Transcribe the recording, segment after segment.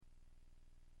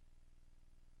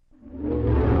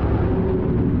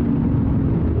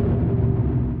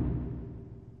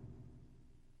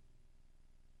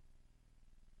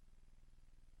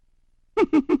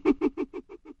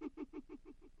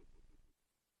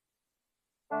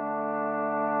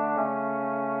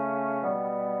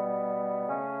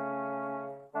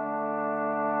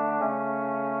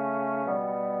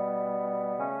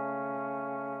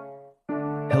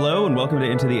and welcome to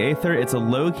Into the Aether. It's a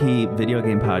low-key video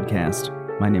game podcast.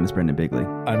 My name is Brendan Bigley.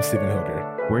 I'm Stephen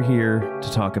Hilger. We're here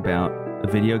to talk about a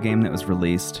video game that was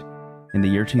released in the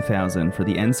year 2000 for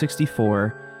the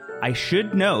N64. I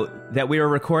should note that we are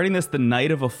recording this the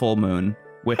night of a full moon,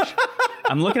 which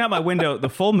I'm looking out my window. The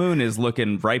full moon is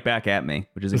looking right back at me,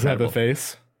 which is incredible. Does it have a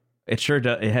face? It sure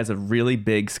does. It has a really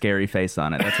big, scary face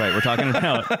on it. That's right. We're talking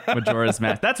about Majora's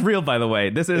Mask. That's real, by the way.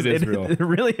 It is real. It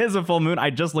really is a full moon.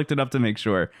 I just looked it up to make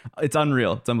sure. It's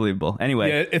unreal. It's unbelievable. Anyway.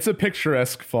 Yeah, it's a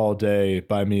picturesque fall day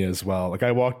by me as well. Like,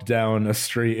 I walked down a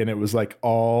street and it was like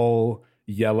all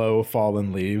yellow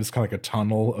fallen leaves, kind of like a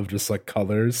tunnel of just like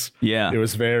colors. Yeah. It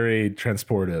was very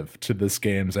transportive to this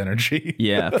game's energy.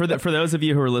 Yeah. For those of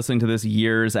you who are listening to this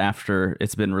years after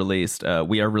it's been released,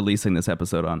 we are releasing this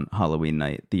episode on Halloween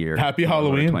night, the year. Happy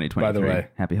Halloween, 2023. by the way.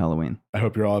 Happy Halloween. I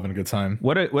hope you're all having a good time.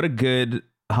 What a good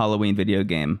Halloween video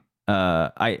game.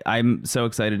 I'm so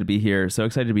excited to be here, so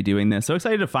excited to be doing this, so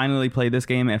excited to finally play this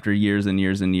game after years and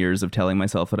years and years of telling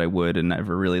myself that I would and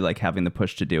never really like having the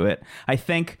push to do it. I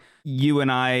think you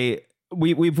and I,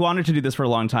 we've wanted to do this for a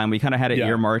long time. We kind of had it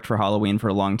earmarked for Halloween for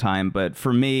a long time, but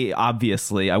for me,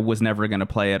 obviously, I was never going to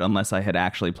play it unless I had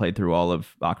actually played through all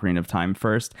of Ocarina of Time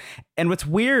first. And what's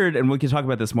weird, and we can talk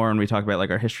about this more when we talk about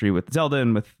like our history with Zelda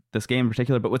and with this game in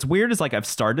particular, but what's weird is like I've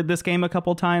started this game a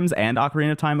couple times and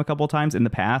Ocarina of Time a couple times in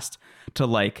the past to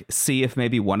like see if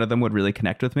maybe one of them would really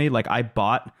connect with me. Like I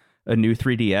bought a new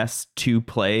 3DS to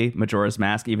play Majora's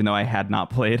Mask, even though I had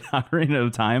not played Ocarina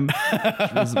of Time,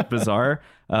 which was bizarre.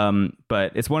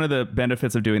 But it's one of the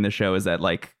benefits of doing this show is that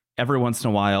like every once in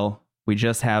a while we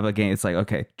just have a game. It's like,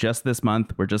 okay, just this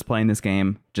month, we're just playing this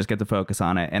game, just get to focus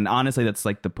on it. And honestly, that's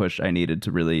like the push I needed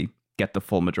to really get the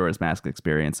full Majora's Mask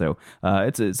experience. So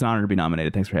it's an honor to be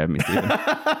nominated. Thanks for having me, Stephen.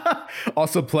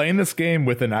 Also, playing this game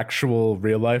with an actual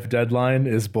real life deadline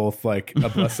is both like a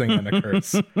blessing and a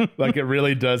curse. Like it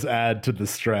really does add to the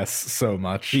stress so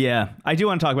much. Yeah, I do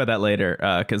want to talk about that later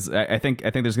because I think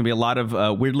there's going to be a lot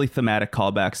of weirdly thematic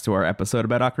callbacks to our episode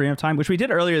about Ocarina of Time, which we did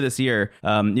earlier this year. You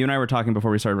and I were talking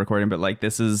before we started recording, but like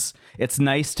it's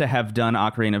nice to have done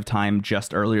Ocarina of Time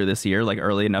just earlier this year, like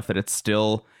early enough that it's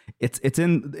still. It's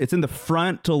in the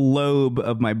frontal lobe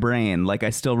of my brain. Like I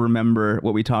still remember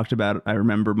what we talked about. I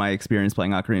remember my experience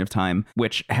playing Ocarina of Time,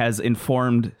 which has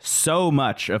informed so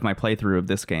much of my playthrough of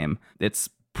this game. It's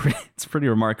pretty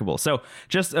remarkable. So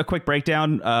just a quick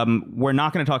breakdown. We're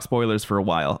not going to talk spoilers for a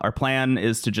while. Our plan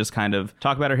is to just kind of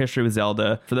talk about our history with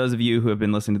Zelda. For those of you who have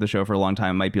been listening to the show for a long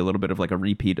time, it might be a little bit of like a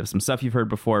repeat of some stuff you've heard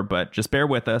before, but just bear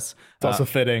with us. It's also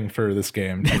fitting for this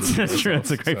game. That's true.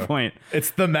 It's a great point. It's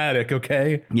thematic,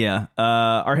 okay? Yeah.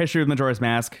 Our history with Majora's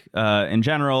Mask in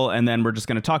general, and then we're just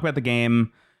going to talk about the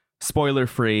game, spoiler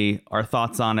free, our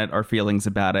thoughts on it, our feelings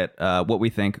about it, what we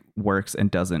think works and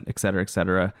doesn't, et cetera, et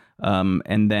cetera.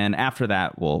 And then after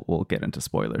that, we'll get into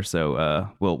spoilers.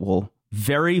 So we'll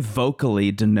very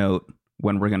vocally denote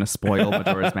when we're going to spoil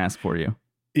Majora's Mask for you.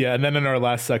 Yeah, and then in our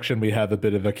last section, we have a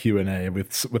bit of a Q&A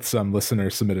with some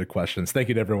listener-submitted questions. Thank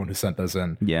you to everyone who sent those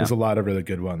in. Yeah. There's a lot of really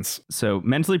good ones. So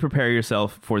mentally prepare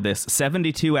yourself for this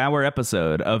 72-hour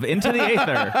episode of Into the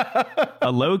Aether,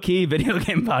 a low-key video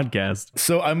game podcast.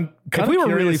 So I'm kind of we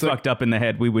were really fucked up in the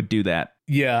head, we would do that.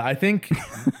 Yeah, I think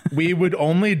we would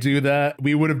only do that.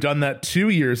 We would have done that 2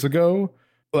 years ago,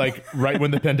 like right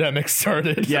when the pandemic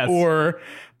started. Yes.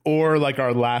 Or like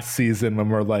our last season when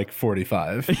we're like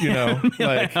 45, you know?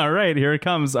 Like, all right, here it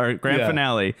comes, our grand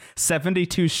finale.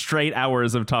 72 straight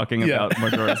hours of talking about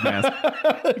Majora's Mask.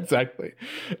 Exactly.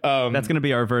 That's going to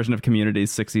be our version of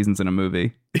Community's 6 seasons in a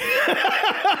movie.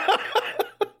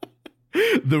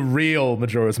 The real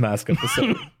Majora's Mask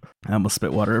episode. I almost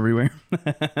spit water everywhere.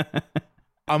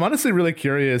 I'm honestly really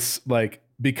curious, like,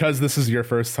 because this is your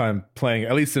first time playing,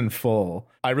 at least in full,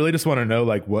 I really just want to know,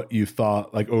 like, what you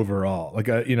thought, like, overall. Like,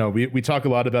 you know, we talk a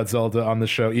lot about Zelda on the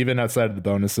show, even outside of the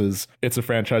bonuses. It's a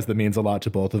franchise that means a lot to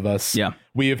both of us. Yeah.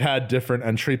 We have had different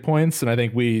entry points, and I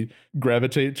think we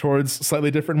gravitate towards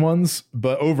slightly different ones.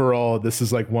 But overall, this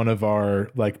is, like, one of our,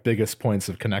 like, biggest points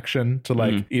of connection to,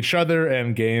 like, each other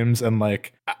and games. And,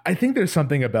 like, I think there's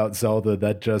something about Zelda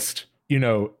that just... You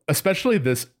know, especially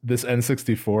this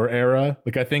N64 era,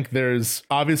 like I think there's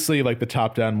obviously like the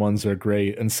top-down ones are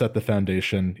great and set the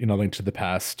foundation, you know, Link to the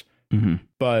Past,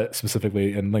 but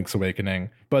specifically in Link's Awakening.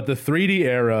 But the 3D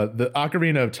era, the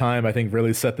Ocarina of Time, I think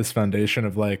really set this foundation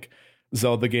of like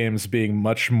Zelda games being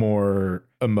much more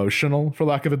emotional, for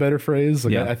lack of a better phrase.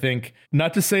 Like, I think,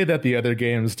 not to say that the other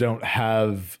games don't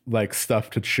have like stuff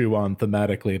to chew on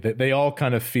thematically. They all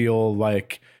kind of feel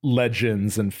like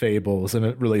legends and fables in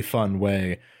a really fun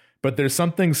way. But there's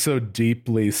something so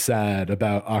deeply sad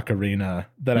about Ocarina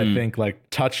that I think like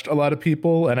touched a lot of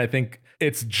people. And I think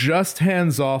it's just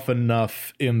hands off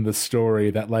enough in the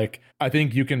story that like I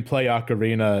think you can play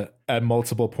Ocarina at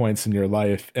multiple points in your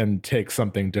life and take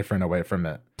something different away from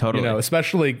it. Totally. You know,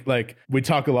 especially like we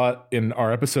talk a lot in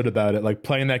our episode about it, like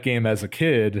playing that game as a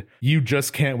kid, you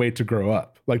just can't wait to grow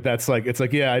up. Like that's like, it's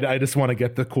like, yeah, I just want to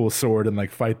get the cool sword and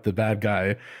like fight the bad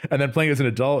guy. And then playing as an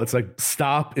adult, it's like,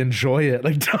 stop, enjoy it.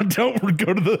 Like don't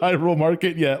go to the Hyrule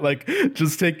Market yet. Like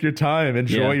just take your time,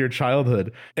 enjoy your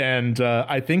childhood. And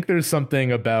I think there's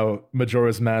something about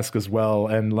Majora's Mask as well.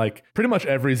 And like pretty much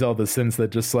every Zelda since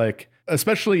that just like,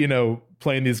 especially, you know,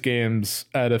 playing these games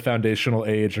at a foundational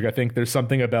age, like I think there's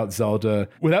something about Zelda,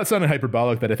 without sounding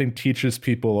hyperbolic, that I think teaches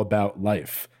people about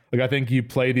life. Like I think you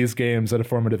play these games at a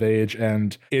formative age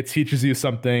and it teaches you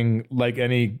something like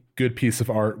any good piece of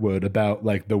art would about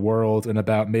like the world and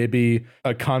about maybe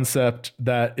a concept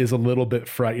that is a little bit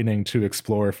frightening to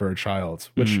explore for a child,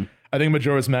 which I think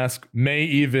Majora's Mask may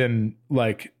even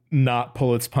like not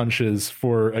pull its punches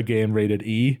for a game rated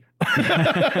E.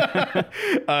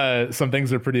 Some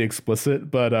things are pretty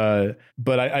explicit, but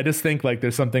I just think like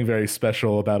there's something very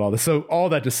special about all this. So all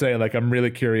that to say, like I'm really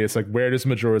curious, like where does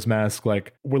Majora's Mask,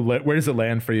 like where does it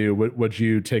land for you? What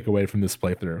you take away from this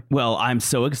playthrough? Well, I'm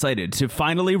so excited to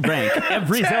finally rank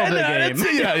every Zelda game.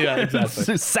 Yeah,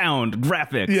 exactly. Sound,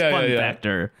 graphics, fun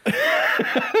factor.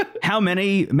 How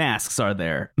many masks are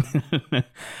there?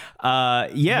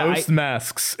 Most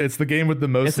masks. It's the game with the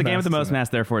most. It's the game with the most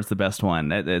masks. Therefore, it's the best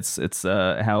one. It's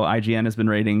how IGN has been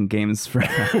rating games for.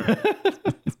 I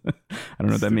don't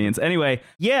know what that means. Anyway,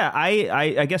 yeah,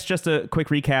 I guess just a quick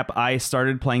recap. I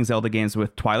started playing Zelda games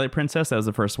with Twilight Princess. That was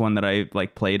the first one that I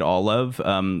like played all of.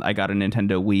 I got a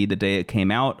Nintendo Wii the day it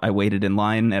came out. I waited in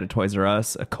line at a Toys R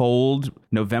Us, a cold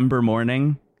November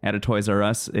morning at a Toys R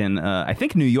Us in I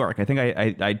think New York. I think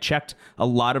I checked a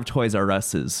lot of Toys R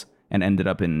Us's and ended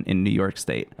up in New York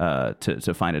State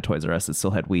to find a Toys R Us that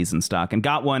still had Wii's in stock, and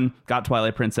got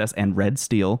Twilight Princess and Red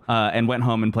Steel, and went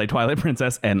home and played Twilight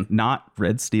Princess and not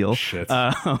Red Steel. Shit.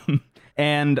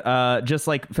 And just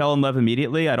like fell in love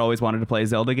immediately. I'd always wanted to play a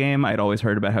Zelda game. I'd always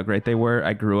heard about how great they were.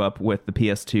 I grew up with the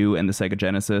PS2 and the Sega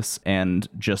Genesis and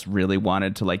just really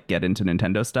wanted to like get into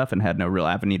Nintendo stuff and had no real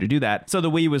avenue to do that. So the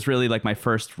Wii was really like my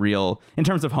first real, in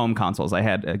terms of home consoles. I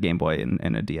had a Game Boy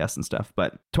and a DS and stuff,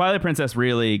 but Twilight Princess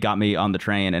really got me on the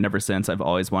train. And ever since, I've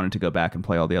always wanted to go back and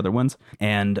play all the other ones.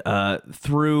 And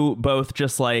through both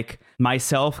just like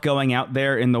myself going out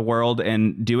there in the world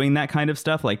and doing that kind of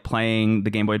stuff, like playing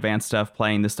the Game Boy Advance stuff,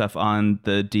 playing the stuff on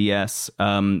the DS,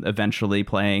 eventually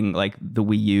playing like the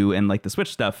Wii U and like the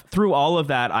Switch stuff. Through all of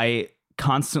that, I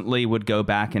constantly would go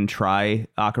back and try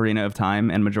Ocarina of Time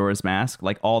and Majora's Mask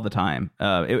like all the time.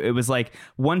 It was like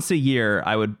once a year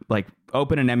I would like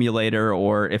open an emulator,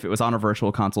 or if it was on a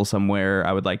virtual console somewhere,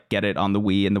 I would like get it on the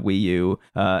Wii and the Wii U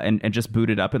and just boot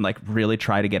it up and like really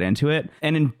try to get into it.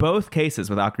 And in both cases,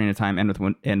 with Ocarina of Time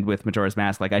and with Majora's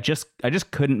Mask, like I just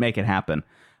couldn't make it happen.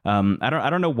 I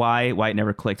don't know why it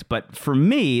never clicked, but for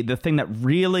me, the thing that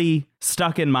really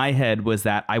stuck in my head was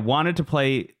that I wanted to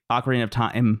play Ocarina of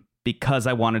Time because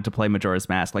I wanted to play Majora's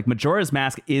Mask. Like Majora's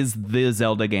Mask is the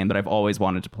Zelda game that I've always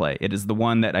wanted to play. It is the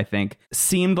one that I think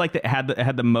seemed like it had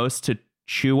the most to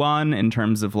chew on in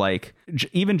terms of like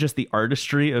even just the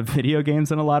artistry of video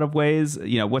games in a lot of ways.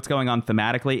 You know, what's going on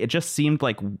thematically. It just seemed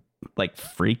like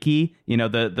freaky. You know,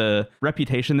 the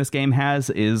reputation this game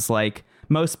has is like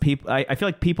most people. I feel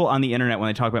like people on the internet, when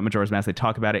they talk about Majora's Mask, they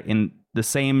talk about it in the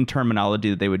same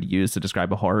terminology that they would use to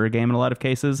describe a horror game in a lot of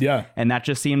cases. Yeah. And that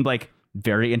just seemed like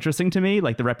very interesting to me.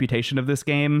 Like the reputation of this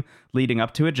game leading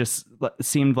up to it just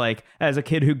seemed like, as a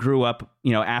kid who grew up,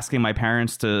 you know, asking my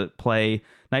parents to play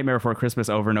Nightmare Before Christmas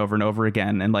over and over and over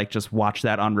again and like just watch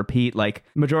that on repeat, like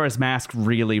Majora's Mask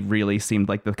really, really seemed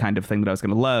like the kind of thing that I was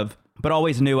going to love, but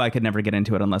always knew I could never get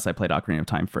into it unless I played Ocarina of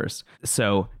Time first.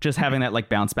 So just having that like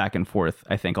bounce back and forth,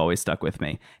 I think always stuck with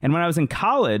me. And when I was in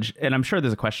college, and I'm sure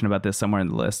there's a question about this somewhere in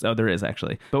the list. Oh, there is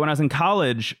actually. But when I was in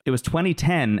college, it was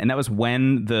 2010, and that was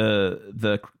when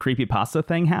the creepypasta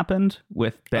thing happened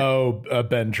with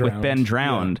Ben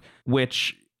Drowned,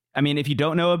 which, I mean, if you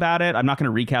don't know about it, I'm not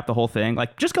going to recap the whole thing.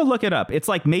 Like, just go look it up. It's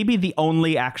like maybe the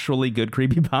only actually good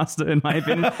creepypasta, in my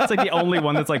opinion. It's like the only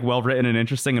one that's like well written and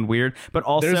interesting and weird. But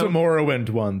also, there's a Morrowind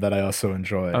one that I also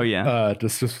enjoy. Oh yeah,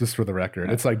 just for the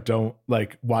record, it's like don't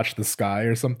like watch the sky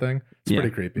or something. It's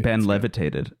pretty creepy. Ben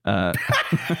levitated.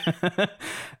 The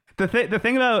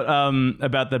thing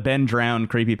about the Ben Drowned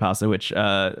creepypasta, which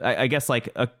I guess like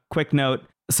a quick note.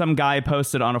 some guy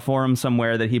posted on a forum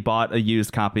somewhere that he bought a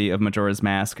used copy of Majora's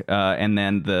Mask, and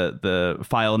then the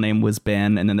file name was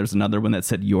Ben, and then there's another one that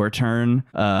said Your Turn,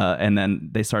 and then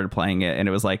they started playing it, and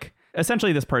it was like,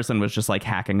 essentially this person was just like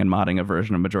hacking and modding a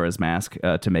version of Majora's Mask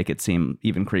to make it seem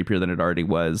even creepier than it already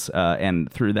was,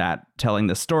 and through that telling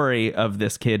the story of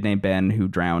this kid named Ben who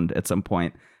drowned at some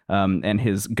point. And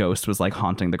his ghost was like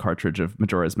haunting the cartridge of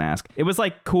Majora's Mask. It was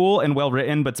like cool and well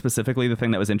written, but specifically the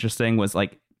thing that was interesting was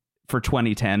like, for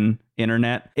 2010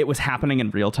 internet, it was happening in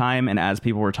real time, and as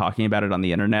people were talking about it on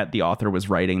the internet, the author was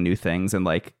writing new things and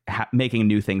like making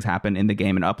new things happen in the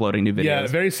game and uploading new videos. Yeah,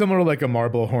 very similar to like a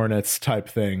Marble Hornets type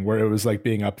thing where it was like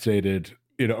being updated,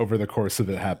 you know, over the course of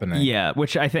it happening. Yeah,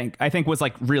 which I think was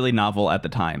like really novel at the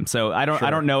time. So I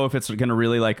don't know if it's going to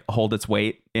really like hold its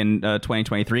weight in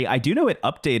 2023. I do know it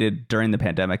updated during the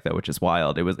pandemic though, which is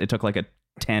wild. It took like a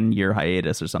 10-year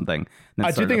hiatus or something.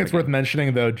 I do think it's worth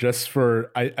mentioning though, just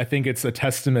for I think it's a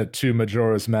testament to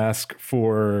Majora's Mask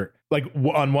for like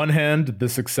on one hand, the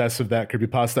success of that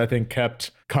creepypasta I think kept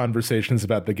conversations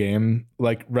about the game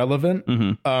like relevant.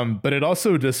 But it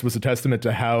also just was a testament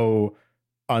to how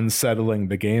unsettling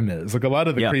the game is. Like a lot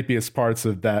of the creepiest parts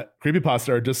of that creepypasta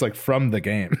are just like from the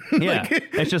game. Yeah.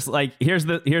 It's just like here's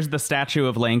the statue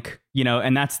of Link, you know,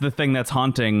 and that's the thing that's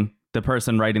haunting the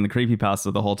person writing the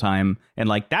creepypasta the whole time. And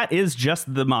like that is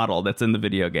just the model that's in the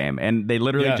video game, and they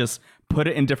literally just put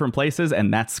it in different places,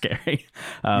 and that's scary.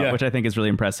 Which I think is really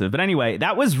impressive. But anyway,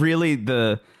 that was really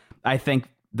the thing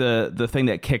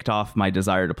that kicked off my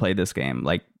desire to play this game.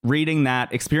 Like reading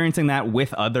that, experiencing that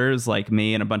with others like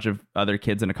me and a bunch of other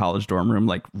kids in a college dorm room,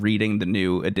 like reading the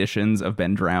new editions of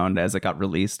Ben Drowned as it got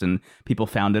released and people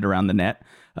found it around the net,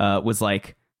 was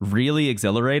like really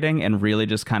exhilarating and really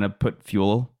just kind of put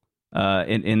fuel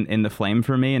in the flame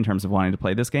for me in terms of wanting to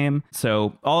play this game.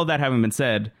 So all of that having been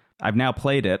said, I've now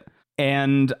played it,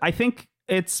 and I think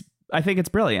it's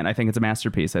brilliant. I think it's a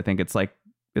masterpiece. I think it's like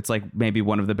maybe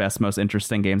one of the best, most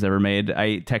interesting games ever made.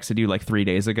 I texted you like 3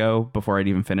 days ago before I'd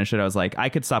even finish it. I was like, I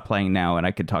could stop playing now and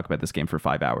I could talk about this game for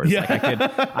 5 hours. Yeah.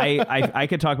 Like I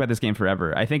could talk about this game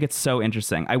forever. I think it's so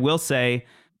interesting. I will say,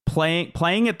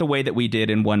 playing it the way that we did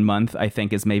in 1 month, I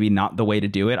think is maybe not the way to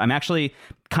do it. I'm actually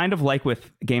kind of like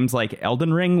with games like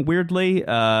Elden Ring, weirdly,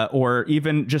 or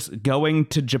even just going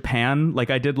to Japan like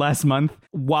I did last month.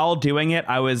 While doing it,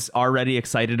 I was already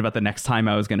excited about the next time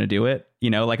I was going to do it. You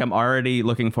know, like I'm already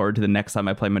looking forward to the next time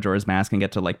I play Majora's Mask and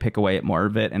get to like pick away at more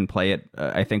of it and play it,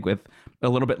 I think, with a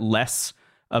little bit less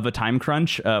of a time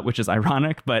crunch, which is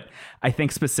ironic. But I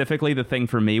think specifically the thing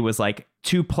for me was like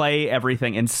to play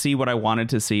everything and see what I wanted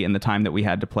to see in the time that we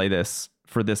had to play this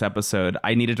for this episode.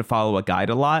 I needed to follow a guide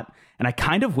a lot, and I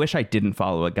kind of wish I didn't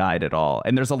follow a guide at all.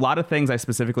 And there's a lot of things I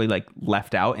specifically like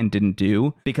left out and didn't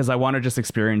do because I want to just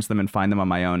experience them and find them on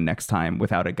my own next time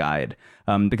without a guide.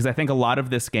 Because I think a lot of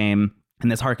this game,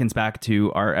 and this harkens back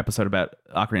to our episode about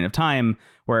Ocarina of Time,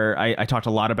 where I talked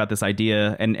a lot about this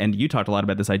idea, and you talked a lot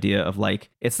about this idea of like,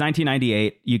 it's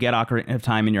 1998, you get Ocarina of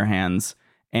Time in your hands,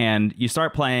 and you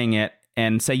start playing it,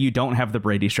 and say you don't have the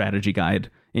Brady strategy guide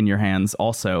in your hands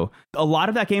also. A lot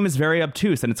of that game is very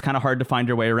obtuse, and it's kind of hard to find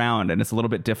your way around, and it's a little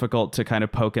bit difficult to kind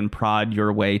of poke and prod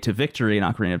your way to victory in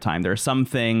Ocarina of Time. There are some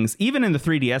things, even in the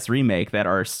 3DS remake, that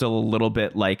are still a little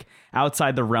bit like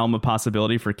outside the realm of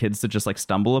possibility for kids to just like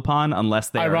stumble upon, unless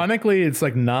they ironically, it's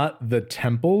like not the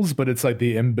temples, but it's like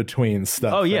the in-between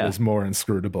stuff that is more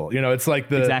inscrutable. You know, it's like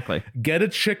exactly get a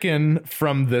chicken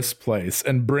from this place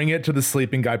and bring it to the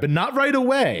sleeping guy, but not right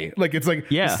away. Like it's like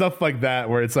stuff like that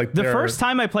where it's like the first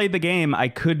time I played the game, I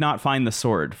could not find the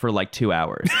sword for like 2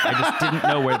 hours. I just didn't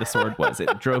know where the sword was.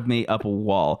 It drove me up a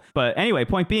wall. But anyway,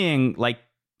 point being, like,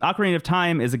 Ocarina of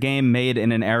Time is a game made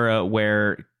in an era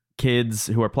where kids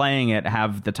who are playing it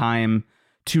have the time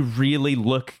to really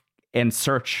look and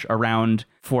search around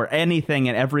for anything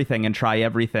and everything and try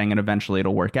everything, and eventually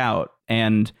it'll work out.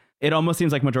 And it almost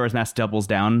seems like Majora's Mask doubles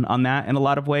down on that in a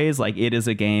lot of ways. Like, it is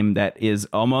a game that is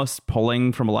almost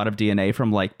pulling from a lot of DNA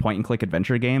from like point and click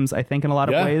adventure games, I think, in a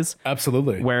lot of ways.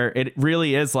 Absolutely. Where it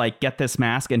really is like, get this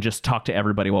mask and just talk to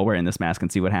everybody while wearing this mask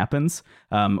and see what happens.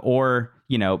 Or,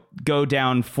 you know, go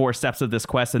down 4 steps of this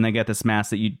quest and then get this mask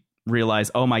that you realize,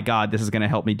 oh my God, this is going to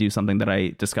help me do something that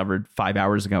I discovered 5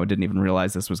 hours ago and didn't even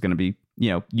realize this was going to be,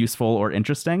 you know, useful or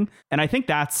interesting. And I think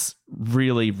that's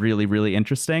really, really, really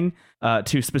interesting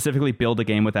to specifically build a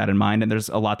game with that in mind. And there's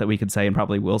a lot that we could say and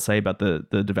probably will say about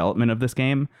the development of this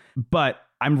game. But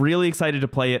I'm really excited to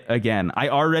play it again. I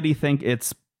already think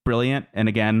it's brilliant. And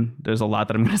again, there's a lot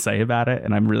that I'm going to say about it,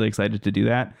 and I'm really excited to do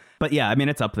that. But yeah, I mean,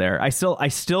 it's up there. I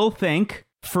still think,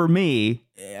 for me,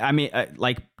 I mean,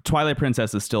 like Twilight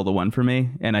Princess is still the one for me,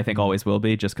 and I think always will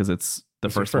be, just because it's the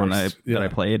first one that I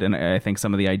played, and I think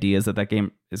some of the ideas that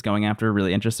game is going after are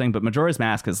really interesting. But Majora's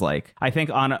Mask is like, I think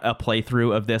on a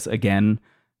playthrough of this again,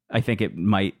 I think it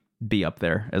might be up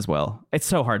there as well. It's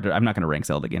so hard to, I'm not going to rank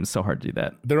Zelda games. It's so hard to do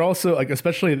that. They're also like,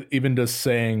 especially even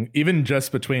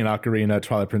just between Ocarina,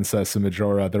 Twilight Princess, and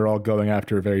Majora, they're all going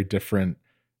after a very different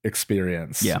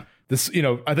experience. Yeah. This,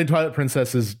 I think Twilight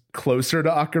Princess is closer to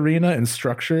Ocarina in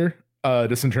structure,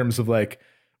 just in terms of like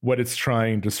what it's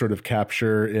trying to sort of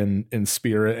capture in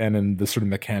spirit and in the sort of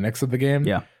mechanics of the game.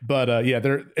 Yeah. But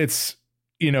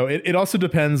it also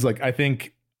depends. Like, I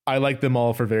think I like them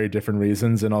all for very different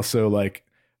reasons. And also, like,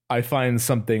 I find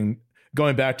something,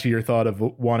 going back to your thought of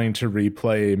wanting to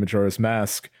replay Majora's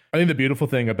Mask, I think the beautiful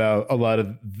thing about a lot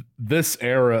of this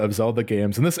era of Zelda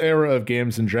games and this era of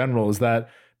games in general is that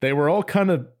they were all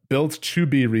kind of built to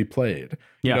be replayed.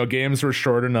 Yeah. Games were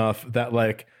short enough that,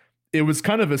 like, it was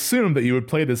kind of assumed that you would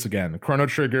play this again. Chrono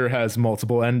Trigger has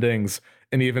multiple endings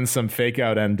and even some fake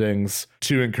out endings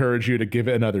to encourage you to give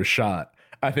it another shot.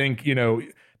 I think,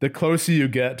 the closer you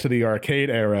get to the arcade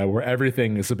era where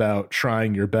everything is about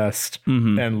trying your best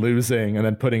and losing and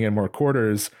then putting in more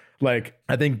quarters, like,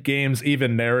 I think games,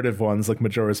 even narrative ones like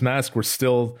Majora's Mask, were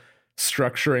still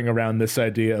structuring around this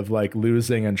idea of like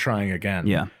losing and trying again.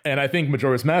 Yeah. And I think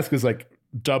Majora's Mask is like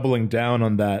doubling down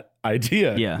on that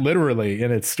idea, literally,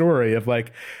 in its story of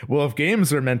like, well, if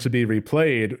games are meant to be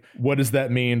replayed, what does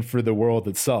that mean for the world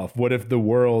itself? What if the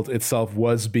world itself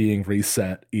was being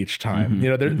reset each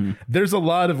time? There's a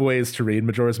lot of ways to read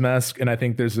Majora's Mask, and I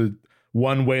think there's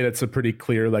one way that's a pretty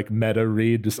clear like meta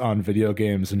read just on video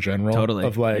games in general. Totally.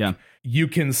 Of like, you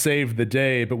can save the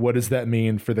day, but what does that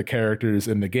mean for the characters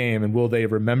in the game, and will they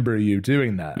remember you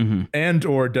doing that? And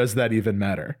or does that even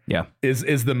matter? Yeah.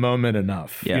 Is the moment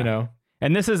enough?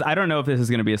 And this is, I don't know if this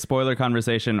is going to be a spoiler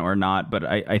conversation or not, but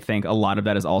I think a lot of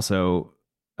that is also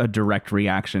a direct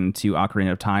reaction to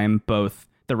Ocarina of Time, both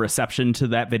the reception to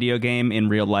that video game in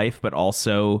real life, but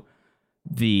also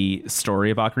the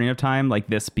story of Ocarina of Time, like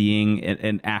this being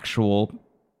an actual,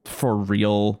 for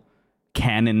real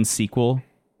canon sequel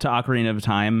to Ocarina of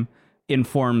Time,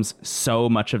 informs so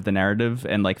much of the narrative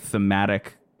and like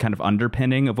thematic kind of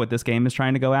underpinning of what this game is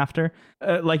trying to go after.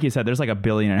 Like you said, there's like 1.5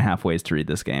 billion ways to read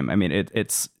this game. I mean,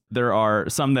 there are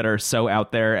some that are so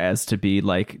out there as to be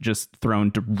like just thrown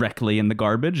directly in the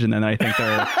garbage, and then I think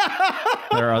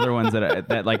there are other ones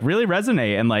that like really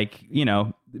resonate and like,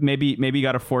 maybe you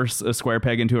got to force a square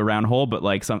peg into a round hole, but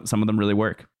like some of them really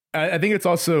work. I think it's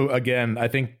also, again, I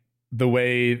think the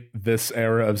way this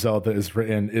era of Zelda is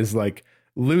written is like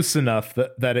loose enough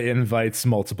that it invites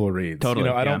multiple reads. Totally.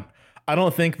 I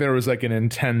don't think there was like an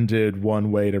intended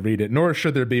one way to read it, nor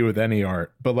should there be with any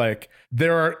art. But like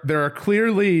there are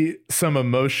clearly some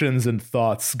emotions and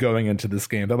thoughts going into this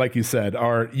game that, like you said,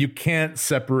 you can't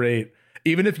separate.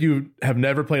 Even if you have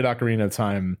never played Ocarina of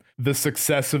Time, the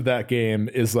success of that game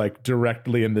is like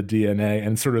directly in the DNA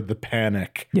and sort of the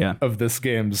panic of this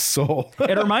game's soul.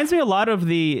 It reminds me a lot of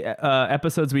the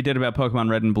episodes we did about Pokemon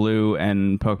Red and Blue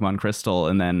and Pokemon Crystal,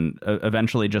 and then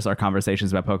eventually just our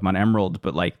conversations about Pokemon Emerald.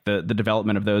 But like the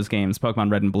development of those games,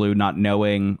 Pokemon Red and Blue not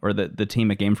knowing, or the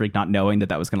team at Game Freak not knowing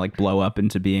that was going to like blow up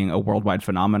into being a worldwide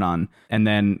phenomenon. And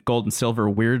then Gold and Silver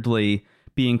weirdly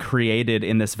being created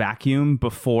in this vacuum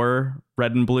before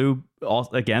Red and Blue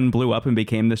again blew up and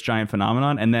became this giant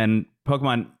phenomenon. And then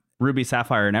Pokemon Ruby,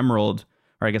 Sapphire, and Emerald,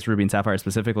 or I guess Ruby and Sapphire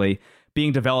specifically,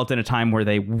 being developed in a time where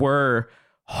they were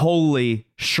wholly,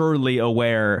 surely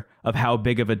aware of how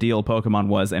big of a deal Pokemon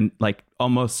was and like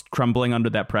almost crumbling under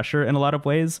that pressure in a lot of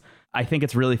ways. I think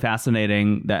it's really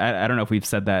fascinating that I don't know if we've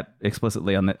said that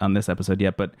explicitly on this episode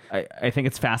yet, but I think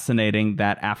it's fascinating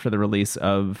that after the release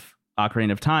of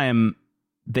Ocarina of Time,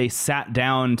 they sat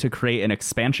down to create an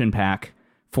expansion pack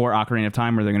for Ocarina of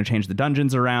Time where they're going to change the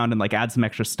dungeons around and like add some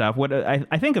extra stuff. What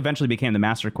I think eventually became the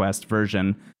Master Quest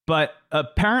version. But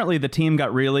apparently the team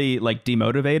got really like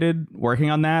demotivated working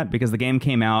on that because the game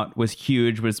came out, was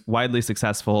huge, was widely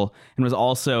successful, and was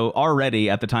also already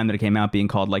at the time that it came out being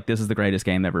called like, this is the greatest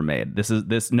game ever made.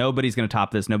 This nobody's going to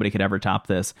top this. Nobody could ever top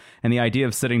this. And the idea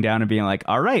of sitting down and being like,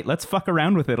 all right, let's fuck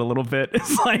around with it a little bit.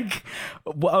 It's like,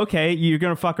 well, okay, you're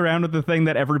going to fuck around with the thing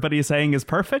that everybody is saying is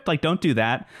perfect. Like, don't do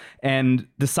that. And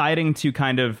deciding to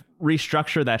kind of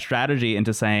restructure that strategy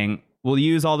into saying, we'll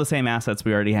use all the same assets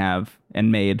we already have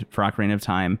and made for Ocarina of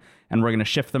Time, and we're going to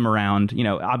shift them around,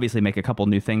 obviously make a couple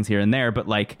new things here and there, but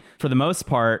like for the most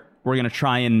part, we're going to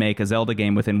try and make a Zelda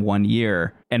game within 1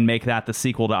 year and make that the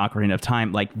sequel to Ocarina of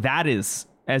Time. Like that is,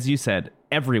 as you said,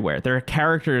 everywhere. There are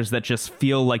characters that just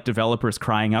feel like developers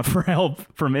crying out for help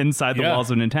from inside the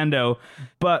walls of Nintendo,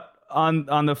 but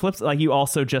on the flip side, like you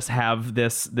also just have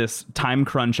this time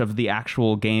crunch of the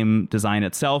actual game design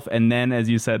itself, and then as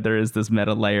you said, there is this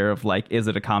meta layer of like, is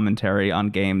it a commentary on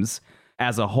games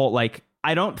as a whole? Like,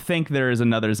 I don't think there is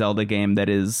another Zelda game that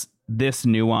is this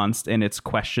nuanced in its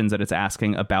questions that it's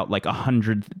asking about like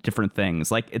 100 different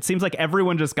things. Like, it seems like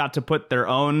everyone just got to put their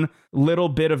own little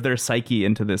bit of their psyche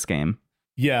into this game.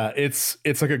 Yeah, it's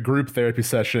like a group therapy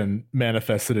session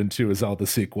manifested into a Zelda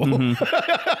sequel.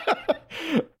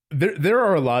 Mm-hmm. There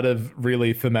are a lot of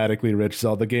really thematically rich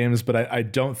Zelda games, but I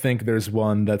don't think there's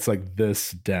one that's like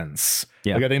this dense.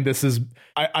 Yeah. Like, I think this is,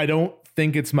 I don't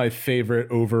think it's my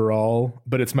favorite overall,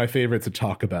 but it's my favorite to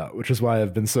talk about, which is why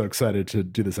I've been so excited to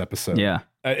do this episode. Yeah.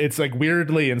 It's like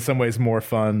weirdly in some ways more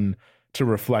fun to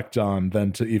reflect on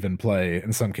than to even play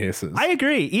in some cases. I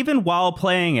agree. Even while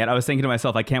playing it, I was thinking to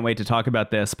myself, I can't wait to talk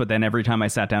about this. But then every time I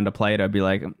sat down to play it, I'd be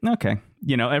like, okay,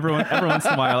 you know, every once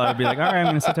in a while, I'd be like, all right, I'm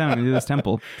going to sit down and do this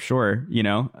temple. Sure. You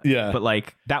know? Yeah. But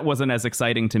like, that wasn't as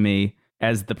exciting to me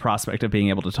as the prospect of being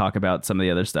able to talk about some of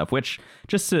the other stuff, which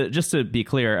just to be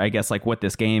clear, I guess like what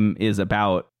this game is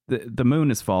about, the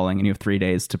moon is falling and you have 3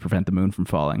 days to prevent the moon from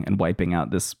falling and wiping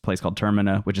out this place called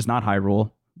Termina, which is not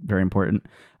Hyrule. Very important,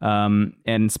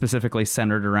 and specifically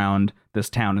centered around this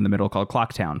town in the middle called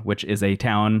Clocktown, which is a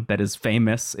town that is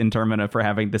famous in Termina for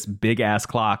having this big ass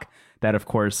clock that, of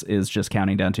course, is just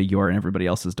counting down to your and everybody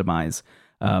else's demise.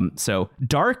 So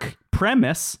dark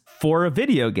premise for a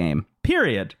video game,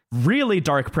 period. Really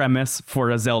dark premise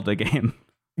for a Zelda game.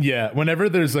 Yeah, whenever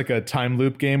there's like a time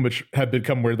loop game, which have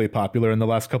become weirdly popular in the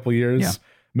last couple of years. Yeah.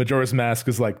 Majora's Mask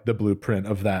is like the blueprint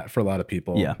of that for a lot of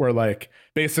people. Yeah. Where like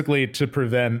basically to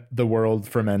prevent the world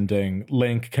from ending,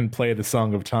 Link can play the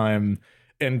Song of Time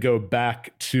and go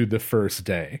back to the first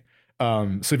day.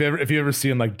 So if you ever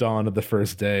seen like Dawn of the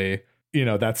First Day, you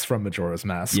know, that's from Majora's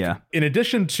Mask. Yeah. In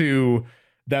addition to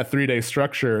that 3-day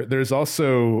structure, there's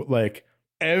also like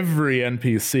every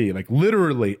NPC, like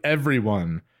literally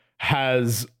everyone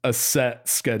has a set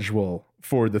schedule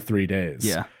for the 3 days.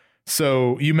 Yeah.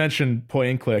 So you mentioned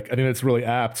point and click. I think that's really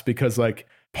apt because like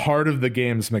part of the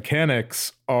game's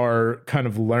mechanics are kind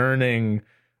of learning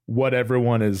what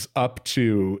everyone is up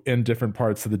to in different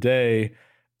parts of the day,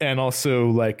 and also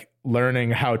like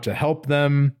learning how to help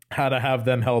them, how to have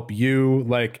them help you.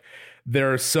 Like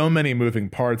there are so many moving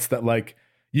parts that like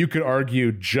you could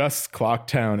argue just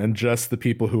Clocktown and just the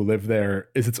people who live there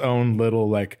is its own little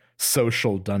like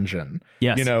social dungeon.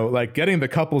 Yes. You know, like getting the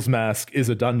couple's mask is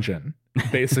a dungeon.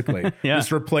 Basically, Yeah.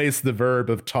 Just replace the verb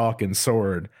of talk and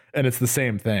sword, and it's the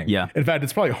same thing. Yeah. In fact,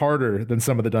 it's probably harder than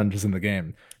some of the dungeons in the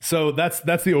game. So that's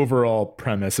the overall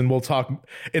premise, and we'll talk.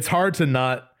 It's hard to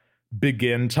not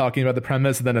begin talking about the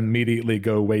premise and then immediately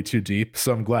go way too deep.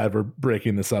 So I'm glad we're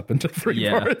breaking this up into 3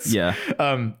 parts. Yeah.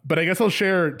 But I guess I'll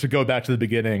share, to go back to the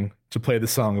beginning to play the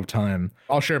Song of Time.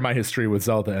 I'll share my history with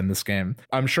Zelda and this game.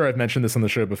 I'm sure I've mentioned this on the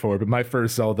show before, but my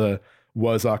first Zelda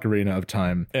was Ocarina of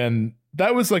Time, and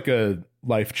that was like a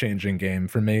life-changing game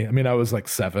for me. I mean, I was like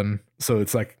 7, so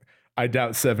it's like I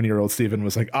doubt 7-year-old Steven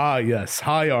was like, ah, yes,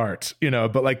 high art, you know.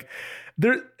 But like,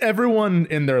 everyone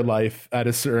in their life at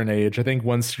a certain age, I think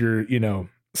once you're, you know,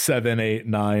 7, 8,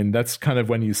 9, that's kind of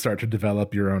when you start to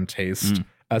develop your own taste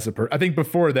as a person. I think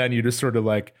before then, you just sort of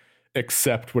like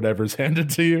accept whatever's handed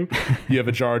to you. You have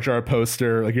a Jar Jar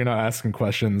poster, like you're not asking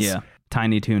questions. Yeah.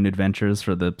 Tiny Toon Adventures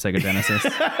for the Sega Genesis.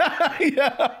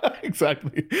 Yeah,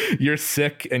 exactly. You're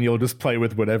sick and you'll just play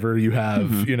with whatever you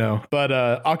have, you know. But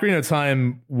Ocarina of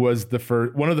Time was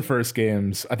one of the first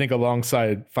games, I think,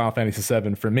 alongside Final Fantasy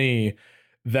VII for me,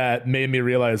 that made me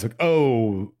realize, like,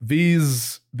 oh,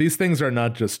 these things are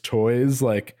not just toys.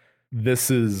 Like this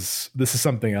is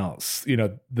something else. You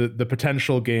know, the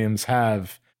potential games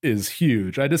have is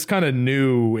huge. I just kind of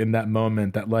knew in that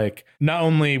moment that like not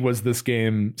only was this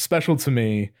game special to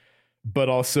me, but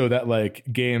also that like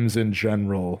games in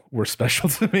general were special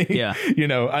to me. Yeah. You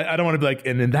know, I don't want to be like,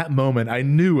 and in that moment I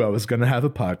knew I was going to have a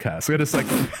podcast.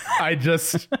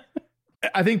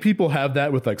 I think people have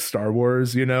that with like Star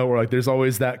Wars, you know, or like there's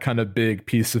always that kind of big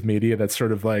piece of media that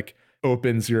sort of like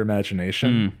opens your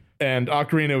imagination. And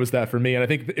Ocarina was that for me. And I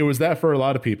think it was that for a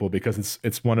lot of people because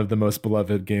it's one of the most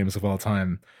beloved games of all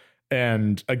time.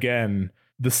 And again,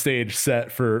 the stage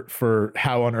set for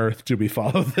how on earth do we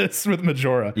follow this with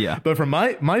Majora. Yeah. But from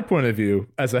my point of view,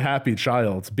 as a happy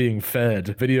child being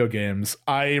fed video games,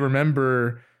 I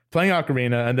remember playing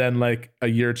Ocarina, and then like a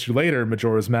year or two later,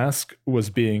 Majora's Mask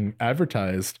was being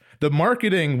advertised. The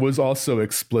marketing was also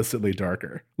explicitly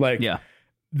darker. Like, yeah.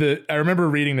 I remember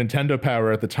reading Nintendo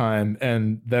Power at the time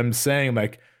and them saying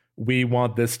like, we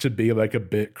want this to be like a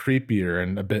bit creepier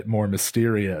and a bit more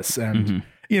mysterious. And,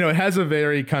 it has a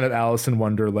very kind of Alice in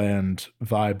Wonderland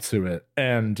vibe to it.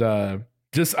 And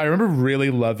I remember really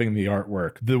loving the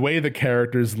artwork, the way the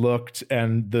characters looked,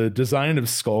 and the design of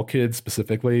Skull Kid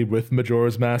specifically with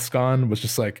Majora's Mask on was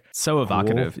just like so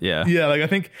evocative. Cool. Yeah. Yeah. Like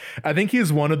I think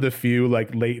he's one of the few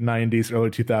like late 90s, early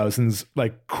 2000s,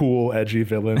 like cool, edgy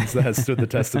villains that has stood the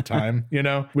test of time,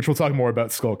 which we'll talk more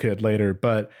about Skull Kid later.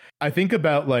 But I think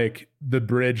about like the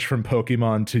bridge from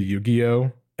Pokemon to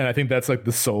Yu-Gi-Oh! And I think that's like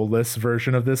the soulless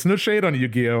version of this. No shade on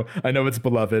Yu-Gi-Oh! I know it's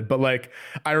beloved, but like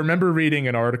I remember reading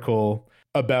an article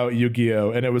about Yu-Gi-Oh!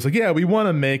 And it was like, yeah, we want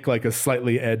to make like a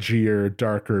slightly edgier,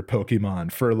 darker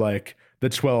Pokemon for like the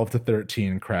 12 to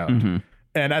 13 crowd.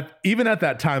 And even at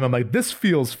that time, I'm like, this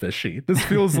feels fishy. This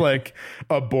feels like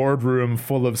a boardroom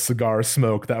full of cigar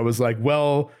smoke that was like,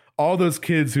 well, all those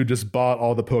kids who just bought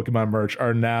all the Pokemon merch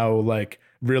are now like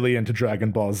really into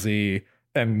Dragon Ball Z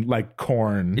and like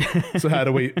corn. So how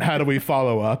do we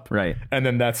follow up? Right. And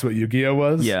then that's what Yu-Gi-Oh!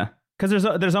 Was. Yeah. Because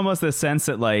there's almost this sense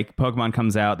that like Pokemon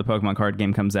comes out, the Pokemon card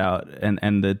game comes out,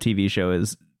 and the TV show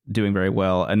is doing very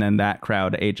well, and then that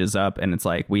crowd ages up, and it's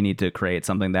like we need to create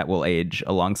something that will age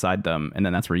alongside them, and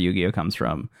then that's where Yu-Gi-Oh! Comes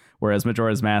from. Whereas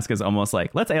Majora's Mask is almost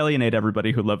like, let's alienate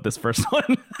everybody who loved this first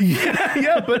one.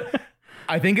 yeah, but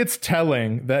I think it's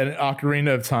telling that in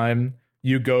Ocarina of Time,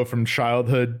 you go from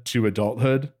childhood to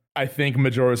adulthood. I think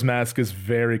Majora's Mask is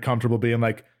very comfortable being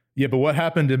like, yeah, but what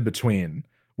happened in between?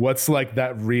 What's like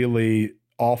that really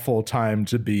awful time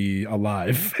to be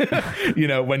alive?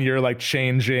 When you're like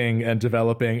changing and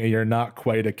developing and you're not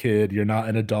quite a kid, you're not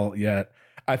an adult yet.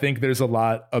 I think there's a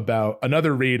lot about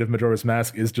another read of Majora's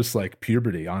Mask is just like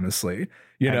puberty, honestly.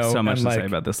 I have so much to say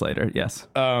about this later. Yes.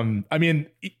 I mean,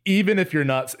 even if you're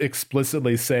not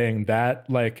explicitly saying that,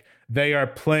 like they are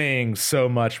playing so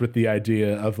much with the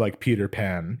idea of like Peter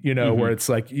Pan, where it's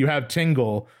like you have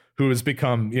Tingle, who has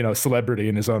become, celebrity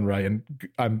in his own right. And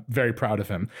I'm very proud of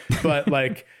him. But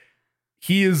like,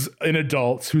 he is an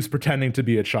adult who's pretending to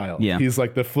be a child. Yeah. He's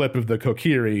like the flip of the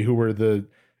Kokiri, who were the,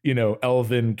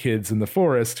 elven kids in the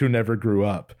forest who never grew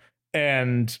up.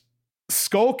 And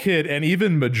Skull Kid and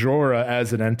even Majora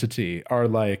as an entity are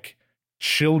like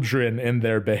children in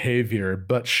their behavior,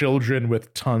 but children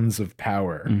with tons of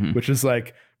power, which is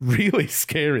like really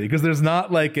scary because there's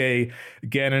not like a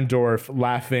Ganondorf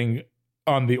laughing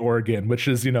on the organ, which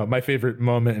is, my favorite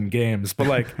moment in games. But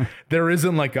like, there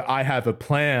isn't like I have a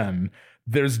plan.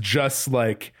 There's just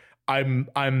like,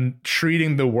 I'm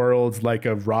treating the world like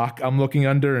a rock I'm looking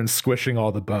under and squishing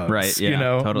all the bugs. Right. Yeah,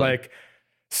 totally. Like,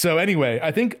 so anyway,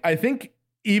 I think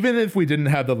even if we didn't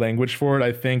have the language for it,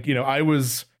 I think, I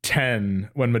was 10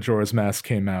 when Majora's Mask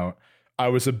came out. I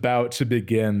was about to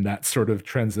begin that sort of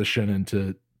transition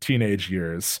into teenage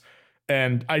years.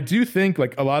 And I do think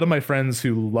like a lot of my friends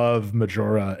who love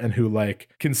Majora and who like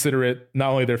consider it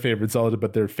not only their favorite Zelda,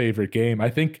 but their favorite game. I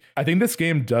think this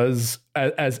game does,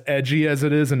 as edgy as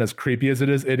it is and as creepy as it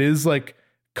is like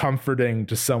comforting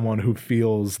to someone who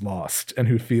feels lost and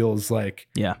who feels like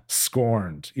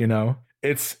scorned,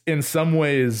 It's in some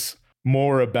ways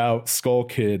more about Skull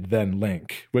Kid than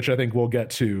Link, which I think we'll get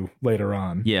to later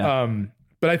on. Yeah.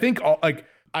 But I think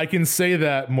I can say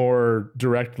that more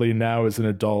directly now as an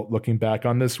adult looking back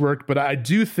on this work, but I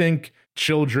do think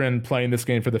children playing this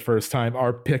game for the first time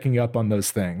are picking up on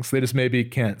those things. They just maybe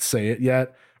can't say it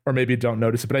yet or maybe don't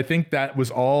notice it. But I think that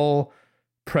was all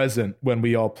present when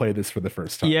we all play this for the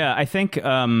first time. Yeah, I think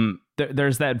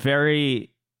there's that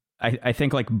very, I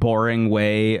think like boring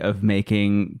way of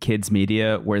making kids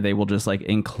media where they will just like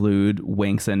include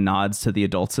winks and nods to the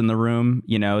adults in the room,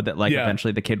 that like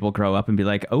eventually the kid will grow up and be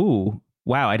like, oh,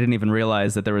 wow, I didn't even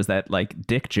realize that there was that like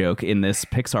dick joke in this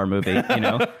Pixar movie,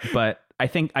 But I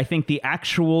think the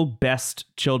actual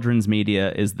best children's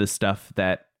media is the stuff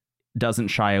that doesn't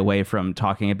shy away from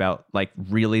talking about like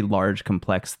really large,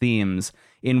 complex themes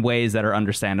in ways that are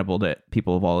understandable to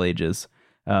people of all ages.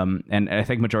 And I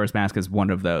think Majora's Mask is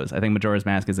one of those. I think Majora's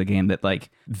Mask is a game that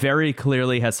like very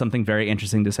clearly has something very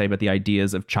interesting to say about the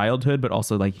ideas of childhood, but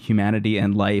also like humanity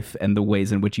and life and the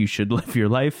ways in which you should live your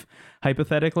life,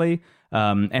 hypothetically,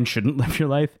 and shouldn't live your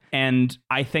life. And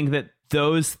I think that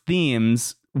those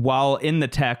themes, while in the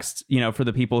text, for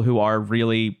the people who are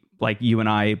really like you and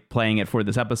I playing it for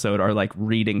this episode, are like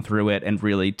reading through it and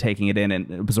really taking it in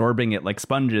and absorbing it like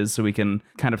sponges so we can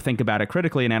kind of think about it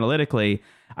critically and analytically.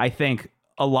 I think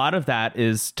a lot of that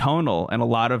is tonal and a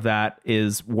lot of that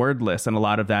is wordless and a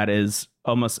lot of that is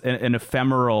almost an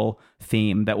ephemeral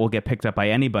theme that will get picked up by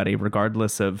anybody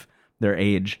regardless of their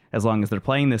age. As long as they're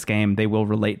playing this game, they will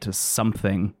relate to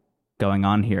something going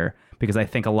on here, because I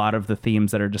think a lot of the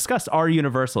themes that are discussed are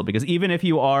universal, because even if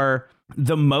you are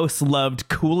the most loved,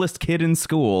 coolest kid in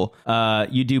school,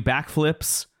 you do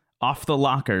backflips off the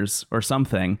lockers or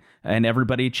something, and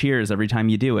everybody cheers every time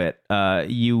you do it,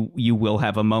 you will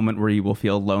have a moment where you will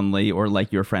feel lonely, or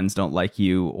like your friends don't like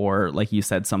you, or like you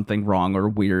said something wrong or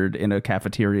weird in a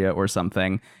cafeteria or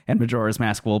something, and Majora's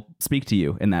Mask will speak to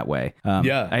you in that way.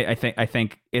 I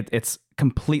think it's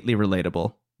completely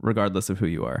relatable regardless of who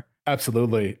you are.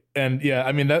 Absolutely. And yeah,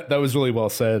 I mean, that was really well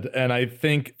said. And I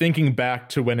think thinking back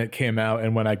to when it came out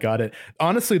and when I got it,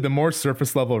 honestly, the more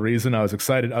surface level reason I was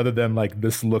excited, other than like,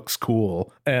 this looks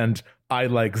cool and I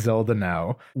like Zelda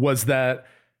now, was that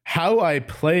how I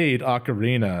played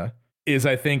Ocarina is,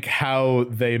 I think, how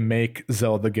they make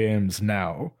Zelda games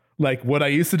now. Like, what I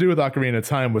used to do with Ocarina of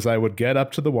Time was I would get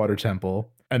up to the water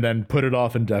temple and then put it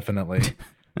off indefinitely.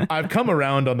 I've come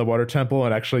around on the water temple,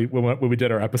 and actually when we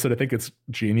did our episode, I think it's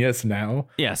genius now.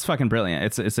 Yeah, it's fucking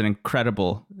brilliant. It's an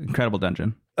incredible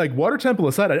dungeon. Like, water temple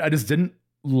aside, I just didn't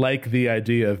like the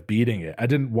idea of beating it. I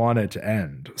didn't want it to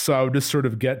end. So I would just sort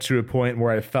of get to a point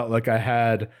where I felt like I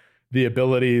had the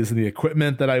abilities and the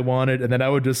equipment that I wanted, and then I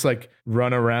would just like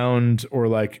run around or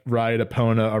like ride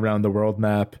Epona around the world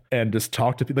map and just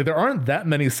talk to people. Like, there aren't that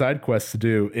many side quests to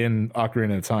do in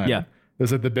Ocarina of Time. Yeah.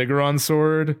 There's like the Bigoron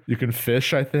sword. You can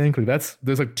fish, I think. Like,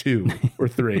 there's like 2 or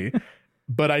 3.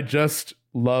 But I just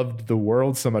loved the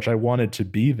world so much. I wanted to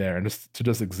be there and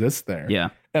just exist there. Yeah.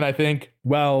 And I think,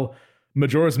 well,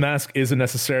 Majora's Mask isn't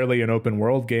necessarily an open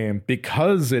world game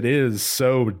because it is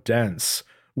so dense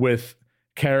with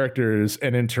characters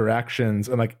and interactions,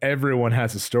 and like everyone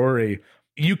has a story.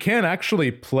 You can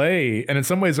actually play, and in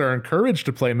some ways are encouraged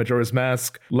to play Majora's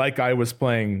Mask like I was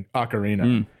playing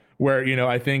Ocarina. Where, you know,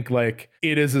 I think like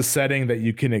it is a setting that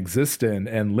you can exist in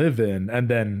and live in and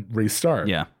then restart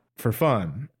for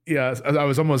fun. Yeah, I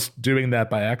was almost doing that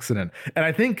by accident. And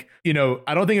I think, you know,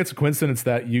 I don't think it's a coincidence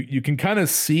that you can kind of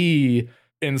see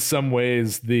in some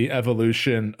ways the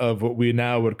evolution of what we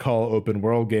now would call open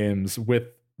world games with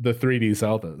the 3D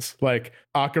Zeldas. Like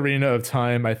Ocarina of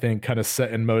Time, I think, kind of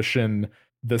set in motion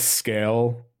the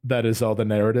scale that a Zelda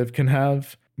narrative can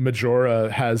have.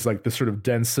 Majora has like this sort of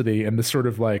density and this sort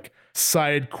of like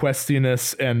side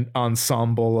questiness and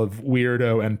ensemble of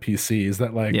weirdo NPCs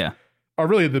that like are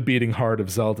really the beating heart of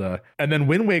Zelda. And then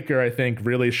Wind Waker, I think,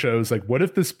 really shows like, what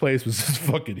if this place was just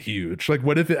fucking huge? Like,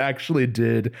 what if it actually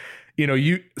did, you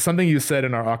know, something you said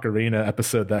in our Ocarina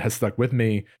episode that has stuck with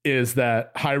me is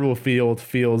that Hyrule Field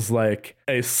feels like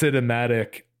a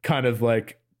cinematic kind of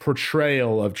like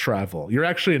portrayal of travel. You're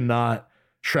actually not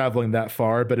traveling that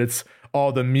far, but it's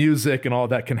all the music and all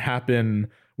that can happen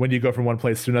when you go from one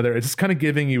place to another. It's just kind of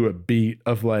giving you a beat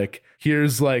of like,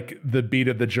 here's like the beat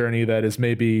of the journey that is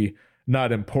maybe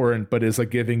not important, but is like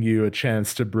giving you a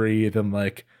chance to breathe and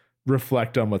like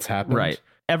reflect on what's happened. Right.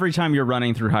 Every time you're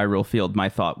running through Hyrule Field, my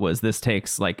thought was this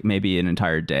takes like maybe an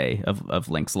entire day of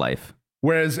Link's life.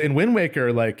 Whereas in Wind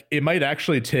Waker, like it might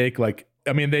actually take like,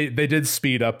 I mean, they did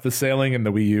speed up the sailing in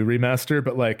the Wii U remaster,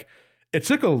 but like it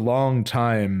took a long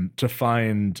time to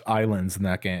find islands in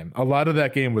that game. A lot of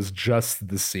that game was just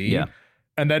the sea. Yeah.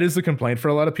 And that is a complaint for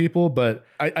a lot of people, but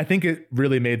I think it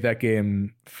really made that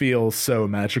game feel so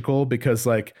magical because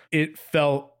like it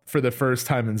felt for the first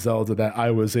time in Zelda that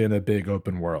I was in a big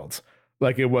open world.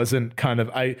 Like it wasn't kind of,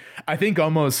 I think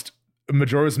almost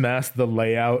Majora's Mask, the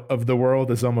layout of the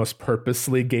world is almost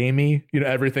purposely gamey. You know,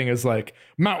 everything is like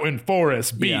mountain,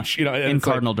 forest, beach, you know, in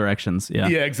cardinal directions. Yeah.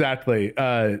 Yeah, exactly.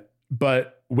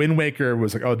 But Wind Waker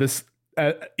was like, oh, this,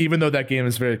 even though that game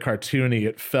is very cartoony,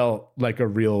 it felt like a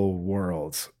real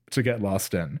world to get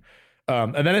lost in.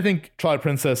 And then I think Twilight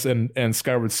Princess and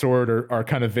Skyward Sword are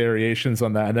kind of variations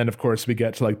on that. And then, of course, we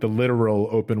get to like the literal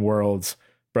open worlds,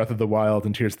 Breath of the Wild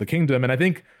and Tears of the Kingdom. And I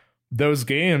think those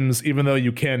games, even though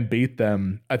you can beat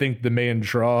them, I think the main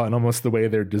draw and almost the way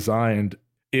they're designed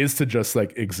is to just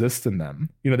like exist in them.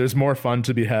 You know, there's more fun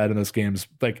to be had in those games,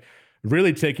 like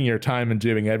really taking your time and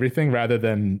doing everything rather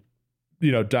than,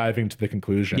 you know, diving to the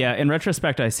conclusion. Yeah, in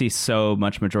retrospect, I see so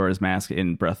much Majora's Mask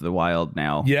in Breath of the Wild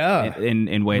now. Yeah.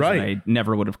 In ways that I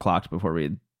never would have clocked before we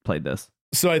had played this.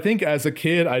 So I think as a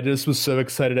kid, I just was so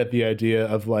excited at the idea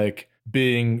of like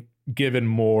being given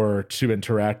more to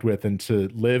interact with and to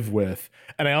live with.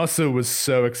 And I also was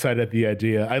so excited at the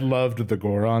idea. I loved the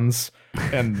Gorons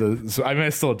and so I mean, I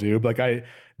still do, but like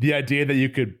the idea that you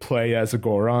could play as a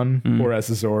Goron or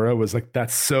as a Zora was like,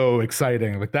 that's so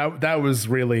exciting. Like that was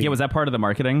really, Yeah, was that part of the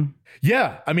marketing?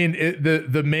 yeah. I mean,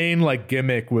 the main like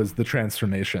gimmick was the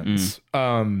transformations.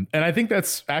 And I think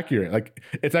that's accurate. Like,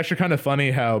 it's actually kind of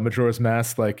funny how Majora's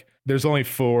Mask, like, there's only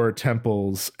 4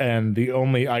 temples and the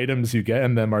only items you get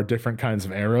in them are different kinds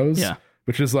of arrows. Yeah.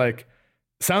 Which is like,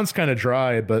 sounds kind of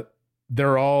dry, but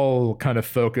they're all kind of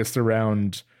focused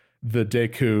around the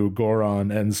Deku,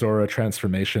 Goron, and Zora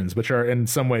transformations, which are in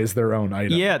some ways their own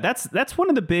item. Yeah, that's one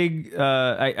of the big,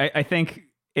 I think,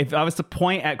 if I was to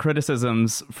point at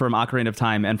criticisms from Ocarina of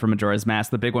Time and from Majora's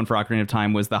Mask, the big one for Ocarina of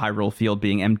Time was the Hyrule Field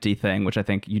being empty thing, which I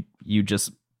think you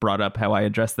just brought up how I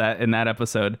addressed that in that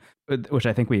episode, which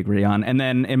I think we agree on. And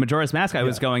then in Majora's Mask, I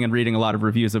was going and reading a lot of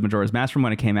reviews of Majora's Mask from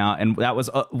when it came out, and that was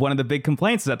one of the big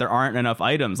complaints, is that there aren't enough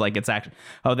items. Like, it's actually,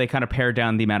 they kind of pared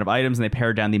down the amount of items, and they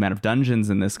pared down the amount of dungeons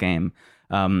in this game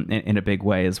in a big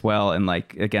way as well. And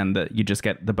like, again, you just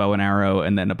get the bow and arrow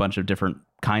and then a bunch of different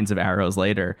kinds of arrows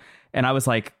later. And I was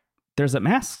like, there's a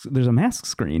mask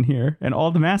screen here, and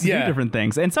all the masks do different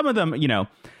things. And some of them,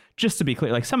 just to be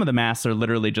clear, like, some of the masks are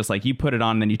literally just like, you put it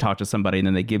on and then you talk to somebody and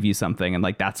then they give you something, and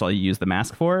like, that's all you use the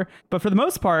mask for. But for the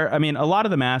most part, I mean, a lot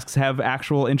of the masks have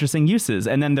actual interesting uses.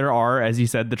 And then there are, as you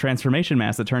said, the transformation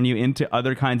masks that turn you into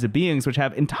other kinds of beings, which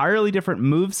have entirely different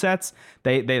move sets.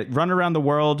 They run around the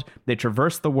world, they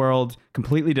traverse the world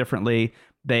completely differently.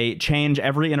 They change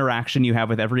every interaction you have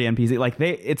with every NPC. Like,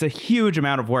 it's a huge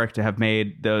amount of work to have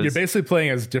made those. You're basically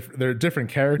playing as they're different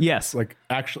characters. Yes. Like,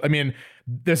 actually, I mean,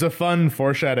 there's a fun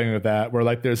foreshadowing of that where,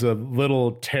 like, there's a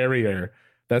little terrier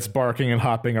that's barking and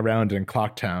hopping around in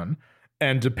Clocktown.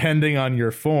 And depending on your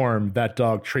form, that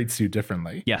dog treats you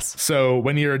differently. Yes. So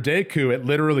when you're a Deku, it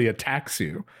literally attacks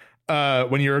you.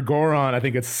 When you're a Goron, I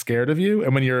think it's scared of you.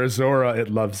 And when you're a Zora,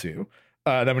 it loves you.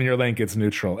 Then when you're Link, it's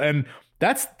neutral. And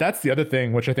that's the other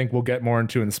thing, which I think we'll get more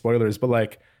into in spoilers. But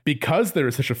like, because there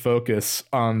is such a focus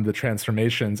on the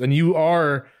transformations, and you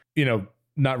are,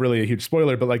 not really a huge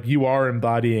spoiler, but like, you are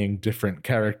embodying different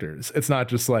characters. It's not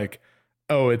just like,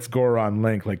 oh, it's Goron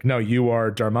Link. Like, no, you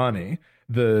are Darmani,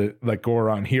 the like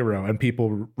Goron hero, and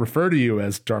people refer to you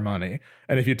as Darmani.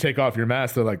 And if you take off your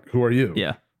mask, they're like, who are you?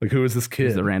 Yeah. Like, who is this kid?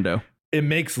 He's the rando. It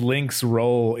makes Link's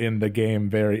role in the game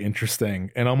very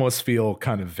interesting and almost feel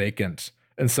kind of vacant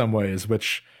in some ways,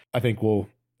 which I think we'll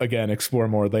again explore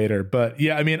more later. But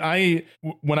yeah, I mean,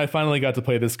 when I finally got to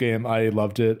play this game, I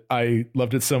loved it. I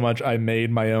loved it so much I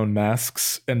made my own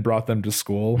masks and brought them to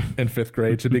school in 5th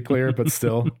grade, to be clear. But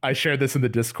still, I shared this in the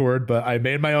Discord, but I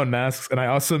made my own masks, and I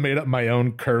also made up my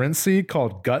own currency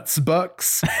called Guts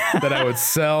Bucks that I would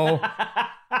sell.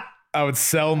 I would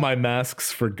sell my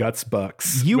masks for Guts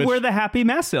Bucks. You were the happy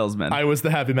mask salesman. I was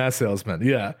the happy mask salesman,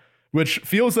 yeah. Which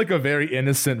feels like a very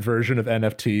innocent version of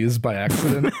NFTs by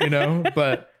accident,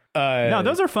 But no,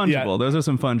 those are fungible. Yeah. Those are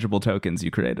some fungible tokens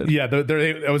you created. Yeah,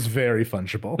 it was very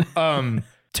fungible.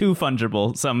 Too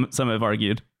fungible, some have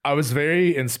argued. I was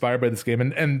very inspired by this game,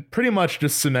 and pretty much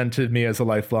just cemented me as a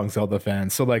lifelong Zelda fan.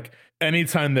 So like,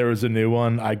 anytime there was a new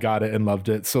one, I got it and loved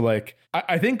it. So like,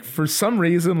 I think for some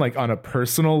reason, like on a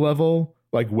personal level,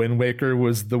 like Wind Waker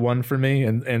was the one for me,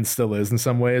 and still is in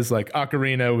some ways. Like,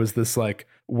 Ocarina was this like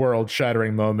world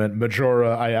shattering moment.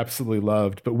 Majora I absolutely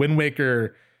loved, but Wind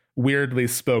Waker weirdly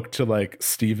spoke to like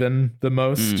Steven the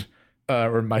most.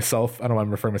 Or myself. I don't know why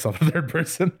I'm referring myself in third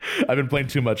person. I've been playing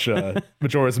too much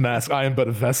Majora's Mask. I am but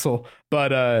a vessel.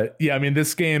 But yeah, I mean,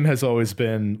 this game has always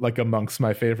been like amongst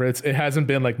my favorites. It hasn't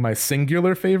been like my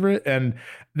singular favorite. And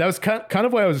that was kind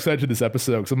of why I was excited to this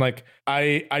episode. Because I'm like,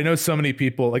 I know so many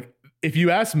people, like, if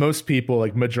you ask most people,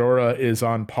 like, Majora is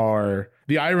on par.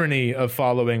 The irony of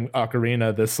following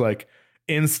Ocarina, this like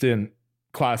instant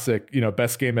classic,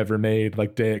 best game ever made,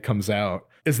 like day it comes out,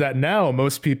 is that now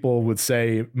most people would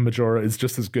say Majora is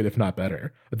just as good, if not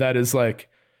better. That is like,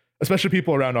 especially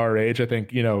people around our age, I think,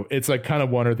 it's like kind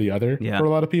of one or the other for a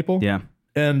lot of people. Yeah.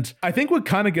 And I think what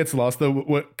kind of gets lost, though,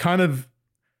 what kind of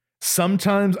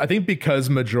sometimes, I think because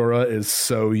Majora is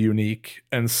so unique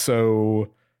and so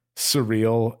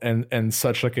surreal and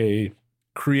such like a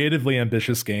creatively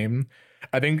ambitious game,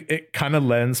 I think it kind of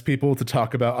lends people to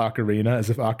talk about Ocarina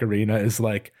as if Ocarina is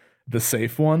like the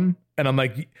safe one. And I'm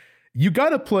like, you got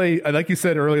to play, like you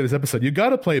said earlier this episode, you got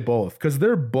to play both, because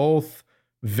they're both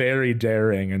very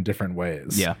daring in different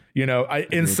ways. Yeah.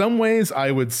 In some ways,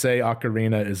 I would say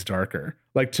Ocarina is darker.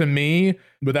 Like, to me,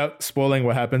 without spoiling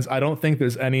what happens, I don't think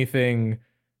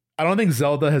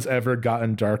Zelda has ever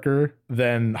gotten darker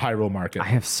than Hyrule Market. I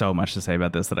have so much to say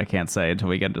about this that I can't say until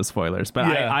we get into spoilers. But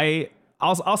yeah.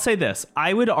 I'll say this.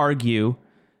 I would argue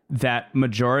that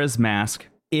Majora's Mask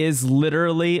is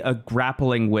literally a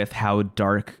grappling with how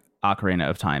dark Ocarina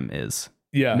of Time is.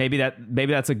 Yeah. Maybe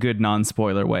that's a good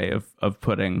non-spoiler way of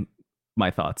putting my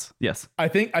thoughts. Yes. I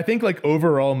think like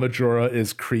overall Majora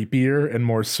is creepier and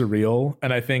more surreal,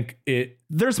 and I think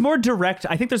there's more direct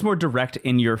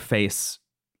in your face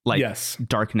like yes.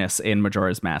 darkness in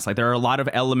Majora's Mask. Like there are a lot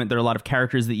of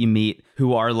characters that you meet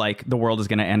who are like, the world is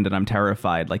going to end and I'm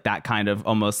terrified. Like that kind of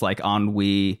almost like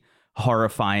ennui,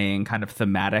 horrifying kind of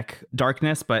thematic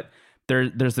darkness, but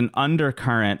there's an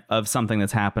undercurrent of something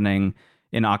that's happening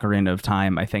in Ocarina of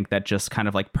Time, I think, that just kind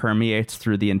of like permeates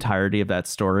through the entirety of that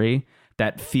story.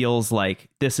 That feels like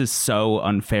this is so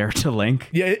unfair to Link.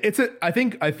 Yeah, I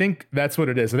think that's what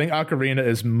it is. I think Ocarina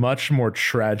is much more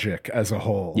tragic as a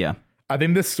whole. Yeah. I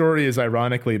think this story is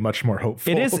ironically much more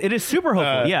hopeful. It is super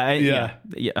hopeful. Yeah.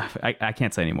 I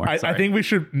can't say anymore. I think we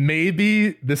should,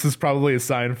 maybe this is probably a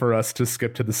sign for us to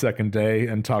skip to the second day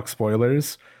and talk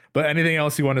spoilers. But anything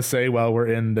else you want to say while we're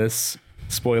in this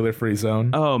spoiler-free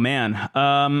zone? Oh man,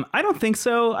 I don't think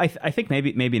so. I think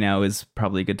maybe now is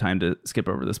probably a good time to skip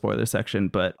over the spoiler section.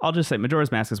 But I'll just say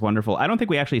Majora's Mask is wonderful. I don't think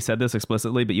we actually said this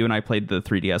explicitly, but you and I played the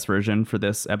 3DS version for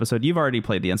this episode. You've already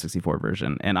played the N64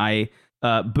 version, and I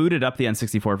booted up the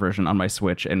N64 version on my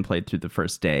Switch and played through the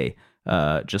first day.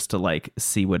 Just to like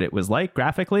see what it was like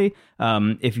graphically.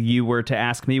 If you were to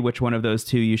ask me which one of those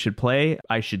two you should play,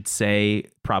 I should say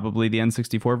probably the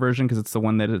N64 version because it's the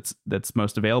one that's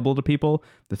most available to people.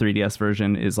 The 3DS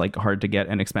version is like hard to get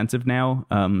and expensive now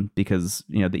because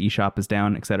the eShop is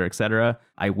down, et cetera, et cetera.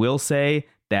 I will say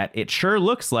that it sure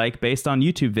looks like, based on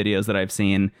YouTube videos that I've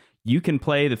seen, you can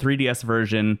play the 3DS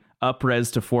version up-res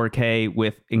to 4K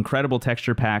with incredible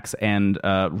texture packs and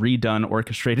redone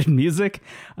orchestrated music.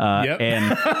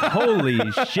 And holy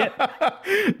shit.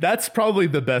 That's probably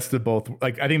the best of both.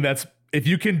 Like, I think that's, if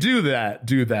you can do that,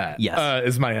 do that. Yes.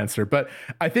 Is my answer. But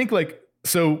I think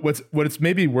so what's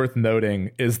maybe worth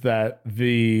noting is that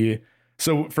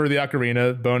so for the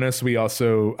Ocarina bonus, we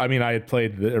also, I had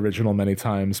played the original many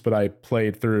times, but I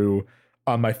played through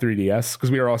on my 3DS because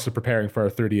we were also preparing for our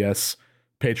 3DS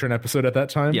patron episode at that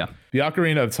time. Yeah. The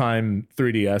Ocarina of Time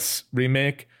 3DS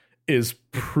remake is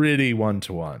pretty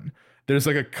one-to-one. There's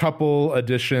like a couple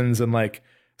additions and like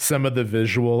some of the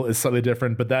visual is slightly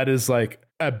different, but that is like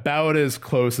about as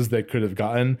close as they could have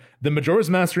gotten. The Majora's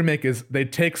Mask remake they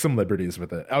take some liberties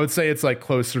with it. I would say it's like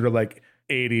closer to like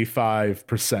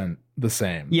 85% the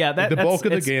same. Yeah, the bulk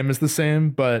of the game is the same,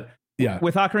 but yeah.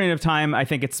 With Ocarina of Time, I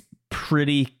think it's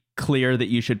pretty clear that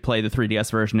you should play the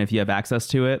 3DS version if you have access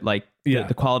to it. Like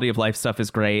the quality of life stuff is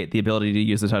great. The ability to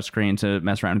use the touchscreen to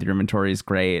mess around with your inventory is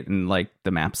great. And like the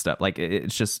map stuff, like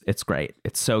it's great.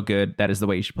 It's so good. That is the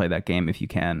way you should play that game if you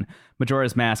can.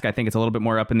 Majora's Mask, I think it's a little bit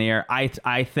more up in the air.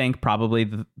 I think probably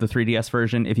the 3DS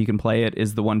version, if you can play it,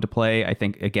 is the one to play. I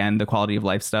think, again, the quality of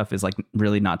life stuff is like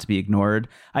really not to be ignored.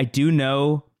 I do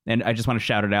know, and I just want to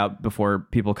shout it out before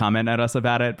people comment at us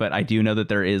about it, but I do know that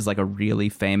there is like a really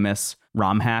famous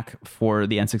ROM hack for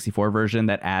the N64 version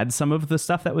that adds some of the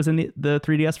stuff that was in the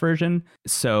 3DS version.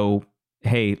 So,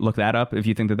 hey, look that up if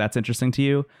you think that that's interesting to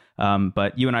you.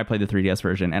 But you and I played the 3DS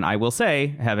version, and I will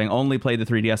say, having only played the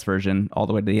 3DS version all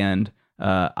the way to the end,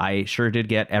 I sure did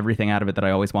get everything out of it that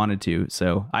I always wanted to.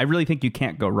 So I really think you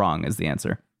can't go wrong is the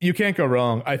answer. You can't go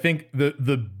wrong. I think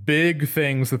the big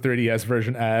things the 3DS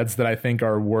version adds that I think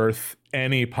are worth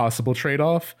any possible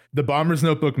trade-off. The Bomber's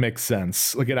Notebook makes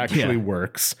sense. Like, it actually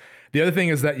works. The other thing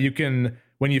is that you can,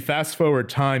 when you fast forward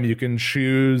time, you can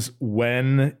choose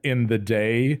when in the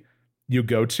day you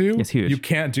go to. It's huge. You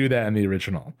can't do that in the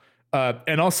original.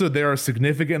 And also there are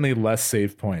significantly less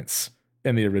save points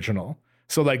in the original.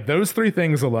 So like those three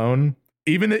things alone,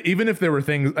 even if there were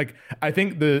things like, I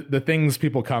think the things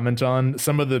people comment on,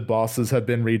 some of the bosses have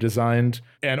been redesigned,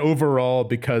 and overall,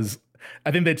 because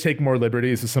I think they take more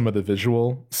liberties with some of the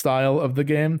visual style of the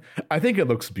game, I think it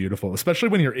looks beautiful, especially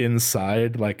when you're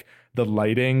inside, like the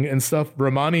lighting and stuff.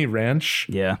 Romani Ranch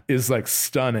is like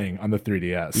stunning on the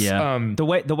 3DS.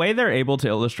 The way they're able to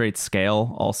illustrate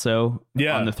scale also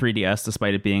on the 3DS,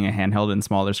 despite it being a handheld and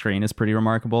smaller screen, is pretty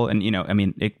remarkable. And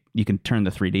you can turn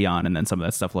the 3D on and then some of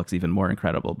that stuff looks even more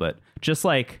incredible. But just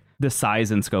like the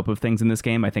size and scope of things in this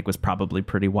game, I think was probably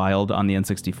pretty wild on the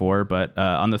N64, but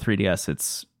on the 3DS,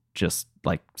 it's just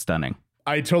like stunning.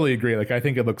 I totally agree. Like, I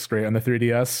think it looks great on the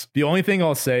 3DS. The only thing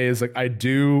I'll say is, like,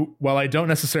 while I don't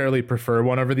necessarily prefer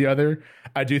one over the other,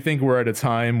 I do think we're at a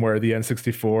time where the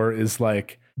N64 is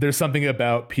like, there's something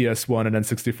about PS1 and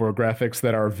N64 graphics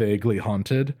that are vaguely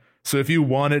haunted. So if you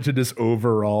want it to just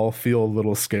overall feel a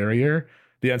little scarier,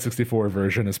 the N64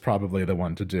 version is probably the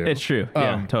one to do. It's true.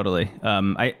 Yeah, totally.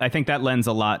 I think that lends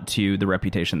a lot to the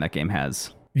reputation that game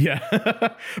has.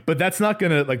 Yeah. But that's not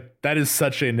gonna, like, that is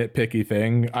such a nitpicky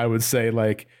thing. I would say,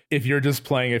 like, if you're just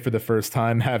playing it for the first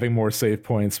time, having more save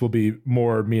points will be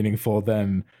more meaningful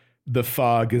than the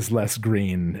fog is less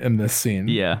green in this scene.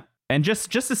 Yeah. And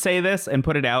just to say this and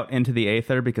put it out into the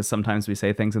aether, because sometimes we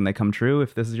say things and they come true.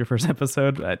 If this is your first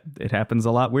episode, it happens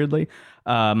a lot weirdly.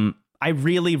 I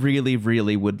really, really,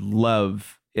 really would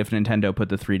love if Nintendo put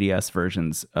the 3DS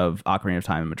versions of Ocarina of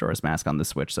Time and Majora's Mask on the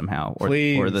Switch somehow, or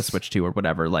the Switch 2 or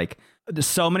whatever. Like, there's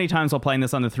so many times while playing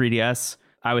this on the 3DS,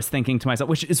 I was thinking to myself,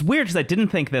 which is weird because I didn't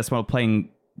think this while playing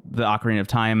the Ocarina of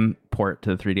Time port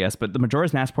to the 3DS, but the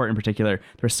Majora's Mask port in particular,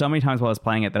 there were so many times while I was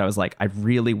playing it that I was like, I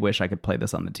really wish I could play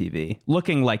this on the TV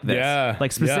looking like this. Yeah,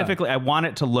 like specifically, I want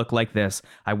it to look like this.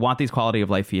 I want these quality of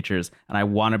life features, and I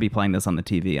want to be playing this on the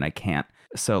TV, and I can't.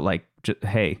 So like,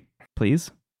 hey,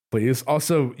 please.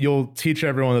 Also, you'll teach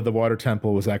everyone that the water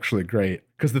temple was actually great,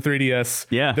 because the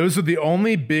 3DS, those are the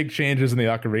only big changes in the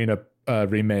Ocarina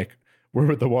remake were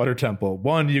with the water temple.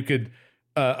 One, you could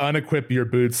unequip your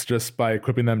boots just by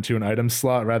equipping them to an item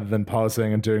slot rather than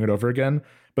pausing and doing it over again.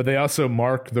 But they also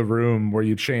mark the room where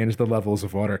you change the levels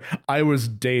of water. I was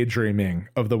daydreaming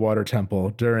of the water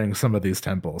temple during some of these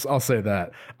temples. I'll say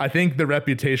that. I think the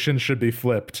reputation should be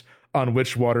flipped on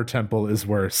which water temple is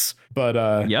worse. But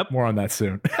more on that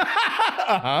soon.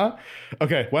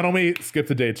 Okay, why don't we skip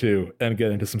to day 2 and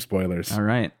get into some spoilers? All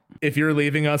right. If you're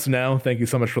leaving us now, thank you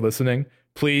so much for listening.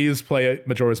 Please play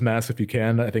Majora's Mask if you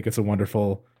can. I think it's a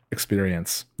wonderful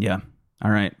experience. Yeah.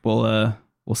 All right. We'll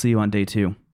see you on day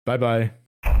 2. Bye-bye.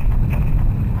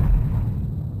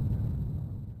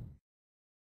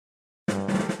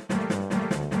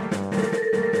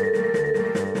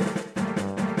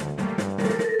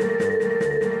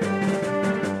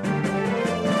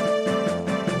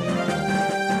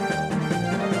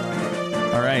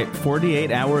 All right.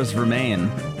 48 hours remain.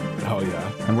 Oh,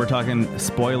 yeah. And we're talking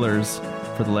spoilers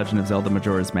for The Legend of Zelda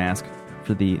Majora's Mask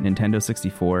for the Nintendo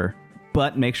 64.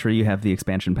 But make sure you have the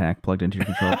expansion pack plugged into your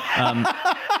controller.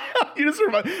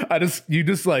 You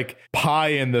just like pie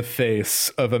in the face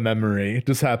of a memory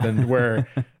just happened where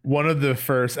one of the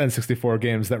first N64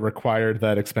 games that required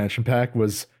that expansion pack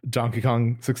was Donkey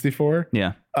Kong 64.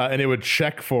 Yeah. And it would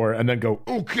check for and then go,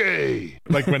 okay.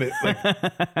 Like when it, like,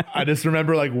 I just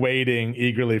remember like waiting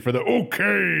eagerly for the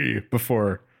okay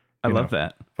before. I love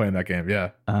that. Playing that game,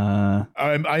 yeah.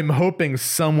 I'm hoping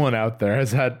someone out there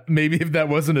has had, maybe if that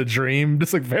wasn't a dream,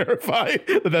 just like verify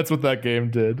that that's what that game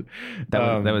did.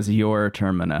 That was your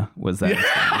Termina, was that?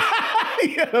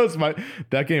 Yeah,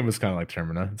 that game was kind of like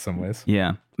Termina in some ways.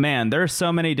 Yeah. Man, there are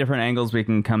so many different angles we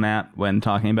can come at when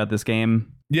talking about this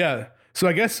game. Yeah. So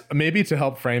I guess maybe to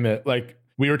help frame it, like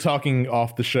we were talking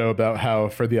off the show about how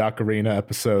for the Ocarina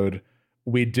episode,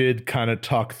 we did kind of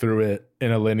talk through it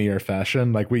in a linear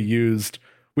fashion. Like we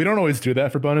don't always do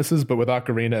that for bonuses, but with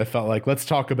Ocarina, it felt like, let's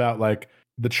talk about like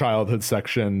the childhood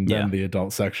section than the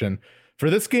adult section.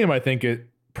 For this game, I think it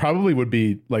probably would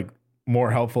be like more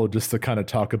helpful just to kind of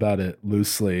talk about it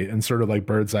loosely and sort of like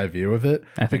bird's eye view of it,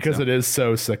 because it is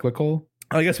so cyclical.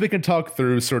 I guess we can talk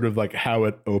through sort of like how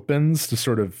it opens to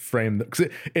sort of frame because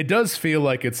it does feel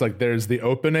like it's like there's the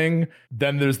opening,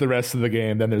 then there's the rest of the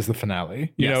game, then there's the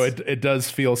finale. You know, it does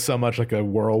feel so much like a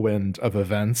whirlwind of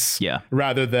events. Yeah.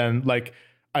 Rather than like,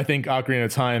 I think Ocarina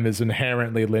of Time is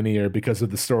inherently linear because of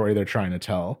the story they're trying to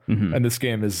tell. Mm-hmm. And this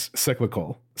game is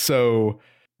cyclical. So,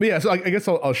 but yeah, so I guess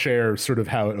I'll share sort of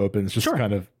how it opens, just to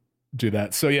kind of do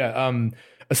that. So yeah,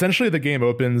 essentially the game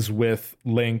opens with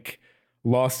Link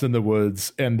lost in the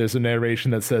woods, and there's a narration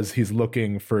that says he's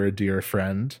looking for a dear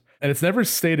friend. And it's never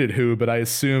stated who, but I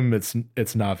assume it's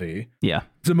Navi. Yeah.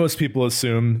 So most people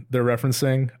assume they're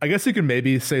referencing. I guess you could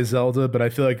maybe say Zelda, but I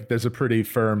feel like there's a pretty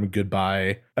firm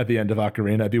goodbye at the end of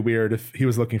Ocarina. It'd be weird if he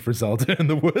was looking for Zelda in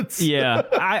the woods. Yeah.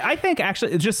 I think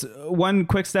actually, just one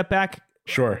quick step back.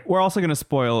 Sure. We're also going to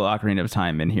spoil Ocarina of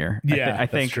Time in here. Yeah, I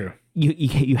think that's true.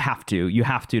 You have to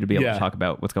be able to talk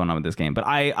about what's going on with this game. But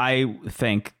I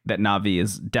think that Navi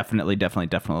is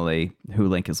definitely who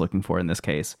Link is looking for in this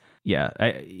case. Yeah,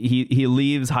 he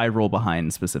leaves Hyrule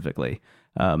behind specifically,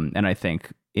 and I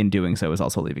think in doing so is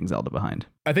also leaving Zelda behind.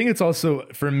 I think it's also,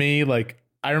 for me, like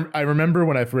I remember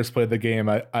when I first played the game,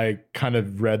 I kind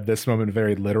of read this moment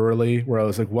very literally, where I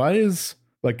was like, why is,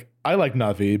 like, I like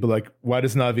Navi, but like, why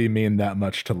does Navi mean that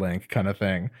much to Link, kind of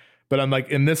thing. But I'm like,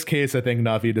 in this case, I think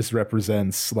Navi just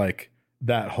represents like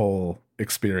that whole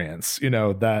experience, you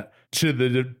know, that to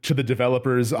the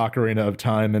developers Ocarina of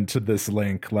Time and to this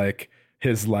Link, like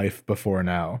his life before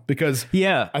now. Because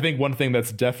I think one thing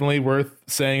that's definitely worth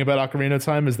saying about Ocarina of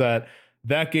Time is that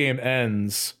game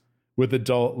ends with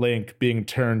adult Link being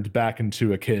turned back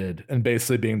into a kid and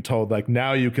basically being told like,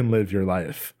 now you can live your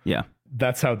life. Yeah.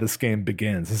 That's how this game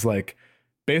begins. It's like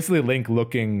basically Link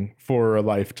looking for a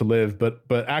life to live, but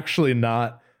actually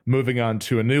not moving on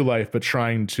to a new life, but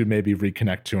trying to maybe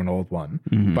reconnect to an old one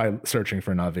by searching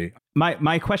for Navi.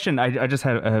 My question, I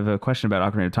have a question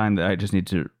about Ocarina of Time that I just need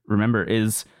to remember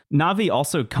is Navi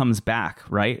also comes back,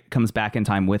 right? Comes back in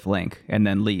time with Link and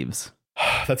then leaves.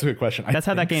 That's a good question. That's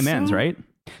how that game ends, right?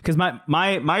 Because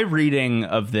my reading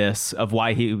of this, of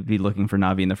why he would be looking for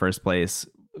Navi in the first place,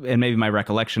 and maybe my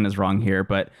recollection is wrong here,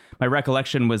 but my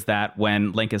recollection was that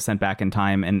when Link is sent back in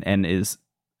time and is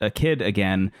a kid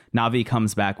again, Navi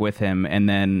comes back with him, and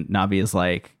then Navi is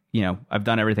like, you know, I've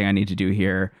done everything I need to do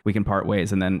here. We can part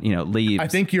ways, and then, you know, leaves. I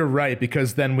think you're right,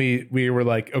 because then we were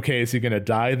like, okay, is he going to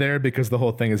die there? Because the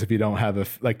whole thing is if you don't have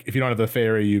a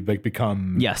fairy, you like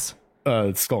become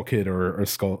Skull Kid or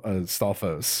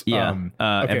Stalfos. Yeah.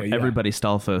 Everybody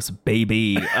Stalfos,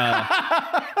 baby.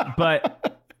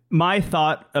 But my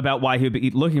thought about why he would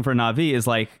be looking for Navi is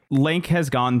like, Link has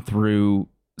gone through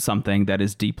something that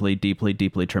is deeply, deeply,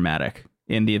 deeply traumatic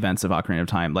in the events of Ocarina of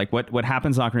Time. Like what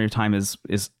happens in Ocarina of Time is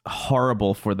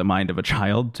horrible for the mind of a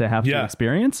child to have to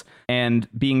experience, and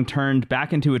being turned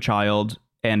back into a child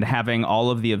and having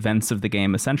all of the events of the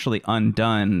game essentially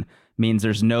undone means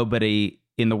there's nobody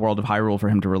in the world of Hyrule for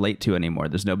him to relate to anymore.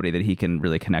 There's nobody that he can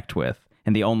really connect with.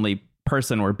 And the only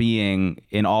person or being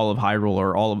in all of Hyrule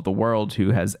or all of the world who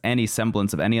has any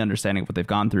semblance of any understanding of what they've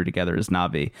gone through together is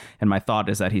Navi. And my thought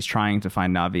is that he's trying to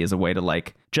find Navi as a way to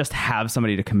like just have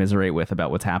somebody to commiserate with about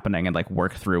what's happening and like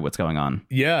work through what's going on.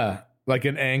 Yeah, like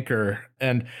an anchor.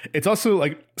 And it's also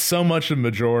like so much of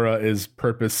Majora is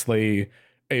purposely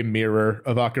a mirror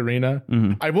of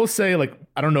Ocarina. I will say, like,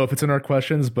 I don't know if it's in our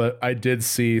questions, but I did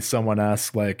see someone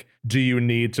ask, like, do you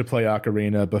need to play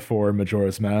Ocarina before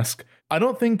Majora's Mask? I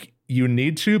don't think you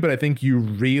need to, but I think you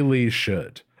really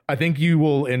should. I think you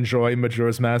will enjoy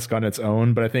Majora's Mask on its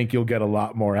own, but I think you'll get a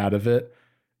lot more out of it.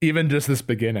 Even just this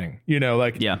beginning, you know,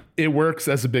 like, it works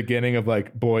as a beginning of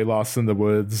like boy lost in the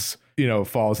woods, you know,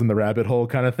 falls in the rabbit hole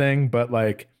kind of thing. But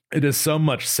like, it is so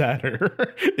much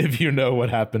sadder if you know what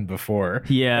happened before.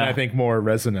 Yeah. And I think more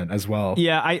resonant as well.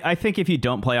 Yeah, I think if you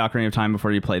don't play Ocarina of Time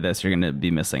before you play this, you're going to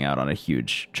be missing out on a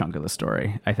huge chunk of the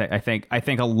story. I think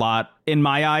a lot, in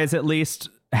my eyes at least,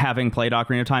 having played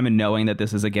Ocarina of Time and knowing that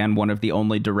this is, again, one of the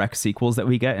only direct sequels that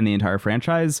we get in the entire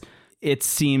franchise, it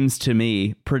seems to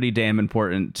me pretty damn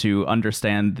important to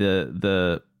understand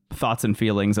the thoughts and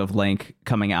feelings of Link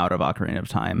coming out of Ocarina of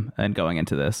Time and going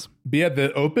into this. But yeah,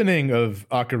 the opening of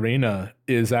Ocarina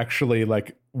is actually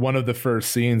like one of the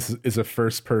first scenes is a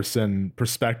first person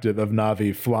perspective of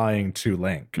Navi flying to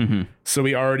Link. So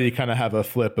we already kind of have a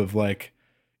flip of like,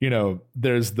 you know,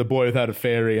 there's the boy without a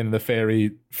fairy and the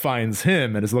fairy finds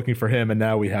him and is looking for him. And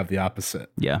now we have the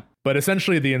opposite. Yeah. But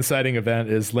essentially the inciting event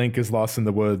is Link is lost in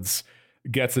the woods,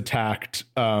 gets attacked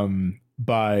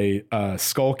by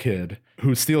Skull Kid,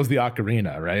 who steals the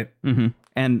ocarina, right?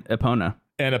 And Epona.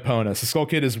 So Skull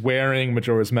Kid is wearing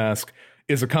Majora's Mask,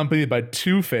 is accompanied by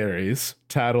two fairies,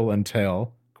 Tattle and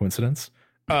Tail. Coincidence?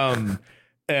 And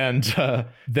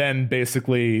then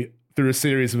basically through a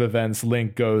series of events,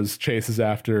 Link chases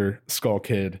after Skull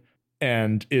Kid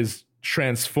and is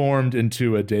transformed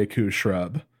into a Deku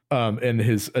shrub in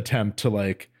his attempt to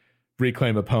like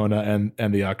reclaim Epona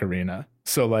and the ocarina.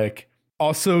 So like,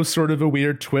 also sort of a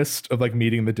weird twist of like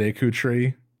meeting the Deku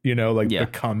tree, you know, like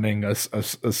becoming a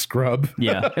scrub.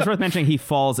 Yeah. It's worth mentioning he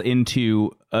falls into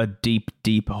a deep,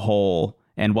 deep hole.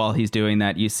 And while he's doing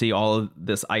that, you see all of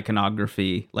this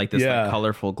iconography, like this like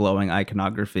colorful, glowing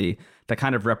iconography that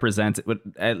kind of represents,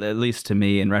 at least to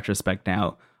me in retrospect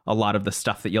now, a lot of the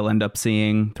stuff that you'll end up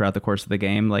seeing throughout the course of the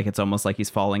game. Like it's almost like he's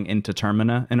falling into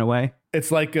Termina in a way. It's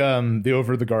like the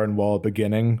Over the Garden Wall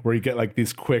beginning where you get like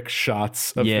these quick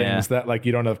shots of things that like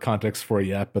you don't have context for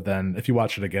yet. But then if you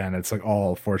watch it again, it's like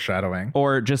all foreshadowing.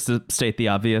 Or just to state the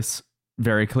obvious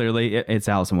very clearly, it's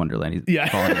Alice in Wonderland. He's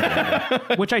falling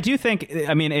into which I do think,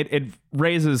 I mean, it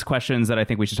raises questions that I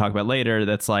think we should talk about later.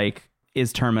 That's like,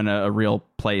 is Termina a real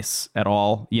place at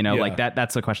all? You know, like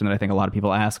that's a question that I think a lot of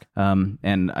people ask.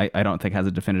 And I don't think has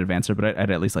a definitive answer, but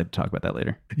I'd at least like to talk about that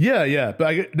later. Yeah.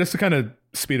 But just to kind of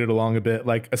speed it along a bit,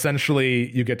 like essentially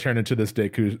you get turned into this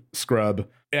Deku scrub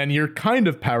and you're kind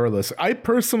of powerless. I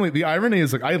personally, the irony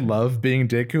is like, I love being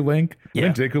Deku Link. I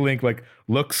think Deku Link like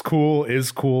looks cool,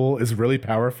 is really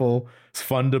powerful. It's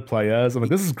fun to play as. I'm like,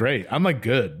 this is great. I'm like,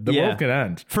 good. The world can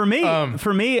end. For me,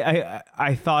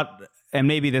 I thought, and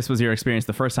maybe this was your experience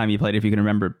the first time you played, if you can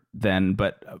remember then,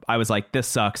 but I was like, this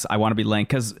sucks. I want to be Link.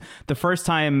 Because the first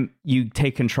time you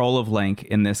take control of Link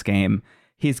in this game,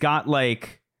 he's got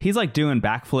like he's like doing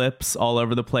backflips all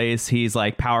over the place. He's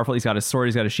like powerful. He's got a sword.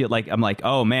 He's got a shield. Like, I'm like,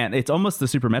 oh man, it's almost the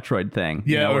Super Metroid thing.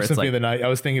 Yeah, you know, or Symphony like, of the Night. I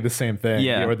was thinking the same thing.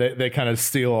 Yeah. Where they kind of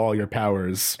steal all your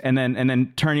powers. And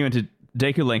then turn you into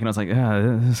Deku Link. And I was like,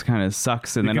 this kind of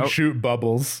sucks. And you can shoot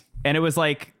bubbles. And it was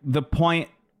like the point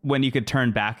when you could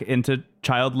turn back into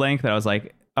Child Link that I was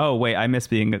like, oh wait, I miss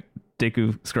being a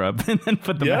Deku scrub, and then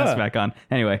put the mask back on.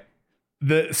 Anyway.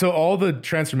 So all the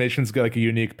transformations get like a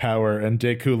unique power, and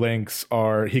Deku Link's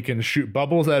are he can shoot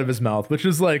bubbles out of his mouth, which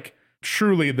is like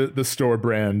truly the store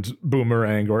brand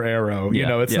boomerang or arrow. You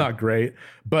know, it's not great.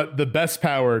 But the best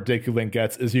power Deku Link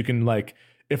gets is you can, like,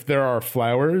 if there are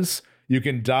flowers, you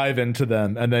can dive into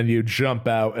them and then you jump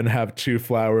out and have 2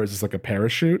 flowers as like a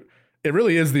parachute. It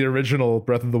really is the original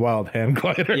Breath of the Wild hand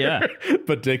glider. Yeah.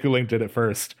 But Deku Link did it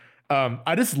first.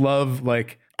 I just love,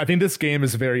 like, I think this game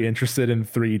is very interested in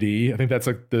 3D. I think that's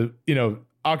like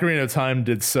Ocarina of Time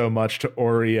did so much to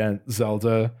orient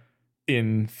Zelda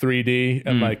in 3D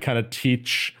and like kind of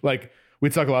teach, like, we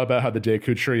talk a lot about how the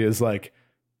Deku Tree is like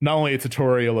not only a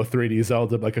tutorial of 3D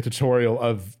Zelda, but like a tutorial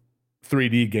of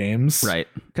 3D games. Right.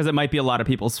 Because it might be a lot of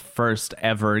people's first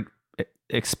ever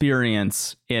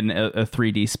experience in a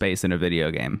 3D space in a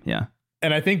video game. Yeah.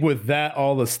 And I think with that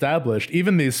all established,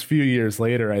 even these few years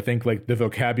later, I think like the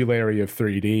vocabulary of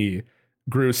 3D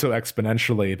grew so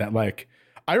exponentially that, like,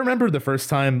 I remember the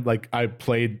first time like I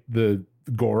played the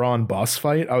Goron boss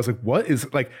fight, I was like, what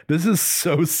is, like, this is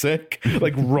so sick,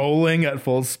 like rolling at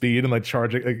full speed and like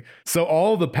charging. Like, so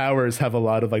all the powers have a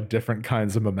lot of like different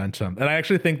kinds of momentum. And I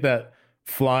actually think that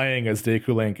flying as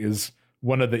Deku Link is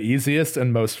one of the easiest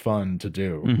and most fun to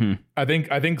do. Mm-hmm.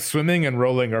 I think swimming and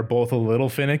rolling are both a little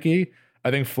finicky. I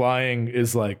think flying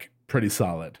is like pretty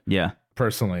solid. Yeah.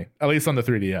 Personally, at least on the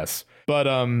 3DS. But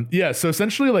so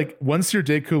essentially, like, once you're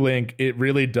Deku Link, it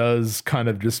really does kind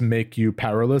of just make you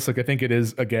powerless. Like, I think it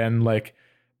is, again, like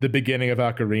the beginning of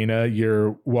Ocarina,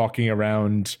 you're walking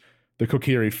around the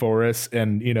Kokiri Forest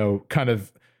and, you know, kind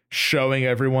of showing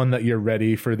everyone that you're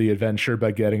ready for the adventure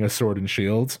by getting a sword and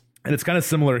shield. And it's kind of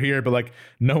similar here, but like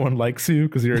no one likes you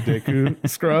because you're a Deku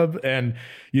scrub, and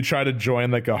you try to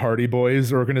join like a Hardy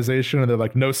Boys organization, and they're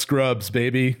like, no scrubs,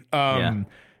 baby. And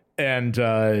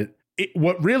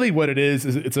what it is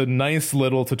it's a nice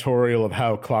little tutorial of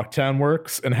how Clocktown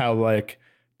works and how like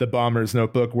the Bomber's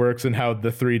Notebook works and how the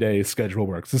 3-day schedule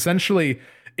works. Essentially,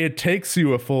 it takes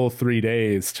you a full 3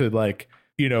 days to, like,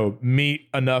 you know, meet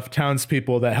enough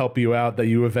townspeople that help you out that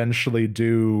you eventually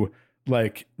do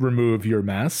like remove your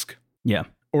mask. Yeah.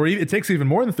 Or it takes even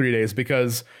more than 3 days,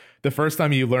 because the first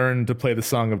time you learn to play the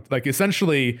Song of, like,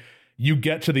 essentially you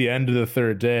get to the end of the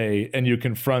 3rd day and you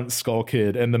confront Skull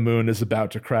Kid, and the moon is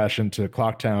about to crash into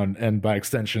Clocktown and by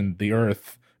extension the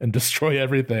earth and destroy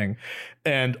everything.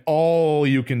 And all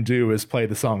you can do is play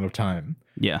the Song of Time.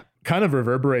 Yeah. Kind of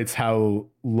reverberates how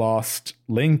lost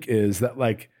Link is, that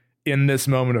like in this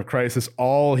moment of crisis,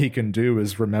 all he can do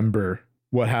is remember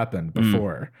what happened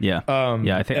before.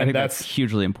 I think that's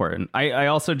hugely important. I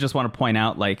also just want to point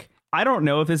out, like, I don't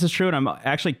know if this is true, and I'm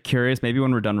actually curious. Maybe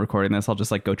when we're done recording this, I'll just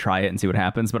like go try it and see what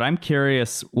happens. But I'm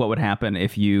curious what would happen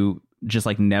if you just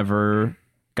like never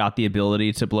got the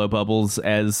ability to blow bubbles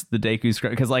as the Deku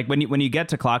Scrub. Because like when you get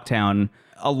to Clocktown,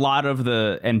 a lot of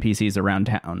the NPCs around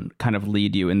town kind of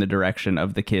lead you in the direction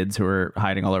of the kids who are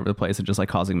hiding all over the place and just like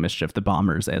causing mischief, the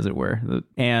bombers, as it were.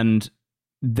 And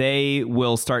they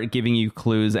will start giving you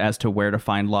clues as to where to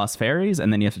find lost fairies,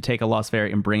 and then you have to take a lost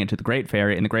fairy and bring it to the Great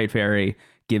Fairy, and the Great Fairy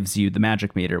gives you the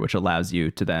magic meter, which allows you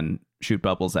to then shoot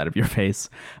bubbles out of your face.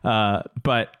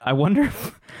 But I wonder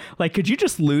if, like, could you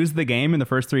just lose the game in the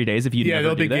first 3 days if you never do that?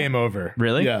 Yeah, it'll be game over.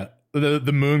 Really? Yeah.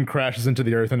 The moon crashes into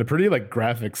the earth in a pretty like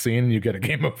graphic scene, and you get a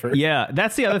game over. Yeah,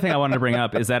 that's the other thing I wanted to bring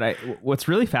up, is that what's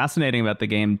really fascinating about the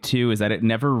game too is that it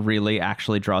never really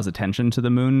actually draws attention to the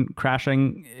moon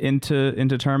crashing into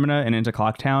Termina and into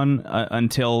Clocktown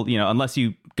until, you know, unless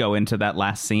you go into that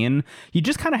last scene. You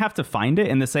just kind of have to find it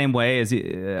in the same way as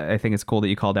I think it's cool that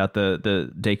you called out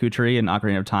the Deku Tree in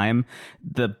Ocarina of Time.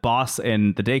 The boss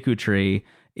in the Deku Tree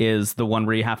is the one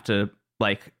where you have to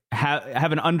like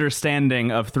have an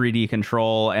understanding of 3D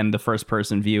control and the first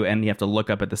person view, and you have to look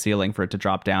up at the ceiling for it to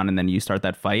drop down, and then you start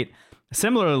that fight.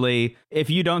 Similarly, if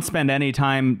you don't spend any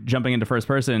time jumping into first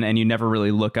person and you never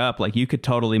really look up, like, you could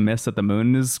totally miss that the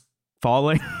moon is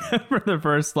falling for the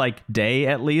first like day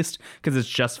at least, because it's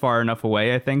just far enough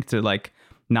away, I think, to like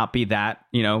not be that,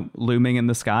 you know, looming in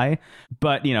the sky.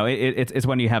 But, you know, it's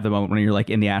when you have the moment when you're like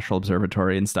in the astral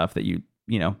observatory and stuff that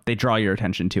you know, they draw your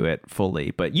attention to it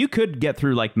fully. But you could get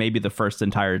through like maybe the first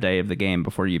entire day of the game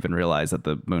before you even realize that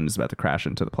the moon is about to crash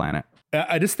into the planet.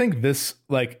 I just think this,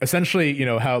 like, essentially, you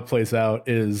know, how it plays out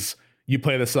is you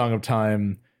play the Song of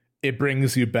Time, it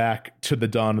brings you back to the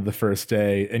dawn of the first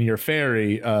day, and your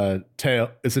fairy,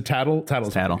 is it Tattle?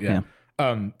 Tattle's Tattle, fairy,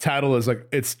 yeah. Tattle is like,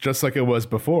 it's just like it was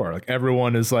before. Like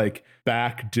everyone is like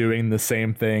back doing the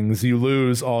same things. You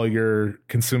lose all your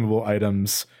consumable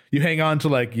items. You hang on to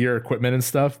like your equipment and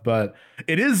stuff, but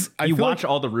it is, you watch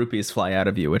all the rupees fly out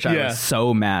of you, which I was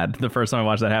so mad the first time I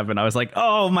watched that happen. I was like,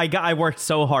 oh my God, I worked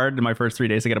so hard in my first 3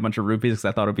 days to get a bunch of rupees because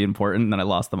I thought it would be important, and then I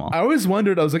lost them all. I always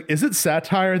wondered, I was like, is it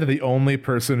satire that the only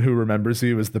person who remembers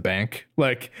you is the bank?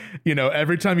 Like, you know,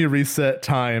 every time you reset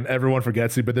time, everyone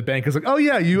forgets you, but the bank is like, oh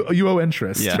yeah, you owe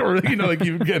interest. Yeah. Or, you know, like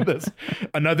you get this.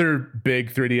 Another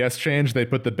big 3DS change, they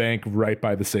put the bank right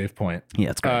by the save point. Yeah,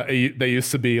 it's great. They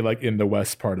used to be like in the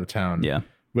west part of town. Yeah.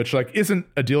 Which like isn't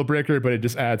a deal breaker, but it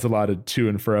just adds a lot of to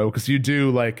and fro, because you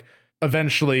do like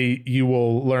eventually you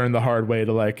will learn the hard way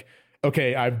to like,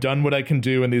 okay, I've done what I can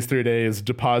do in these 3 days,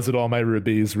 deposit all my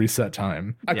rubies, reset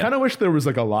time. I kind of wish there was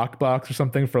like a lockbox or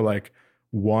something for like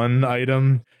one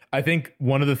item. I think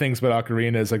one of the things about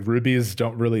Ocarina is like rubies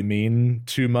don't really mean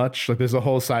too much. Like there's a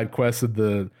whole side quest of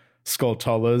the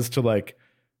Skulltulas to like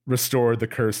restore the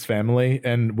cursed family,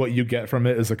 and what you get from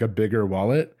it is like a bigger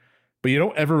wallet, but you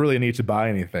don't ever really need to buy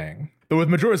anything. But with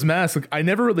Majora's Mask, like I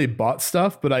never really bought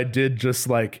stuff, but I did just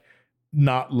like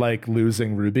not like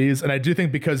losing rubies. And I do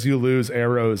think because you lose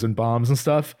arrows and bombs and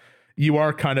stuff, you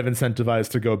are kind of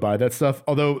incentivized to go buy that stuff.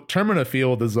 Although Termina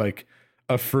Field is like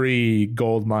a free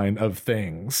gold mine of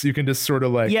things. You can just sort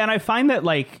of like... Yeah, and I find that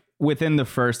like within the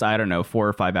first, I don't know, 4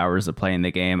 or 5 hours of playing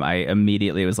the game, I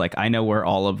immediately was like, I know where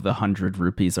all of the 100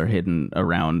 rupees are hidden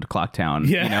around Clocktown.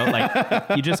 Yeah. You know,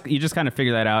 like you just kind of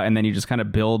figure that out, and then you just kind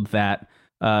of build that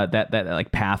that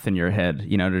like path in your head,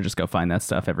 you know, to just go find that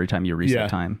stuff every time you reset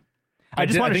time. I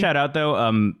just want to shout out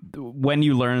though, when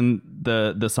you learn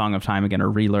the Song of Time again, or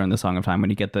relearn the Song of Time,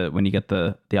 when you get the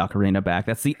ocarina back,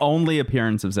 that's the only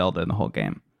appearance of Zelda in the whole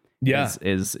game. Yeah,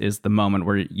 is the moment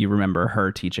where you remember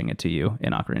her teaching it to you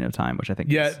in Ocarina of Time, which I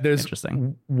think is there's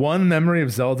interesting. One memory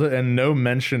of Zelda and no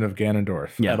mention of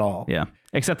Ganondorf at all. Yeah,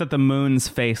 except that the moon's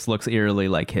face looks eerily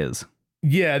like his.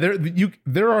 Yeah,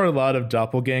 there are a lot of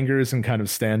doppelgangers and kind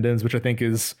of stand-ins, which I think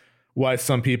is why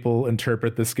some people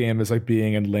interpret this game as like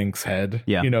being in Link's head.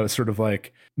 Yeah. You know, sort of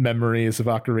like memories of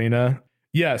Ocarina.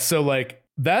 Yeah, so like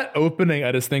that opening,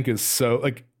 I just think is so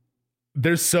like,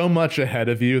 there's so much ahead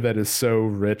of you that is so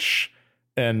rich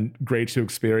and great to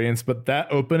experience, but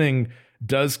that opening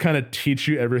does kind of teach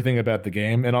you everything about the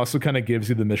game, and also kind of gives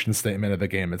you the mission statement of the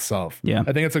game itself. Yeah,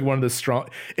 I think it's like one of the strong...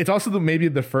 It's also maybe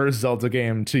the first Zelda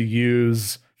game to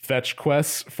use fetch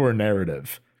quests for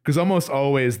narrative, because almost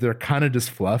always they're kind of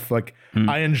just fluff. Like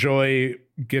I enjoy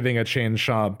giving a chain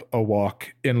shop a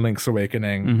walk in Link's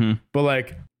Awakening, but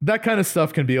like that kind of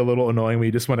stuff can be a little annoying when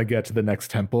you just want to get to the next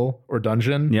temple or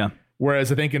dungeon. Yeah.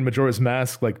 Whereas I think in Majora's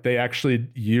Mask, like they actually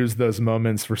use those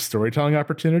moments for storytelling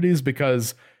opportunities,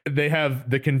 because they have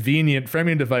the convenient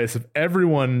framing device of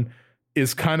everyone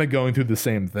is kind of going through the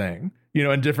same thing, you know,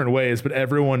 in different ways, but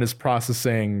everyone is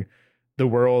processing the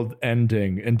world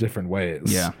ending in different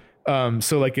ways. Yeah.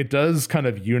 So like it does kind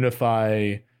of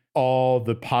unify all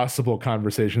the possible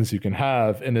conversations you can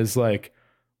have, and is like,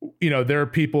 you know, there are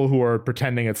people who are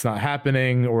pretending it's not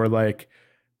happening, or like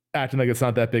acting like it's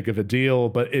not that big of a deal,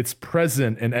 but it's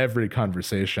present in every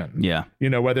conversation. Yeah. You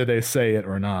know, whether they say it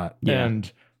or not. Yeah. And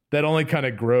that only kind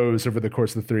of grows over the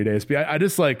course of the 3 days. But I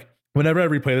just like, whenever I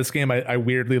replay this game, I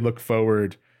weirdly look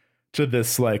forward to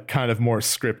this like kind of more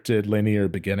scripted linear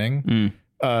beginning.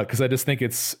 Because I just think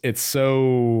it's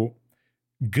so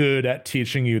good at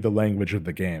teaching you the language of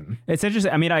the game. It's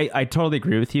interesting. I mean, I totally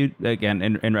agree with you again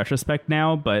in retrospect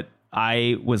now, but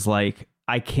I was like,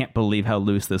 I can't believe how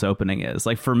loose this opening is.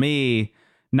 Like for me,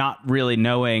 not really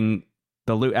knowing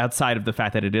the loop outside of the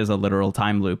fact that it is a literal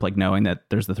time loop, like knowing that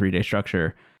there's the 3 day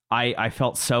structure, I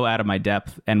felt so out of my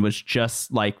depth and was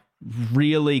just like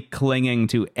really clinging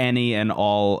to any and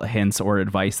all hints or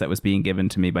advice that was being given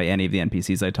to me by any of the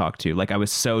NPCs I talked to. Like I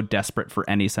was so desperate for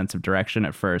any sense of direction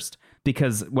at first,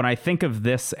 because when I think of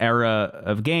this era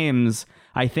of games,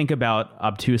 I think about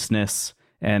obtuseness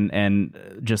and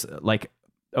just like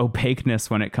opaqueness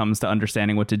when it comes to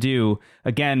understanding what to do,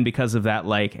 again because of that,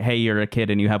 like, hey, you're a kid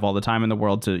and you have all the time in the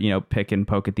world to, you know, pick and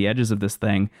poke at the edges of this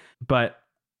thing, but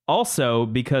also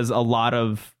because a lot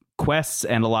of quests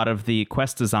and a lot of the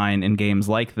quest design in games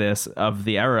like this of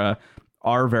the era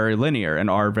are very linear and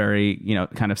are very, you know,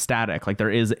 kind of static. Like there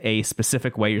is a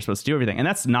specific way you're supposed to do everything, and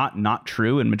that's not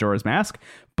true in Majora's Mask.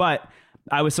 But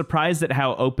I was surprised at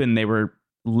how open they were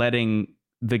letting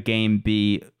the game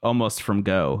almost from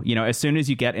go. You know, as soon as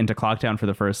you get into Clocktown for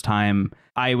the first time,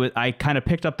 I kind of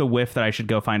picked up the whiff that I should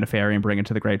go find a fairy and bring it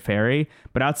to the Great Fairy.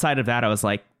 But outside of that, I was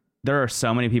like, there are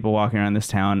so many people walking around this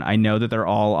town. I know that they're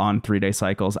all on 3-day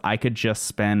cycles. I could just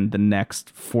spend the next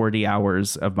 40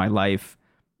 hours of my life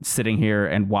sitting here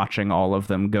and watching all of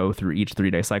them go through each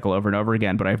 3-day cycle over and over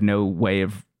again, but I have no way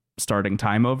of starting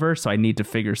time over, so I need to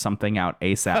figure something out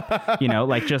ASAP.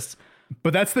 Like just...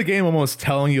 But that's the game almost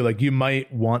telling you, like, you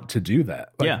might want to do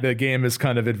that. Like, the game is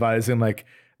kind of advising, like,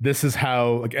 this is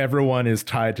how, like, everyone is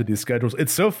tied to these schedules.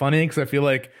 It's so funny because I feel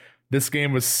like this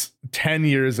game was 10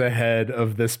 years ahead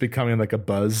of this becoming like a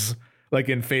buzz, like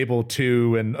in Fable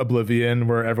 2 and Oblivion,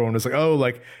 where everyone was like, oh,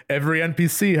 like every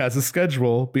NPC has a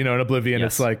schedule. In Oblivion,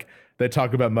 It's like they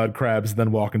talk about mud crabs and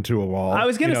then walk into a wall. I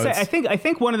was going to say, I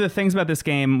think one of the things about this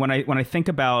game, when I think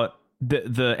about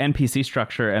the NPC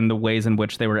structure and the ways in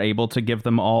which they were able to give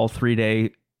them all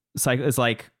 3-day cycle, is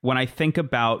like when I think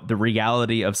about the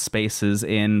reality of spaces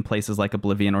in places like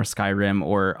Oblivion or Skyrim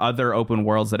or other open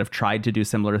worlds that have tried to do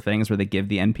similar things where they give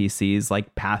the NPCs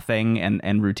like pathing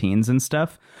and routines and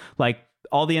stuff. Like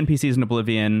all the NPCs in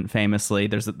Oblivion, famously,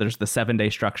 there's the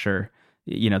 7-day structure.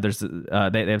 There's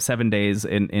they have 7 days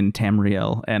in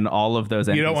Tamriel, and all of those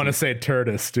NPCs. You don't want to say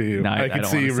Turtis, do you? No, I can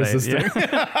see you resisting.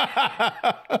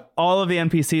 All of the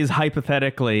NPCs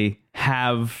hypothetically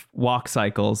have walk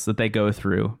cycles that they go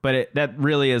through, but that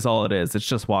really is all it is. It's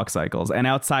just walk cycles. And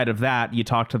outside of that, you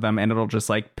talk to them and it'll just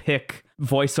like pick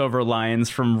voiceover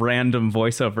lines from random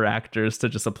voiceover actors to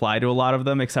just apply to a lot of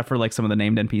them, except for like some of the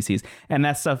named NPCs. And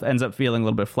that stuff ends up feeling a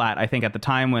little bit flat. I think at the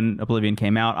time when Oblivion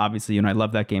came out, obviously, I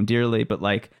love that game dearly, but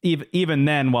like even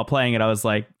then while playing it, I was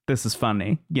like, this is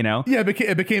funny, Yeah,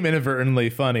 it became inadvertently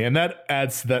funny, and that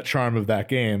adds to that charm of that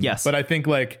game. Yes. But I think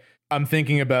like I'm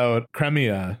thinking about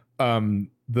Cremia,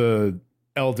 the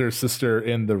elder sister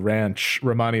in the ranch,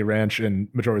 Romani Ranch in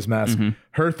Majora's Mask. Mm-hmm.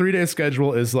 Her 3-day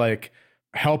schedule is like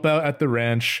help out at the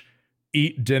ranch,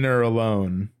 eat dinner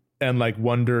alone, and like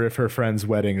wonder if her friend's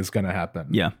wedding is going to happen.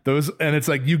 Yeah. And it's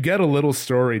like you get a little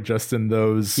story just in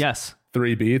those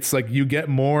 3 beats. Like you get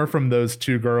more from those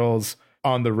 2 girls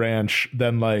on the ranch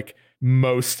than like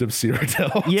most of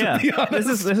Cyrodiil. Yeah, this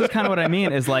is kind of what I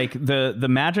mean, is like the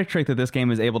magic trick that this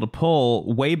game is able to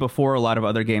pull way before a lot of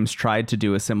other games tried to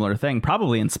do a similar thing,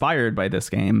 probably inspired by this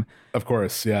game. Of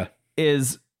course, yeah.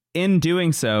 Is in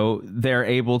doing so, they're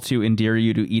able to endear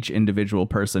you to each individual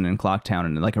person in Clocktown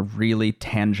in like a really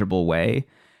tangible way.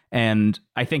 And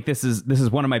I think this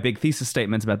is one of my big thesis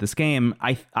statements about this game.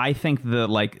 I think the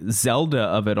like Zelda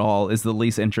of it all is the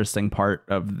least interesting part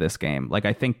of this game. Like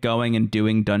I think going and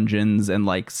doing dungeons and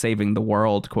like saving the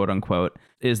world, quote unquote,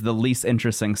 is the least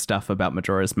interesting stuff about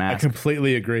Majora's Mask. I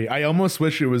completely agree. I almost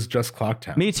wish it was just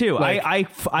Clocktown. Me too. Like,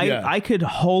 I could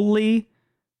wholly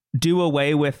do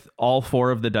away with all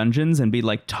 4 of the dungeons and be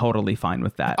like totally fine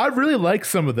with that. I really like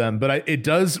some of them, but it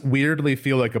does weirdly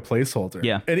feel like a placeholder.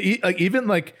 Yeah. And even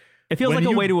like it feels like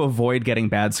a way to avoid getting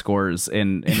bad scores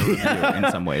in a review in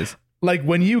some ways. Like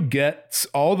when you get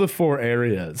all the 4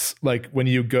 areas, like when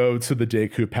you go to the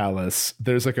Deku Palace,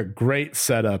 there's like a great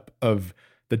setup of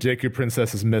the Deku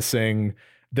Princess is missing.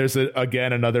 There's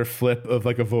again another flip of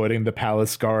like avoiding the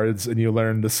palace guards, and you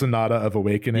learn the Sonata of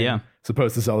Awakening, as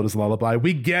opposed to Zelda's Lullaby.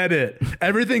 We get it.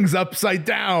 Everything's upside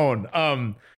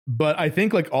down. But I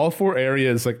think like all 4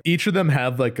 areas, like each of them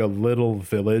have like a little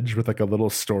village with like a little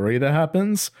story that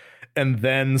happens. And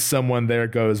then someone there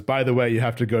goes, by the way, you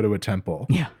have to go to a temple.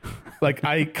 Yeah. Like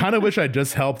I kind of wish I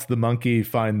just helped the monkey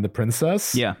find the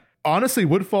princess. Yeah. Honestly,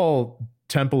 Woodfall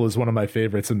Temple is one of my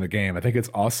favorites in the game. I think it's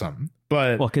awesome.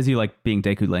 But because you like being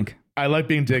Deku Link. I like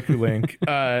being Deku Link.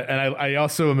 And I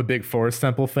also am a big Forest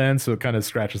Temple fan, so it kind of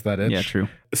scratches that itch. Yeah, true.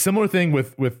 A similar thing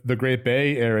with the Great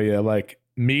Bay area, like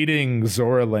meeting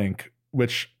Zora Link,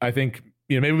 which I think,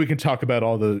 maybe we can talk about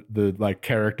all the like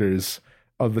characters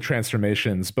of the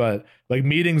transformations, but like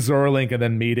meeting Zora Link and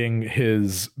then meeting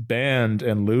his band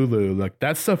and Lulu, like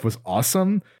that stuff was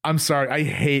awesome. I'm sorry, I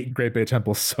hate Great Bay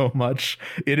Temple so much.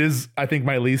 It is, I think,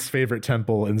 my least favorite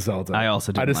temple in Zelda. I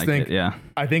also didn't like it, yeah.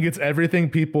 I think it's everything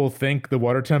people think the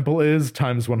Water Temple is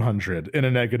times 100 in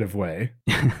a negative way.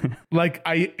 Like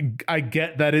I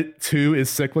get that it too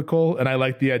is cyclical, and I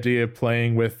like the idea of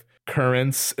playing with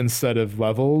currents instead of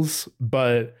levels,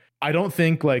 but I don't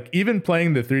think like even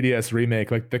playing the 3DS remake,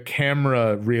 like the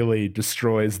camera really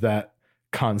destroys that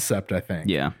concept, I think.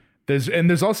 Yeah.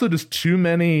 There's also just too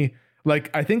many,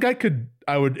 like I think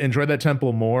I would enjoy that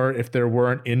temple more if there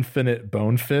weren't infinite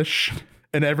bonefish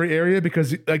in every area,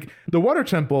 because like the Water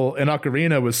Temple in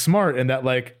Ocarina was smart in that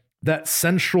like that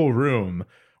central room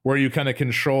where you kind of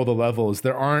control the levels,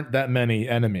 there aren't that many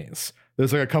enemies.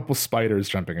 there's like a couple spiders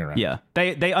jumping around. Yeah,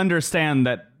 they understand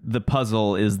that the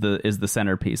puzzle is the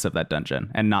centerpiece of that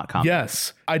dungeon and not combat.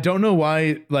 Yes, I don't know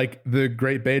why like the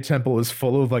Great Bay Temple is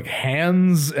full of like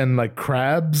hands and like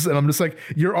crabs, and I'm just like,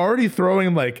 you're already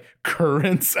throwing like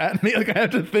currents at me. Like I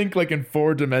have to think like in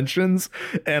 4 dimensions,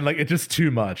 and like it's just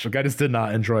too much. Like I just did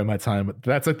not enjoy my time.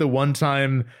 That's like the one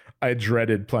time I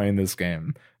dreaded playing this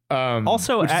game.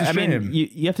 Also, I mean,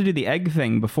 you have to do the egg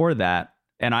thing before that.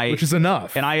 Which is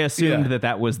enough. And I assumed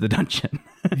that was the dungeon.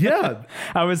 Yeah.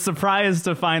 I was surprised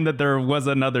to find that there was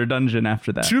another dungeon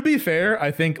after that. To be fair,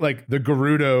 I think like the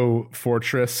Gerudo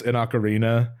Fortress in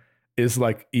Ocarina is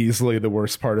like easily the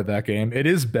worst part of that game. It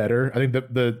is better. I think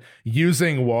the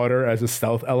using water as a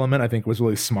stealth element, I think was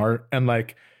really smart. And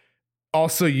like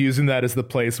also using that as the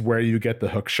place where you get the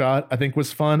hook shot, I think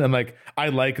was fun. And like, I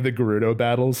like the Gerudo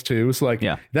battles too. So like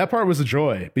that part was a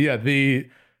joy. But yeah,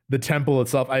 the temple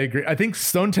itself, I agree. I think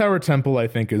Stone Tower Temple, I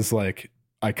think, is like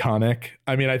iconic.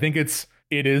 I mean, I think it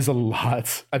is a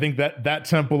lot. I think that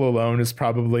temple alone is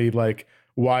probably like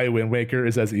why Wind Waker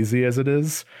is as easy as it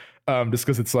is. Just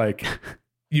because it's like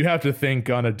you have to think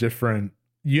on a different.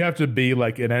 You have to be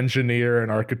like an engineer, an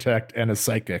architect, and a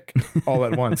psychic all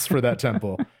at once for that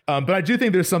temple. But I do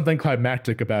think there's something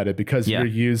climactic about it because you're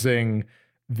using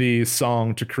the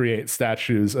song to create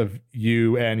statues of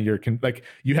you and your like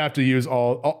you have to use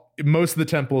all most of the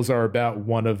temples are about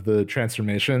one of the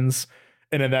transformations,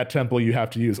 and in that temple you have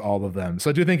to use all of them. So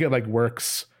I do think it like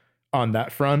works on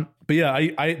that front. But yeah,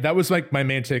 I that was like my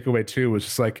main takeaway too, was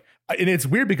just like, and it's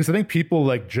weird because I think people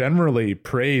like generally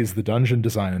praise the dungeon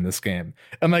design in this game,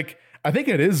 and like I think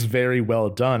it is very well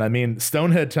done. I mean,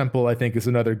 Stonehead Temple I think is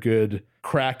another good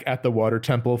crack at the water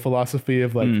temple philosophy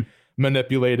of like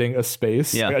manipulating a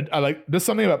space. I like there's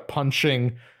something about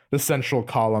punching the central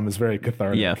column is very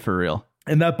cathartic. Yeah, for real.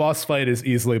 And that boss fight is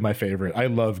easily my favorite. I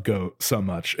love Goat so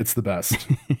much. It's the best.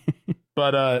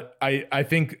 But I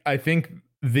think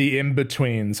the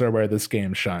in-betweens are where this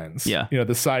game shines. Yeah. You know,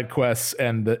 the side quests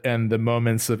and the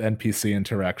moments of NPC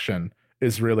interaction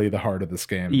is really the heart of this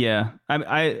game. Yeah.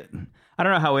 I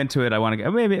don't know how into it I want to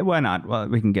get. Maybe why not? Well,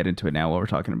 we can get into it now while we're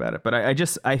talking about it. But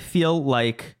I feel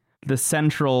like the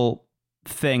central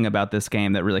thing about this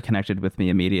game that really connected with me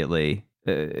immediately,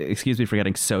 excuse me for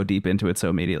getting so deep into it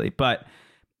so immediately, but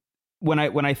when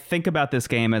I think about this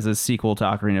game as a sequel to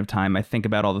Ocarina of Time, I think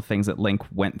about all the things that Link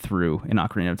went through in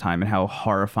Ocarina of Time and how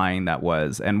horrifying that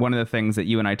was. And one of the things that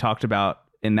you and I talked about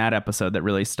in that episode that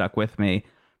really stuck with me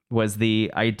was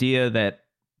the idea that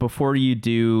before you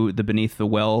do the Beneath the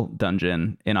Well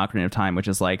dungeon in Ocarina of Time, which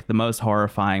is like the most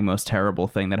horrifying, most terrible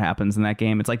thing that happens in that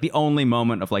game. It's like the only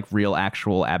moment of like real,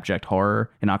 actual, abject horror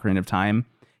in Ocarina of Time.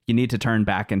 You need to turn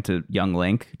back into young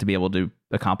Link to be able to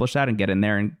accomplish that and get in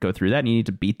there and go through that. And you need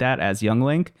to beat that as young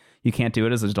Link. You can't do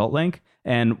it as adult Link.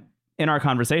 And in our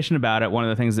conversation about it, one of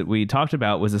the things that we talked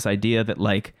about was this idea that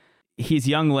like he's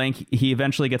young Link. He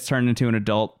eventually gets turned into an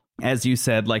adult. As you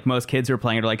said, like most kids who are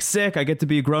playing it are like, sick, I get to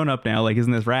be a grown up now. Like,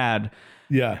 isn't this rad?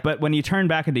 Yeah. But when you turn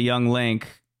back into young Link,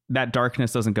 that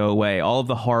darkness doesn't go away. All of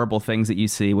the horrible things that you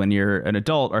see when you're an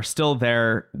adult are still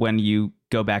there when you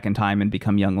go back in time and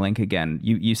become young Link again.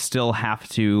 You still have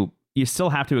to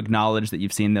acknowledge that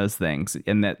you've seen those things,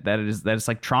 and that is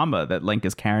like trauma that Link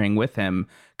is carrying with him,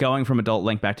 going from adult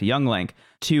Link back to young Link.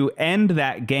 To end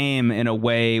that game in a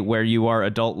way where you are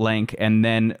adult Link, and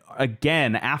then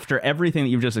again, after everything that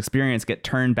you've just experienced, get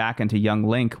turned back into young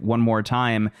Link one more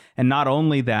time. And not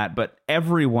only that, but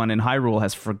everyone in Hyrule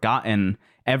has forgotten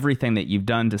everything that you've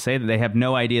done, to say that they have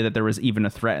no idea that there was even a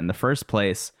threat in the first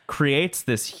place, creates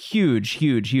this huge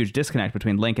disconnect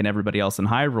between Link and everybody else in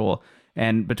Hyrule,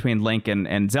 and between Link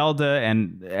and Zelda.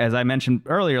 And as I mentioned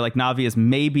earlier, like Navi is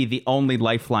maybe the only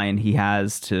lifeline he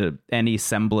has to any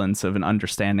semblance of an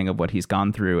understanding of what he's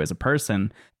gone through as a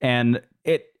person. And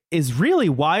it is really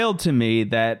wild to me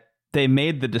that they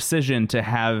made the decision to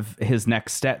have his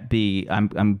next step be,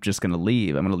 I'm just going to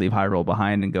leave. I'm going to leave Hyrule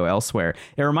behind and go elsewhere.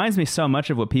 It reminds me so much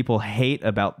of what people hate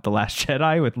about The Last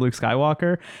Jedi with Luke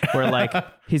Skywalker, where like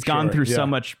he's gone through so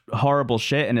much horrible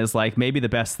shit and is like, maybe the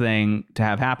best thing to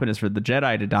have happen is for the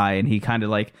Jedi to die. And he kind of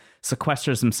like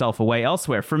sequesters himself away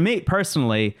elsewhere. For me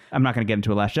personally, I'm not going to get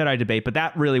into a Last Jedi debate, but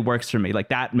that really works for me. Like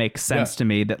that makes sense to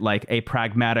me, that like a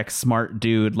pragmatic, smart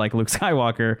dude like Luke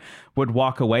Skywalker would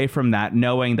walk away from that,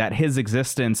 knowing that his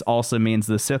existence also means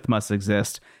the Sith must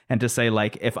exist. And to say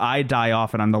like, if I die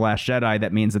off and I'm the Last Jedi,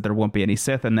 that means that there won't be any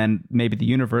Sith, and then maybe the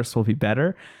universe will be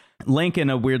better. Link,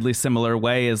 in a weirdly similar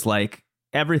way, is like,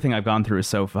 everything I've gone through is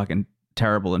so fucking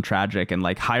terrible and tragic, and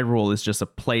like Hyrule is just a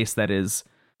place that is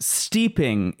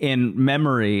steeping in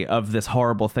memory of this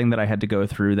horrible thing that I had to go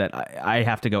through, that I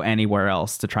have to go anywhere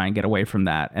else to try and get away from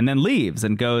that, and then leaves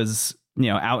and goes,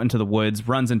 out into the woods,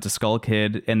 runs into Skull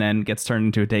Kid, and then gets turned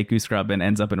into a Deku Scrub and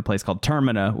ends up in a place called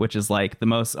Termina, which is like the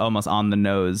most almost on the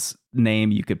nose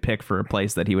name you could pick for a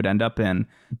place that he would end up in.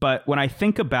 But when I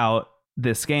think about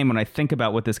this game, when I think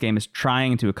about what this game is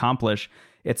trying to accomplish,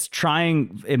 it's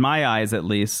trying, in my eyes at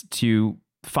least, to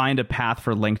find a path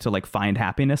for Link to like find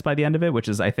happiness by the end of it, which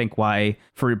is I think why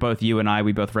for both you and I,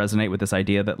 we both resonate with this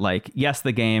idea that like, yes,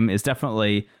 the game is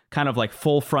definitely kind of like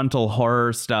full frontal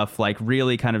horror stuff, like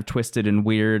really kind of twisted and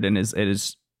weird, and it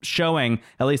is showing,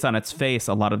 at least on its face,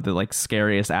 a lot of the like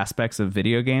scariest aspects of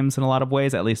video games in a lot of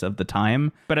ways, at least of the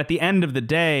time. But at the end of the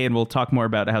day, and we'll talk more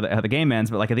about how the game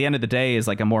ends, but like at the end of the day is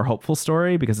like a more hopeful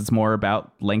story, because it's more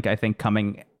about Link, I think,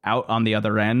 coming out on the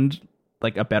other end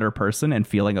like a better person and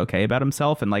feeling okay about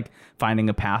himself and like finding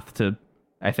a path to,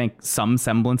 I think, some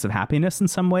semblance of happiness in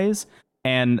some ways.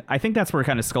 And I think that's where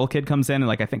kind of Skull Kid comes in. And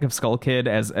like, I think of Skull Kid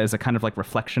as a kind of like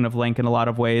reflection of Link in a lot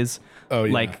of ways. Oh,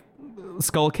 yeah. Like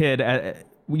Skull Kid,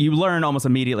 you learn almost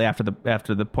immediately after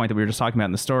the point that we were just talking about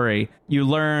in the story, you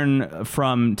learn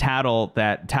from Tattle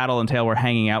that Tattle and Tail were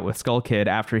hanging out with Skull Kid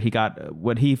after he got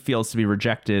what he feels to be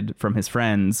rejected from his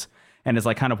friends, and is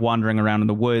like kind of wandering around in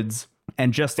the woods.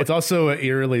 And just it's also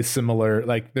eerily similar.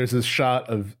 Like there's this shot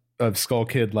of Skull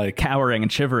Kid like cowering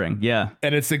and shivering. Yeah.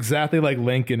 And it's exactly like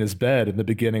Link in his bed in the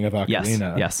beginning of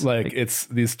Ocarina. Yes. Like it's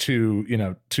these two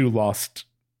lost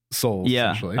souls.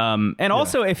 Yeah. And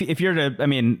also if you're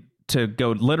to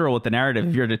go literal with the narrative,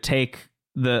 if you're to take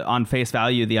on face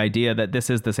value the idea that this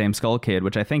is the same Skull Kid,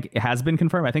 which I think has been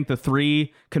confirmed. I think the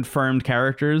 3 confirmed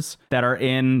characters that are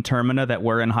in Termina that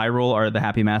were in Hyrule are the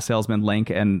Happy Mask Salesman, Link,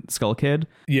 and Skull Kid.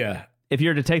 Yeah. If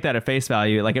you're to take that at face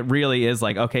value, like it really is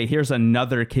like, okay, here's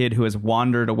another kid who has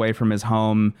wandered away from his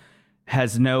home,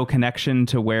 has no connection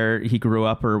to where he grew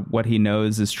up or what he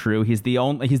knows is true. He's the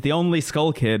only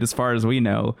Skull Kid as far as we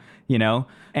know,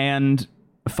 and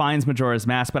finds Majora's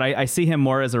Mask. But I see him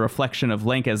more as a reflection of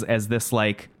Link as this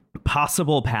like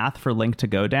possible path for Link to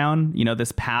go down,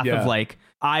 this path of like,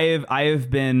 I have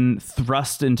been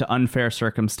thrust into unfair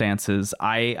circumstances.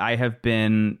 I have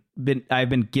been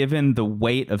given the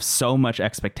weight of so much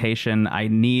expectation. I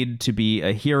need to be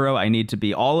a hero. I need to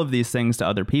be all of these things to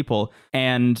other people.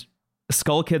 And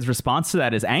Skull Kid's response to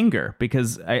that is anger,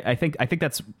 because I think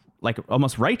that's like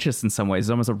almost righteous in some ways.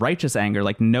 It's almost a righteous anger.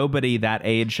 Like nobody that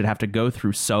age should have to go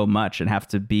through so much and have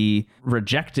to be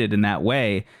rejected in that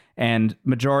way. And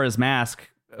Majora's Mask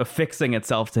affixing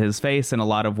itself to his face in a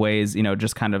lot of ways,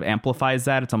 just kind of amplifies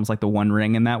that. It's almost like the One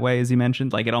Ring in that way, as you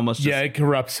mentioned. Like it almost it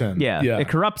corrupts him. Yeah, it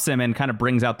corrupts him and kind of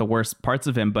brings out the worst parts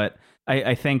of him. But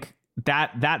I think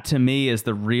that to me is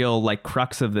the real like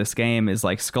crux of this game, is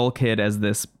like Skull Kid as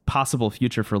this possible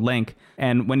future for Link.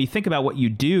 And when you think about what you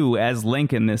do as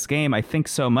Link in this game, I think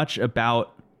so much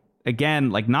about, again,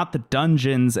 like not the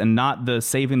dungeons and not the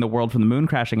saving the world from the moon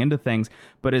crashing into things,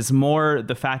 but is more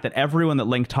the fact that everyone that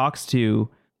Link talks to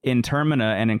in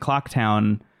Termina and in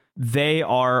Clocktown, they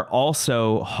are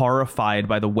also horrified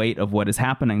by the weight of what is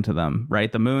happening to them,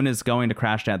 right? The moon is going to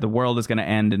crash down. The world is going to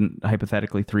end in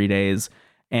hypothetically 3 days.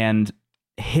 And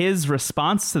his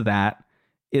response to that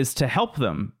is to help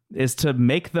them, is to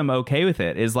make them okay with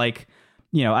it, is like,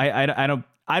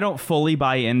 I don't fully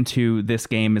buy into this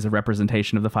game as a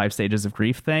representation of the 5 stages of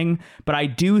grief thing, but I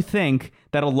do think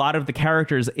that a lot of the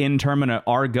characters in Termina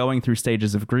are going through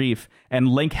stages of grief, and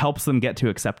Link helps them get to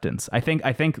acceptance. I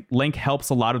think Link helps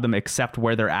a lot of them accept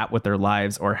where they're at with their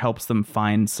lives, or helps them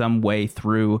find some way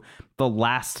through the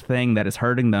last thing that is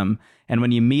hurting them. And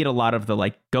when you meet a lot of the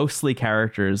like ghostly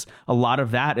characters, a lot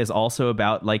of that is also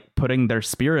about like putting their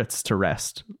spirits to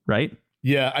rest, right?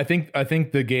 Yeah, I think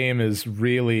the game is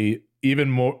really even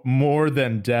more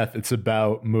than death. It's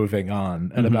about moving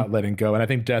on and about letting go. And I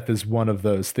think death is one of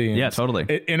those themes. Yeah, totally.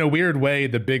 In a weird way,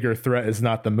 the bigger threat is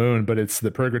not the moon, but it's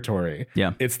the purgatory.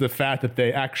 Yeah. It's the fact that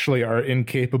they actually are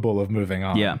incapable of moving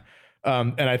on. Yeah.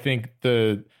 And I think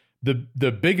the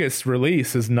biggest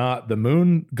release is not the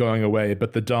moon going away,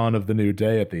 but the dawn of the new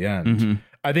day at the end.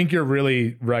 I think you're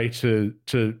really right to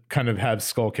kind of have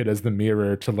Skull Kid as the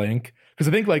mirror to Link. Because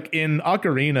I think like in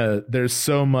Ocarina, there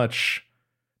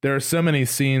are so many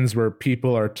scenes where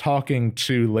people are talking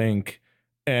to Link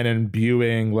and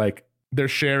imbuing, like they're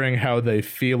sharing how they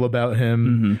feel about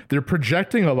him. They're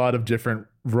projecting a lot of different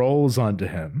roles onto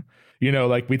him.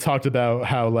 Like we talked about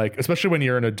how, like, especially when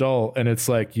you're an adult and it's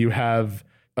like you have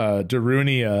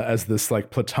Darunia as this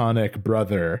like platonic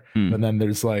brother. And then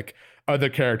there's like other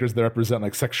characters that represent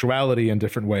like sexuality in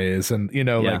different ways. And,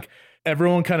 like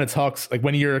everyone kind of talks, like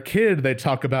when you're a kid, they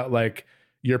talk about like,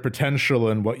 your potential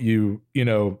and what you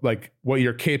know, like what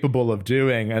you're capable of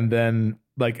doing. And then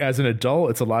like as an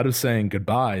adult, it's a lot of saying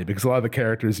goodbye, because a lot of the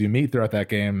characters you meet throughout that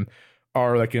game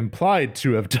are like implied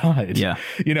to have died. Yeah.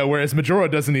 You know, whereas Majora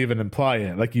doesn't even imply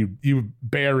it. Like you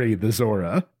bury the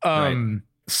Zora. Right.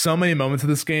 So many moments of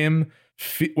this game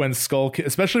when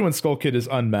especially when Skull Kid is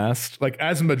unmasked, like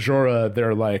as Majora,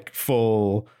 they're like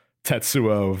full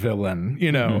Tetsuo villain,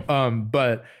 you know.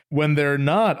 But when they're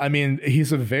not, I mean,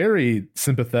 he's a very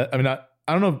sympathetic. I mean, I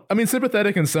don't know. I mean,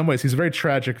 sympathetic in some ways. He's a very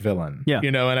tragic villain. Yeah.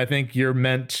 You know, and I think you're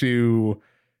meant to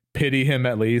pity him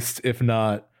at least, if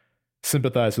not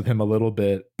sympathize with him a little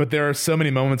bit. But there are so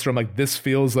many moments where I'm like, this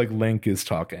feels like Link is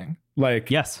talking.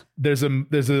 Like, yes, there's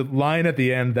a line at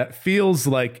the end that feels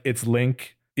like it's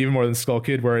Link even more than Skull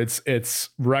Kid, where it's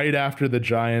right after the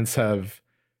giants have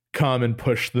come and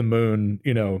pushed the moon,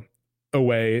 you know,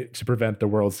 away to prevent the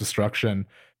world's destruction.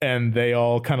 And they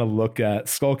all kind of look at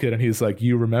Skull Kid and he's like,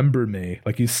 you remember me,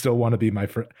 like you still want to be my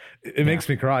friend. It makes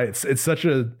me cry. It's such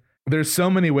a, there's so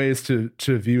many ways to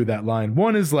view that line.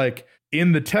 One is like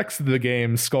in the text of the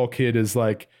game, Skull Kid is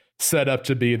like set up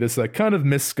to be this like kind of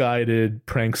misguided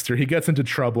prankster. He gets into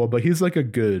trouble, but he's like a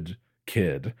good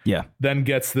kid. Yeah. Then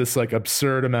gets this like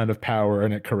absurd amount of power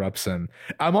and it corrupts him.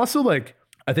 I'm also like,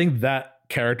 I think that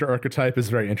character archetype is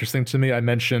very interesting to me. I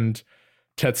mentioned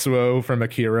Tetsuo from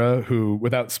Akira, who,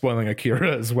 without spoiling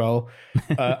Akira as well,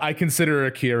 I consider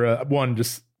Akira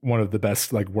just one of the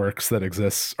best like works that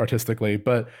exists artistically,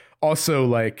 but also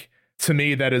like to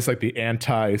me that is like the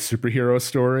anti superhero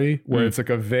story where it's like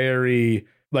a very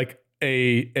like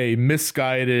a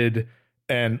misguided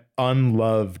and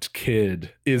unloved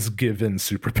kid is given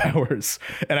superpowers.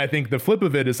 And I think the flip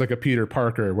of it is like a Peter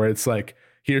Parker, where it's like,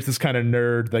 here's this kind of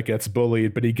nerd that gets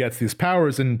bullied, but he gets these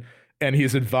powers and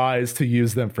he's advised to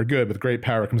use them for good. With great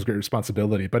power comes great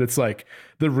responsibility. But it's like,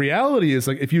 the reality is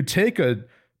like, if you take a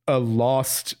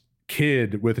lost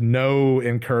kid with no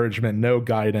encouragement, no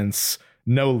guidance,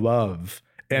 no love,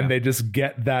 and they just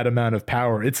get that amount of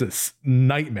power, it's a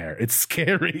nightmare. It's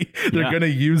scary. They're going to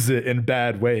use it in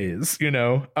bad ways, you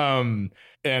know?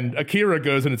 And Akira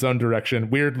goes in its own direction.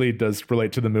 Weirdly does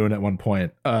relate to the moon at one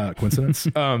point. Coincidence?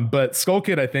 But Skull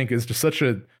Kid, I think, is just such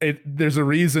there's a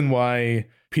reason why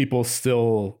people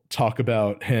still talk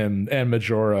about him and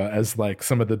Majora as like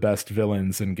some of the best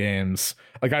villains in games.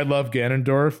 Like, I love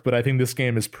Ganondorf, but I think this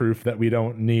game is proof that we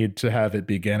don't need to have it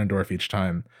be Ganondorf each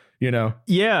time, you know?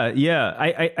 Yeah.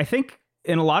 I think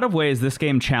in a lot of ways, this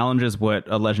game challenges what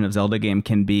a Legend of Zelda game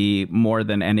can be more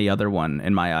than any other one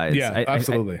in my eyes. Yeah,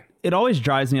 absolutely. It always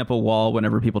drives me up a wall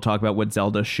whenever people talk about what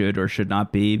Zelda should or should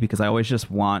not be, because I always just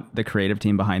want the creative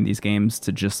team behind these games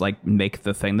to just like make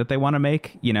the thing that they want to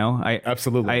make. You know,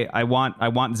 I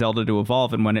want Zelda to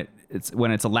evolve, and when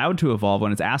it's allowed to evolve,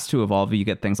 when it's asked to evolve, you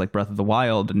get things like Breath of the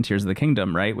Wild and Tears of the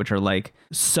Kingdom, right, which are like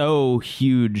so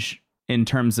huge in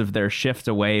terms of their shift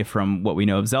away from what we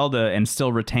know of Zelda and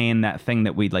still retain that thing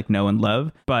that we like know and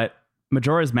love. But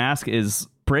Majora's Mask is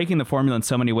breaking the formula in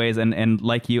so many ways, and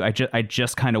like you, I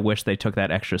just kind of wish they took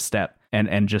that extra step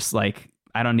and just like,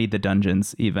 I don't need the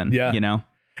dungeons even. You know.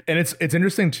 And it's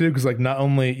interesting too, because like, not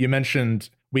only you mentioned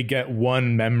we get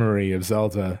one memory of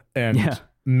Zelda and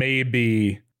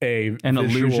maybe an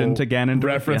allusion to Ganondorf,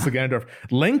 reference to Ganondorf.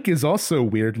 Link is also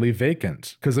weirdly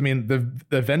vacant, because I mean the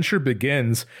adventure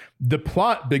begins, the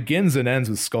plot begins and ends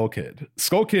with Skull Kid.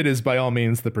 Skull Kid is by all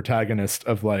means the protagonist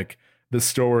of like the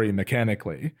story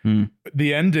mechanically.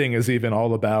 The ending is even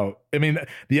all about, I mean,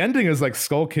 the ending is like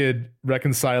Skull Kid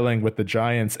reconciling with the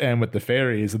giants and with the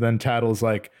fairies, and then Tattle's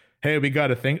like, hey, we got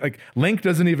to think, like, Link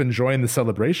doesn't even join the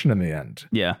celebration in the end.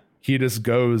 Yeah. He just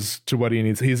goes to what he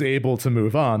needs. He's able to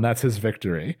move on. That's his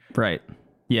victory. Right.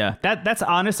 Yeah. That's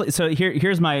honestly, so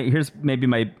here's maybe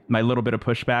my little bit of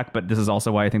pushback, but this is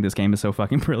also why I think this game is so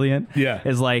fucking brilliant. Yeah.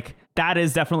 Is like, that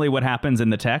is definitely what happens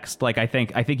in the text. Like, I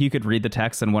think you could read the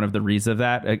text, and one of the reads of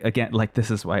that, again, like, this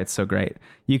is why it's so great.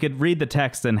 You could read the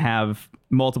text and have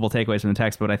multiple takeaways from the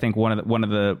text, but I think one of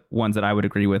the ones that I would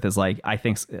agree with is like, I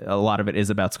think a lot of it is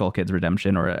about Skull Kid's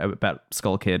redemption, or about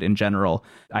Skull Kid in general.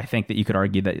 I think that you could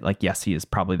argue that, like, yes, he is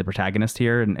probably the protagonist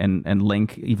here, and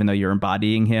Link, even though you're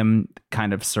embodying him,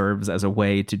 kind of serves as a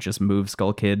way to just move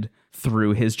Skull Kid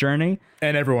through his journey,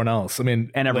 and everyone else. I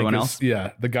mean, and everyone else,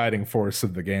 the guiding force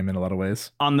of the game in a lot of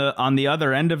ways. On the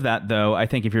other end of that, though, I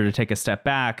think if you're to take a step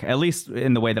back, at least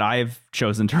in the way that I've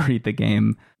chosen to read the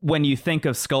game, when you think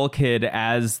of Skull Kid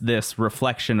as this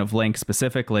reflection of Link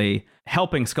specifically,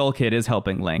 helping Skull Kid is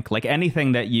helping Link. Like,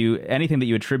 anything that you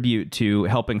attribute to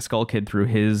helping Skull Kid through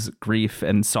his grief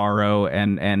and sorrow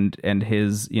and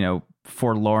his, you know,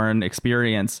 forlorn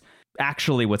experience,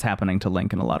 actually what's happening to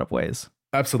Link in a lot of ways.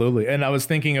 Absolutely. And I was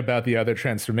thinking about the other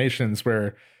transformations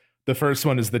where the first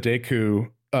one is the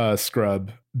Deku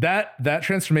scrub. That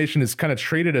transformation is kind of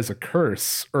treated as a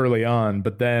curse early on,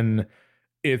 but then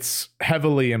it's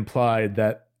heavily implied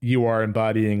that you are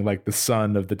embodying like the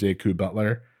son of the Deku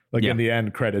butler. Like in the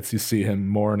end credits, you see him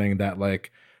mourning that,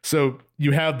 like, so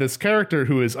you have this character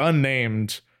who is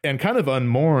unnamed and kind of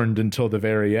unmourned until the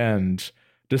very end,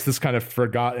 just this kind of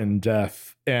forgotten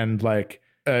death, and like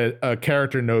a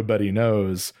character nobody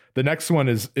knows. The next one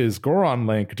is Goron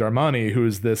Link Darmani, who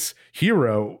is this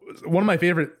hero. One of my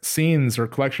favorite scenes or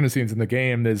collection of scenes in the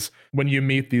game is when you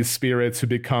meet these spirits who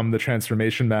become the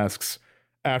transformation masks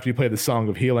after you play the Song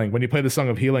of Healing. When you play the Song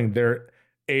of Healing, they're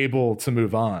able to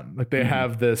move on. Like they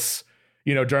have this,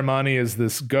 you know, Darmani is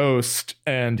this ghost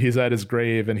and he's at his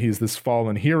grave and he's this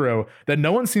fallen hero that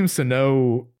no one seems to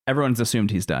know. Everyone's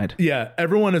assumed he's died. Yeah,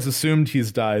 everyone has assumed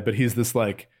he's died, but he's this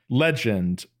like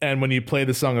legend. And when you play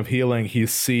the Song of Healing, he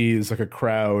sees like a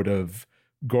crowd of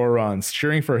Gorons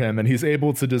cheering for him, and he's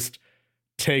able to just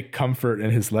take comfort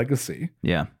in his legacy.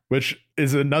 Yeah. Which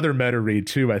is another meta read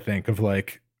too, I think, of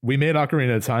like, we made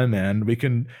Ocarina of Time, man. We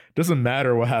can, doesn't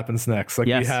matter what happens next. Like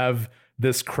we have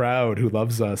this crowd who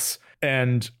loves us.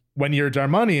 And when you're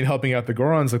Darmani and helping out the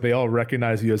Gorons, like they all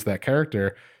recognize you as that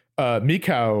character.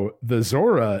 Mikau, the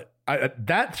Zora,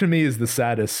 that to me is the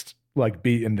saddest like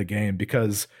beat in the game,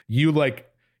 because you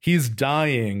like, he's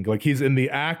dying, like he's in the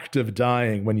act of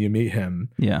dying when you meet him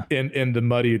in the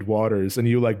muddied waters, and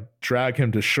you like drag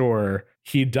him to shore.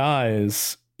 He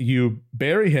dies, you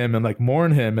bury him and like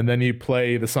mourn him, and then you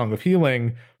play the Song of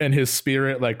Healing, and his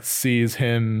spirit like sees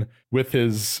him with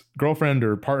his girlfriend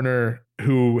or partner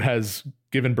who has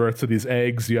given birth to these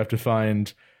eggs you have to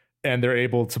find, and they're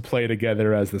able to play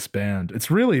together as this band.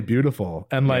 It's really beautiful.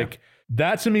 And like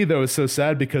that to me though is so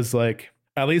sad, because like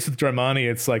at least with Darmani,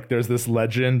 it's like there's this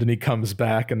legend and he comes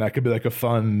back, and that could be like a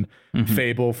fun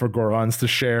fable for Gorons to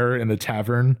share in the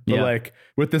tavern. But like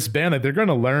with this band, like they're going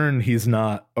to learn he's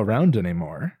not around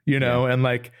anymore, you know? And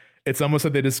like, it's almost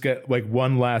like they just get like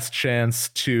one last chance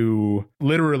to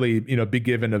literally, you know, be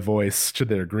given a voice to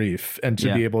their grief, and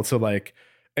to be able to like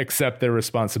accept their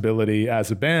responsibility as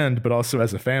a band, but also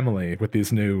as a family with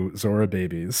these new Zora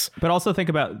babies. But also think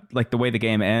about like the way the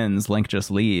game ends. Link just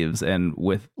leaves, and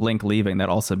with Link leaving, that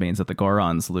also means that the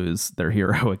Gorons lose their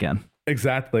hero again.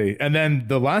 Exactly. And then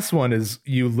the last one is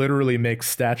you literally make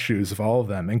statues of all of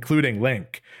them, including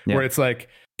Link, where it's like,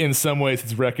 in some ways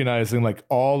it's recognizing like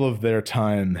all of their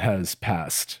time has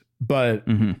passed, but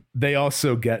they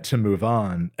also get to move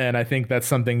on. And I think that's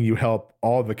something you help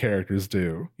all the characters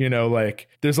do. You know, like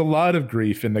there's a lot of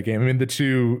grief in the game. I mean, the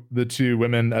two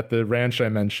women at the ranch I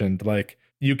mentioned, like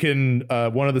you can,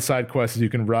 one of the side quests is you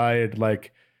can ride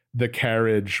like the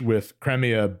carriage with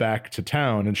Cremia back to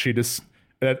town. And she just,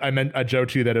 I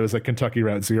joked to you that it was like Kentucky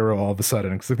Route Zero all of a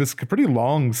sudden. It's like this pretty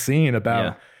long scene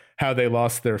about how they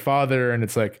lost their father. And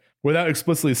it's like, without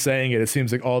explicitly saying it, it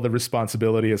seems like all the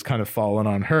responsibility has kind of fallen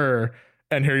on her,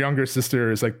 and her younger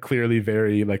sister is like clearly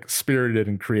very like spirited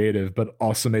and creative, but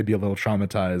also maybe a little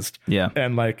traumatized. Yeah.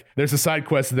 And like there's a side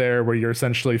quest there where you're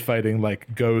essentially fighting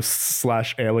like ghosts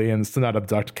 / aliens to not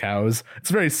abduct cows. It's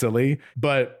very silly,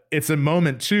 but it's a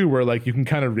moment too where like you can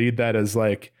kind of read that as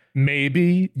like,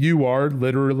 maybe you are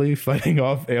literally fighting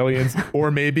off aliens,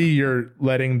 or maybe you're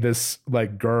letting this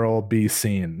like girl be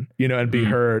seen, you know, and be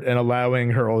heard, and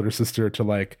allowing her older sister to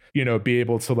like, you know, be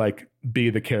able to like be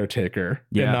the caretaker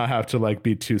and not have to like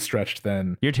be too stretched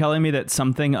thin. You're telling me that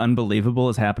something unbelievable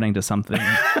is happening to somebody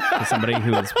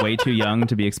who is way too young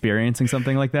to be experiencing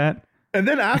something like that? And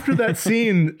then after that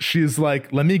scene, she's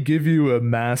like, let me give you a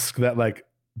mask that like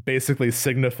basically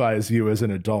signifies you as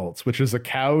an adult, which is a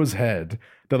cow's head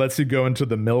that lets you go into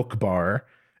the milk bar.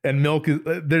 And milk is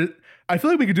there. I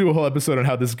feel like we could do a whole episode on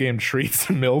how this game treats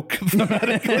milk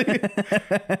thematically.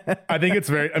 I think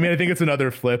it's another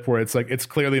flip where it's like, it's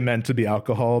clearly meant to be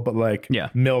alcohol, but like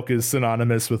milk is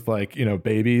synonymous with like, you know,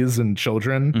 babies and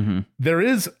children. There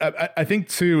is, I think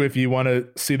too, if you want to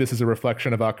see this as a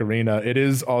reflection of Ocarina, it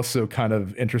is also kind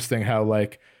of interesting how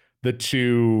like the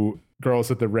two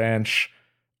girls at the ranch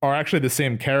are actually the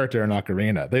same character in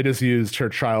Ocarina. They just used her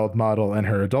child model and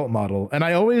her adult model. And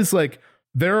I always like,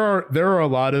 there are a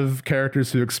lot of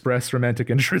characters who express romantic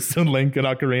interest in Link in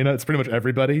Ocarina. It's pretty much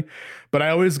everybody. But I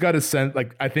always got a sense,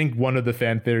 like, I think one of the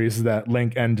fan theories is that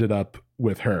Link ended up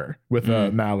with her, with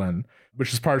Malin,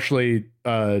 which is partially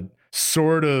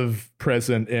sort of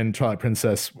present in Twilight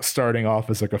Princess, starting off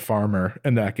as like a farmer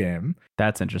in that game.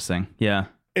 That's interesting. Yeah.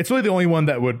 It's really the only one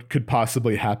that could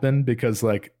possibly happen, because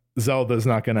like Zelda's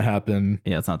not going to happen.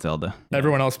 Yeah, it's not Zelda.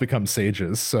 Everyone else becomes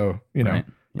sages. So, you know,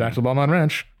 back to Lon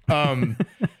Ranch.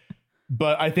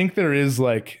 But I think there is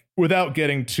like, without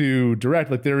getting too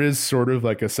direct, like there is sort of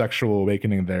like a sexual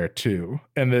awakening there too.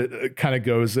 And it kind of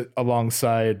goes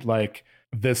alongside like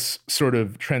this sort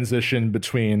of transition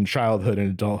between childhood and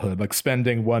adulthood, like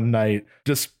spending one night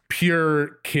just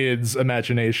pure kids'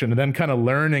 imagination and then kind of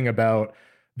learning about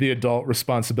the adult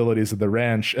responsibilities of the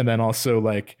ranch. And then also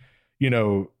like, you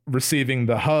know, receiving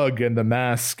the hug and the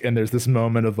mask. And there's this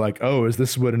moment of like, oh, is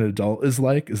this what an adult is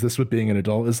like? Is this what being an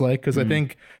adult is like? Because I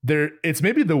think it's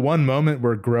maybe the one moment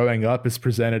where growing up is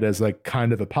presented as like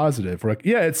kind of a positive. Where like,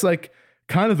 yeah, it's like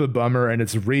kind of a bummer and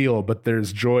it's real, but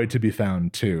there's joy to be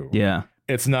found too. Yeah.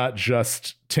 It's not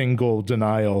just tingle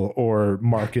denial or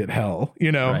market hell,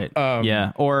 you know? Right.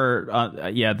 The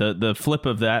flip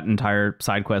of that entire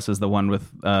side quest is the one with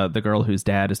the girl whose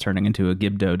dad is turning into a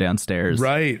Gibdo downstairs.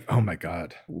 Right. Oh my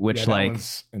God. Which that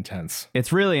one's intense.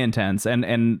 It's really intense.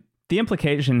 And the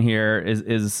implication here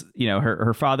is you know,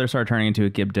 her father started turning into a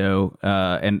Gibdo,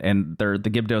 and the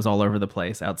Gibdos all over the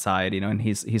place outside, you know, and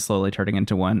he's slowly turning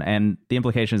into one. And the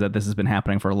implication is that this has been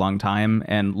happening for a long time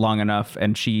and long enough,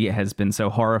 and she has been so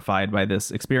horrified by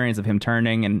this experience of him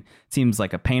turning, and it seems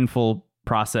like a painful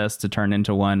process to turn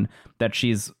into one, that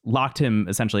she's locked him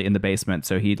essentially in the basement,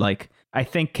 so he, like, I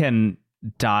think can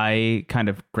die kind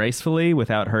of gracefully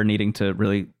without her needing to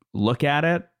really look at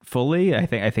it fully. I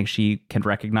think she can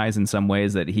recognize in some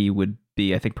ways that he would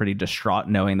be, I think, pretty distraught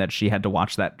knowing that she had to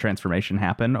watch that transformation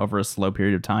happen over a slow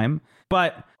period of time.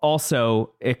 But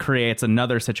also it creates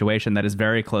another situation that is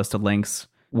very close to Link's,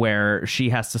 where she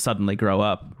has to suddenly grow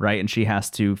up, right? And she has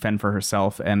to fend for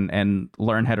herself and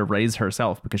learn how to raise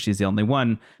herself because she's the only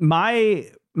one. My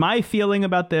feeling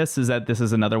about this is that this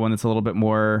is another one that's a little bit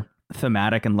more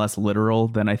thematic and less literal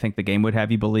than I think the game would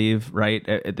have you believe, right?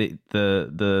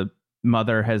 The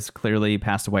mother has clearly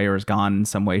passed away or is gone in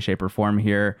some way, shape, or form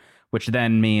here, which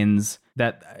then means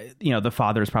that, you know, the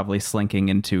father is probably slinking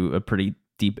into a pretty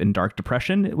deep and dark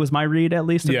depression. It was my read, at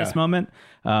least at this moment.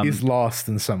 He's lost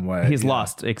in some way. He's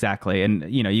lost, exactly. And,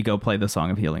 you know, you go play the Song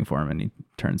of Healing for him and he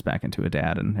turns back into a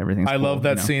dad and everything's I love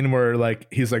that scene where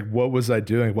like he's like, what was I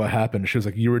doing? What happened? She was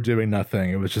like, you were doing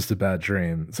nothing. It was just a bad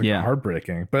dream. It's like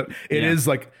heartbreaking. But it is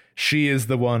like she is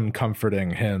the one comforting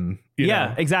him. You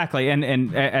know? Exactly.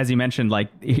 And as you mentioned, like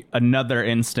another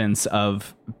instance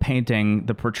of painting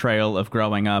the portrayal of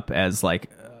growing up as like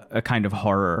a kind of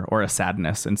horror or a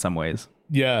sadness in some ways.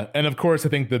 Yeah, and of course, I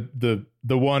think the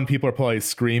one people are probably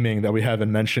screaming that we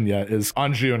haven't mentioned yet is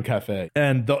Anju and Cafe.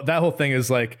 And that whole thing is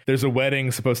like, there's a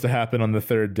wedding supposed to happen on the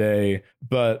third day,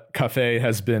 but Cafe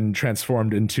has been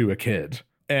transformed into a kid.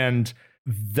 And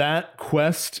that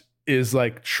quest is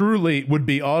like truly would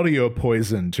be audio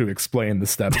poison to explain the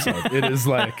steps of. It is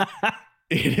like...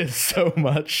 It is so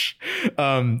much.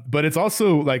 But it's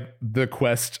also like the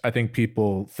quest I think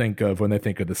people think of when they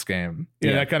think of this game.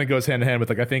 Yeah, that kind of goes hand in hand with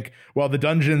like, I think while the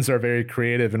dungeons are very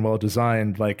creative and well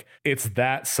designed, like it's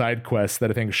that side quest that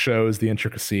I think shows the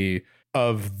intricacy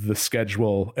of the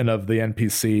schedule and of the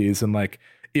NPCs. And like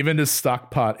even to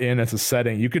stockpot in as a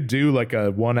setting, you could do like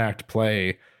a 1-act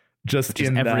play just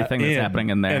in everything that's happening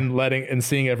in there and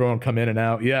seeing everyone come in and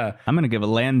out. Yeah. I'm going to give a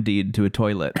land deed to a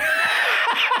toilet.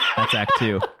 That's Act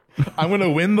 2. I'm going to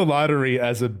win the lottery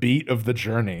as a beat of the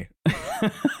journey.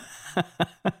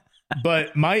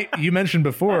 But you mentioned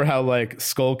before how like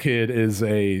Skull Kid is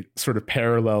a sort of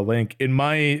parallel Link. In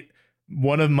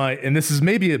one of my, and this is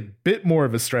maybe a bit more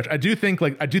of a stretch, I do think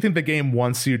the game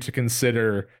wants you to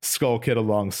consider Skull Kid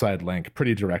alongside Link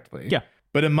pretty directly. Yeah.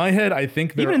 But in my head, I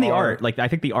think even in the art, like I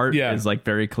think the art is like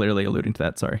very clearly alluding to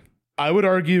that. Sorry. I would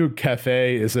argue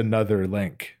Cafe is another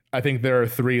Link. I think there are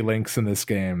 3 Links in this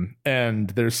game,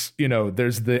 and there's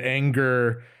the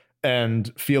anger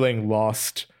and feeling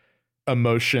lost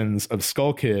emotions of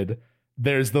Skull Kid.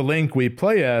 There's the Link we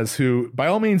play as, who by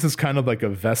all means is kind of like a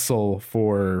vessel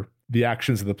for the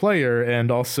actions of the player,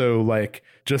 and also like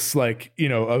just like, you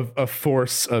know, a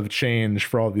force of change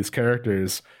for all these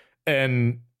characters.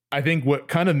 And I think what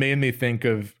kind of made me think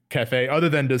of Cafe, other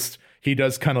than just he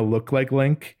does kind of look like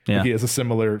Link, like he has a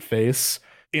similar face.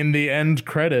 In the end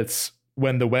credits,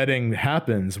 when the wedding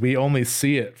happens, we only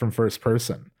see it from first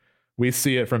person. We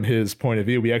see it from his point of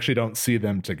view. We actually don't see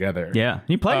them together. Yeah,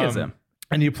 you play as him.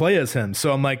 And you play as him.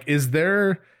 So I'm like, is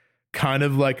there kind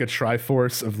of like a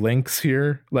triforce of Links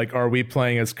here? Like, are we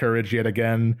playing as Courage yet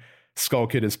again? Skull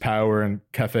Kid is power and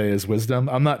Cafe is wisdom?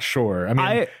 I'm not sure. I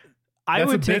mean... I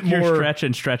would a take bit your more- stretch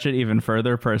and stretch it even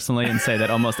further personally and say that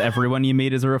almost everyone you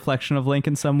meet is a reflection of Link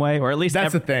in some way, or at least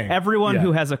That's the thing. Everyone Yeah.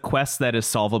 who has a quest that is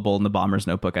solvable in the Bomber's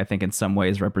Notebook, I think in some way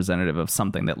is representative of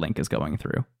something that Link is going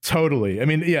through. Totally. I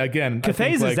mean, yeah, again,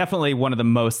 Cathay's is definitely one of the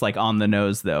most like on the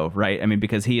nose though, right? I mean,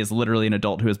 because he is literally an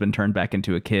adult who has been turned back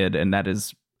into a kid, and that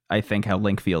is, I think, how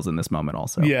Link feels in this moment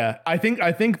also. Yeah, I think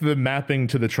the mapping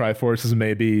to the Triforce is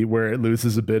maybe where it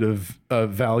loses a bit of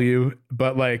value,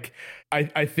 but like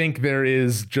I think there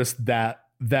is just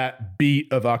that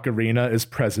beat of Ocarina is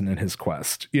present in his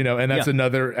quest, you know, and that's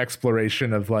another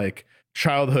exploration of like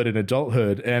childhood and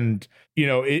adulthood. And, you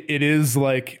know, it is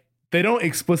like they don't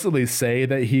explicitly say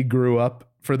that he grew up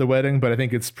for the wedding, but I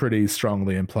think it's pretty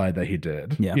strongly implied that he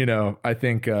did. Yeah. You know, I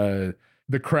think the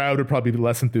crowd would probably be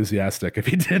less enthusiastic if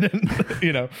he didn't,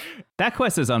 you know. That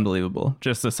quest is unbelievable.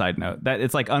 Just a side note, that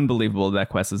it's like unbelievable that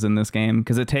quest is in this game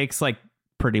because it takes like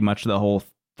pretty much the whole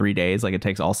 3 days. Like it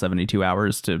takes all 72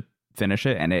 hours to finish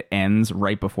it, and it ends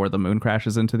right before the moon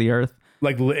crashes into the earth.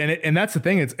 Like, and that's the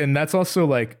thing. And that's also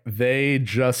like they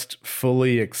just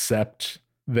fully accept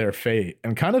their fate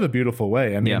in kind of a beautiful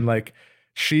way. I mean, like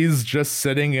she's just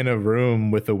sitting in a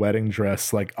room with a wedding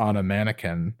dress like on a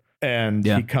mannequin. And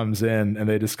he comes in and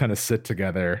they just kind of sit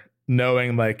together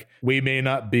knowing like we may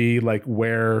not be like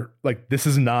where like this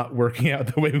is not working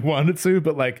out the way we wanted to,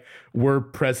 but like we're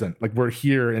present, like we're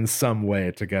here in some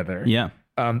way together. Yeah.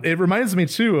 It reminds me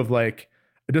too of like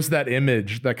just that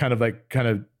image, that kind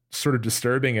of sort of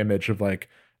disturbing image of like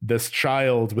this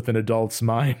child with an adult's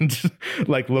mind,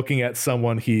 like looking at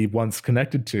someone he once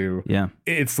connected to. Yeah.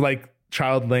 It's like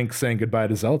child Link saying goodbye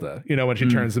to Zelda, you know, when she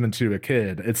turns him into a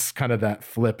kid. It's kind of that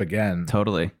flip again.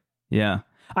 Totally. Yeah.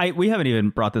 We haven't even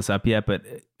brought this up yet, but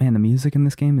man, the music in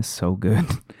this game is so good.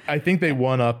 I think they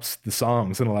one-ups the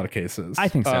songs in a lot of cases. I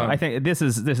think so. I think this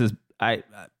is I'd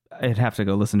have to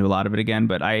go listen to a lot of it again,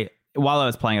 but while I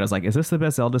was playing it, I was like, is this the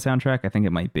best Zelda soundtrack? I think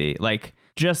it might be. Like,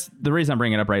 just the reason I'm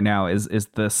bringing it up right now is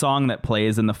the song that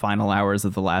plays in the final hours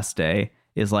of the last day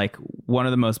is like one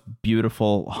of the most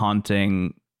beautiful,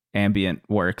 haunting ambient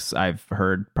works I've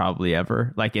heard probably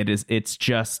ever. Like it's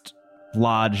just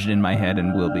lodged in my head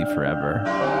and will be forever.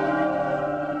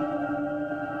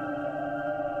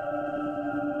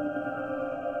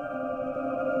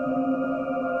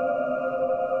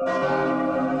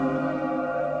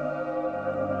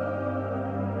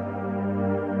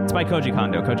 It's by Koji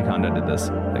Kondo. Koji Kondo did this.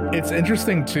 It's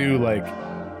interesting too, like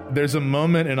there's a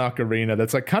moment in Ocarina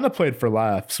that's like kind of played for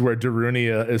laughs where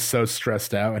Darunia is so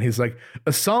stressed out and he's like,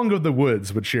 a song of the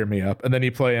woods would cheer me up. And then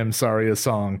you play him Sorry a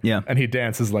Song and he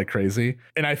dances like crazy.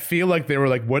 And I feel like they were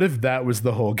like, what if that was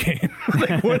the whole game?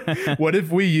 Like what if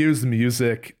we used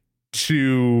music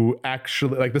to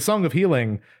actually, like the Song of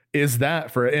Healing is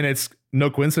that for, and it's no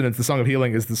coincidence, the Song of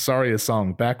Healing is the Sorry a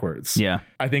Song backwards. Yeah.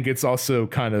 I think it's also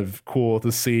kind of cool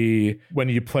to see when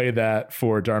you play that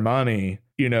for Darmani,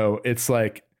 you know, it's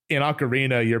like, in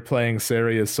Ocarina, you're playing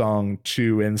Saria's song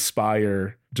to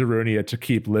inspire Darunia to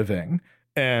keep living.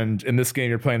 And in this game,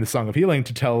 you're playing the Song of Healing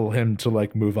to tell him to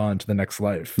like move on to the next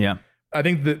life. Yeah. I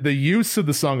think the use of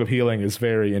the Song of Healing is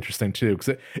very interesting too,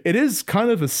 because it is kind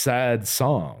of a sad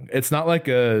song. It's not like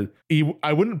I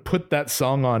wouldn't put that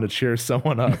song on to cheer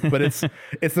someone up, but it's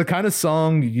the kind of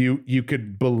song you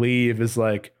could believe is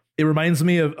like, it reminds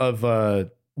me of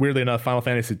weirdly enough, Final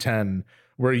Fantasy X,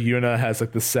 where Yuna has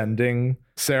like the sending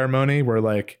ceremony where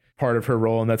like part of her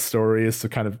role in that story is to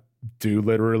kind of do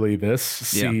literally this,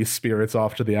 see spirits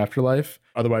off to the afterlife.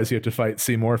 Otherwise you have to fight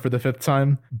Seymour for the 5th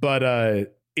time. But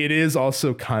it is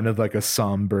also kind of like a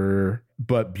somber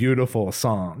but beautiful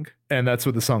song. And that's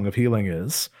what the Song of Healing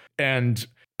is. And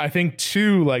I think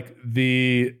too, like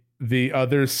the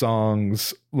other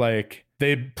songs, like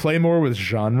they play more with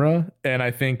genre. And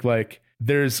I think like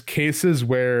there's cases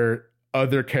where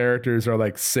other characters are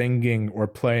like singing or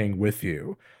playing with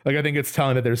you. Like I think it's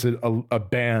telling that there's a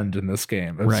band in this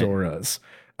game of Zora's.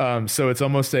 So it's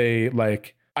almost a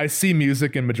like, I see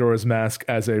music in Majora's Mask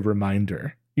as a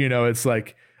reminder. You know, it's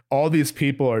like all these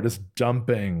people are just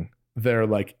dumping their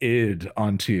like id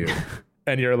onto you.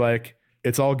 And you're like,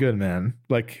 it's all good, man.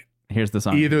 Like here's the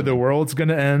song. Either the world's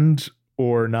gonna end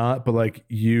or not, but like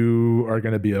you are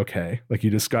gonna be okay. Like you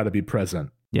just gotta be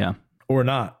present. Yeah. Or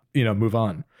not, you know, move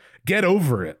on. Get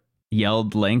over it.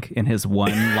 Yelled Link in his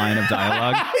one line of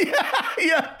dialogue.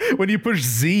 Yeah. When you push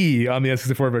Z on the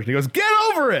N64 version, he goes, get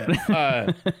over it.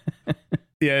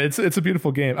 Yeah, it's a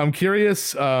beautiful game. I'm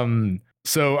curious.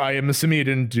 So I am assuming you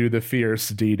didn't do the Fierce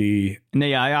DD. No,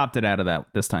 yeah, I opted out of that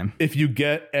this time. If you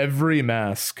get every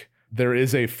mask, there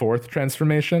is a 4th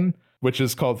transformation, which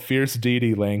is called Fierce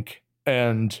DD Link.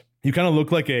 And you kind of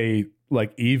look like a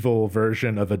evil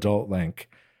version of adult Link.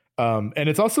 And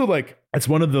it's also like, it's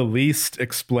one of the least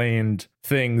explained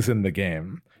things in the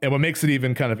game. And what makes it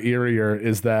even kind of eerier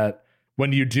is that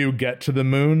when you do get to the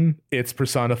moon, it's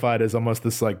personified as almost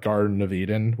this like Garden of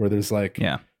Eden where there's like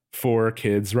 4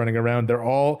 kids running around. There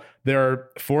are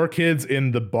 4 kids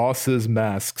in the boss's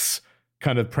masks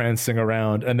kind of prancing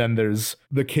around, and then there's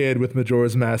the kid with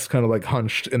Majora's Mask kind of like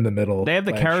hunched in the middle. They have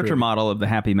the character model of the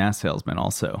Happy Mask Salesman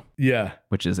also. Yeah.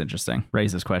 Which is interesting.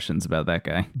 Raises questions about that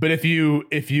guy. But if you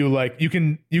like, you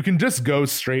can just go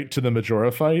straight to the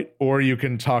Majora fight, or you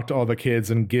can talk to all the kids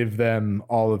and give them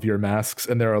all of your masks,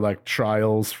 and there are like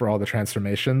trials for all the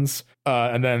transformations.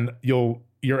 And then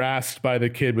you're asked by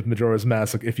the kid with Majora's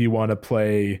Mask, like, if you want to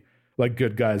play like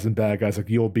good guys and bad guys, like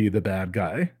you'll be the bad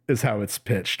guy is how it's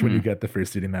pitched when you get the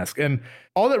First Duty mask. And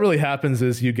all that really happens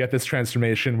is you get this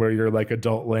transformation where you're like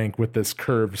adult Link with this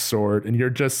curved sword, and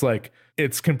you're just like,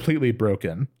 it's completely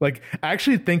broken. Like, I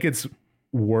actually think it's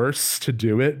worse to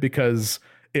do it because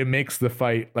it makes the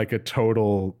fight like a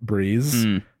total breeze.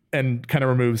 And kind of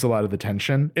removes a lot of the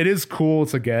tension. It is cool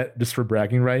to get just for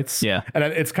bragging rights. Yeah. And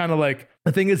it's kind of like,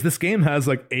 the thing is, this game has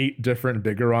like 8 different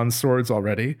Bigoron swords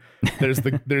already. There's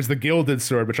the gilded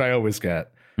sword, which I always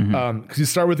get. Because you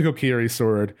start with the Kokiri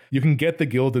sword. You can get the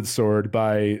gilded sword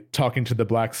by talking to the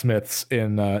blacksmiths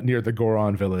in near the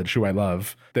Goron village, who I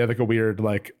love. They have like a weird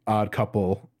like odd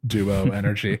couple duo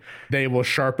energy. They will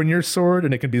sharpen your sword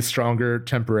and it can be stronger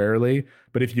temporarily.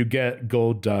 But if you get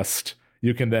gold dust,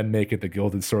 you can then make it the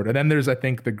gilded sword. And then there's, I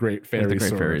think, the Great Fairy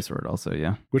Sword. Fairy Sword also,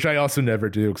 yeah. Which I also never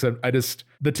do, because I just,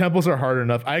 the temples are hard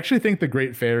enough. I actually think the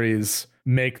Great Fairies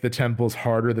make the temples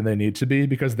harder than they need to be,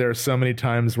 because there are so many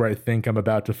times where I think I'm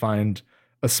about to find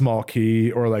a small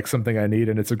key or like something I need,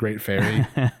 and it's a Great Fairy.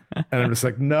 And I'm just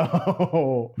like,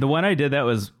 no. The one I did that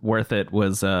was worth it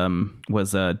was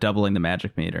doubling the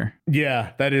magic meter.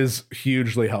 Yeah, that is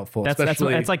hugely helpful. That's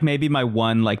like maybe my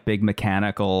one like big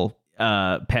mechanical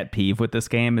pet peeve with this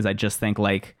game is I just think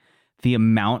like the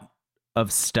amount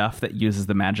of stuff that uses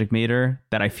the magic meter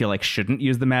that I feel like shouldn't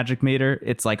use the magic meter,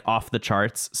 it's like off the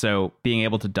charts. So being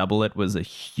able to double it was a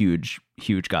huge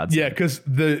godsend. Yeah, because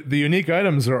the unique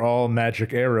items are all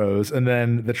magic arrows, and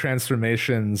then the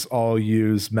transformations all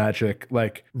use magic,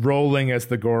 like rolling as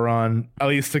the Goron, at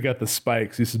least to get the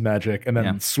spikes, uses magic, and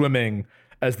then swimming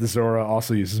as the Zora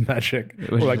also uses magic,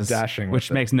 or like dashing,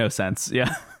 which makes no sense.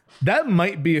 Yeah. That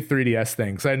might be a 3DS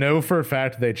thing, because I know for a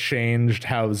fact they changed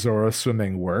how Zora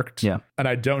swimming worked. Yeah. And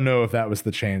I don't know if that was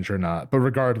the change or not. But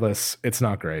regardless, it's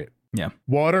not great. Yeah.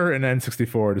 Water and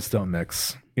N64 just don't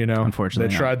mix, you know? Unfortunately.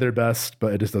 They tried their best,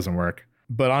 but it just doesn't work.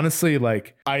 But honestly,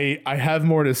 like, I have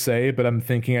more to say, but I'm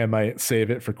thinking I might save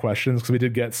it for questions, because we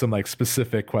did get some like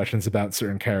specific questions about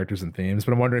certain characters and themes.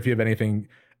 But I'm wondering if you have anything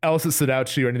else that stood out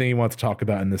to you, or anything you want to talk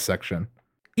about in this section.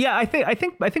 Yeah, I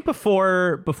think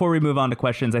before we move on to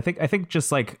questions, I think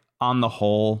just like on the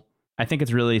whole, I think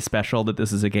it's really special that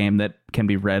this is a game that can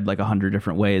be read like 100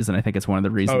 different ways, and I think it's one of the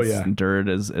reasons it's endured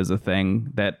as a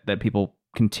thing that people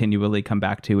continually come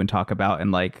back to and talk about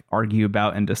and like argue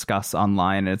about and discuss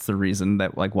online. And it's the reason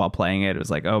that like while playing it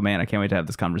was like, oh man, I can't wait to have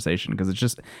this conversation, because it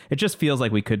just feels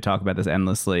like we could talk about this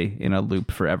endlessly in a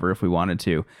loop forever if we wanted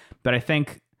to. But I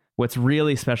think what's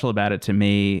really special about it to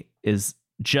me is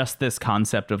just this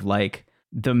concept of like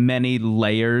the many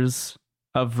layers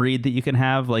of read that you can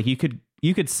have. Like you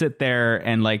could sit there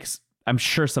and like, I'm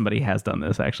sure somebody has done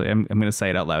this actually. I'm going to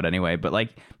say it out loud anyway, but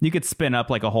like you could spin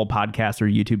up like a whole podcast or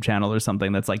YouTube channel or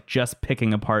something that's like just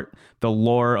picking apart the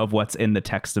lore of what's in the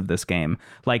text of this game.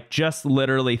 Like just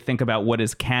literally think about what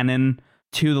is canon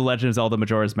to The Legend of Zelda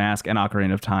Majora's Mask and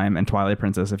Ocarina of Time and Twilight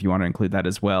Princess, if you want to include that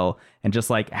as well, and just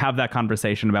like have that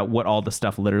conversation about what all the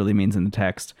stuff literally means in the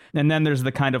text. And then there's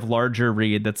the kind of larger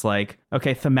read that's like,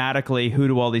 okay, thematically, who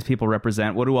do all these people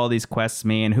represent? What do all these quests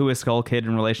mean? Who is Skull Kid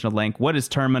in relation to Link? What is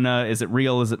Termina? Is it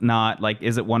real? Is it not? Like,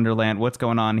 is it Wonderland? What's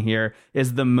going on here?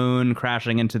 Is the moon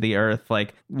crashing into the earth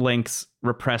like Link's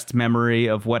repressed memory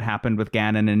of what happened with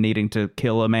Ganon and needing to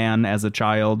kill a man as a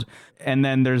child? And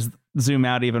then there's zoom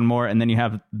out even more, and then you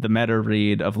have the meta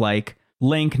read of like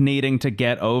Link needing to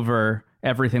get over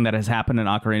everything that has happened in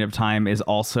Ocarina of Time is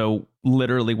also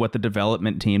literally what the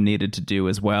development team needed to do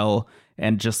as well.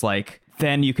 And just like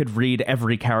then you could read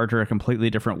every character a completely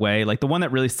different way. Like the one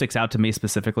that really sticks out to me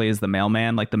specifically is the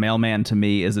mailman. Like the mailman to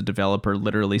me is a developer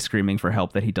literally screaming for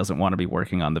help that he doesn't want to be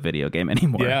working on the video game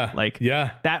anymore.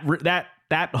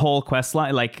 That whole quest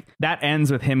line, like that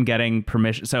ends with him getting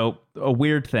permission. So a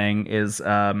weird thing is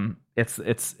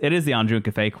it is the Anjou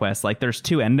Cafe quest. Like there's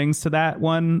 2 endings to that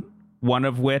one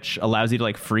of which allows you to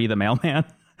like free the mailman,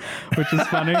 which is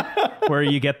funny, where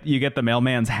you get the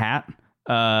mailman's hat.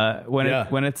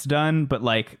 when it's done. But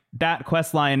like that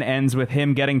quest line ends with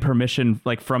him getting permission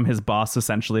like from his boss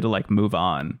essentially to like move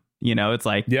on. You know, it's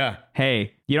like,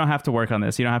 hey, you don't have to work on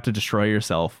this. You don't have to destroy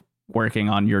yourself working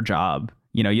on your job.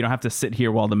 You know, you don't have to sit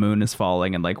here while the moon is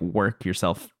falling and like work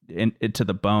yourself into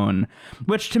the bone.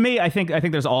 Which to me, I think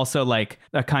there's also like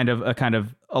a kind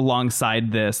of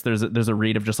alongside this. There's a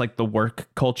read of just like the work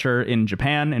culture in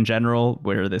Japan in general,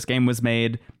 where this game was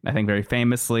made. I think very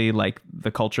famously, like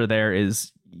the culture there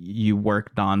is you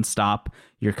work nonstop.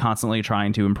 You're constantly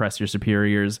trying to impress your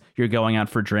superiors. You're going out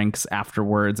for drinks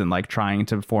afterwards and like trying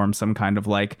to form some kind of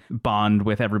like bond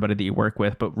with everybody that you work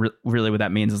with. But really what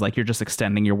that means is like you're just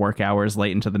extending your work hours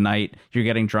late into the night. You're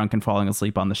getting drunk and falling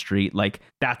asleep on the street. Like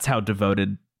that's how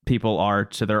devoted people are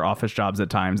to their office jobs at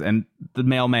times. And the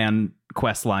mailman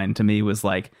quest line to me was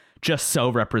like just so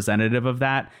representative of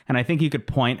that. And I think you could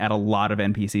point at a lot of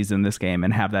NPCs in this game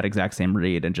and have that exact same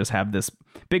read and just have this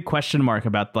big question mark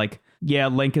about like, yeah,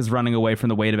 Link is running away from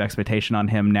the weight of expectation on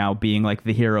him now being like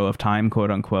the hero of time,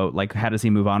 quote unquote. Like, how does he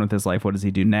move on with his life? What does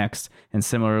he do next? And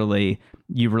similarly,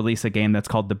 you release a game that's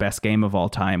called the best game of all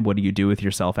time. What do you do with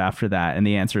yourself after that? And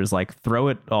the answer is like, throw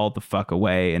it all the fuck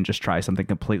away and just try something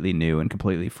completely new and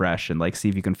completely fresh and like see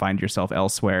if you can find yourself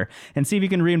elsewhere and see if you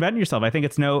can reinvent yourself. I think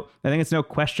it's no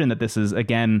question that this is,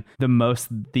 again, the most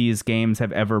these games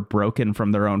have ever broken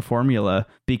from their own formula,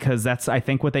 because that's, I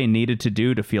think, what they needed to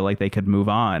do to feel like they could move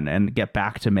on and get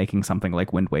back to making something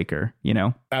like Wind Waker, you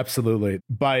know? Absolutely.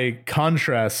 By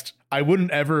contrast, I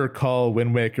wouldn't ever call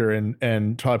Wind Waker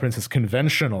and Twilight Princess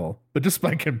conventional, but just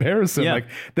by comparison, like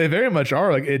they very much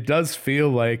are. Like it does feel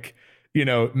like, you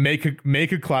know, make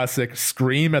a classic,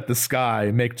 scream at the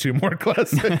sky, make two more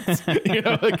classics, you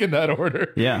know, like in that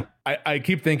order. Yeah. I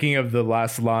keep thinking of the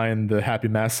last line the Happy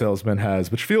Mask Salesman has,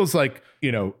 which feels like,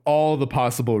 you know, all the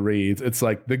possible reads. It's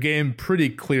like the game pretty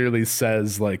clearly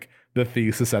says like the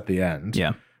thesis at the end.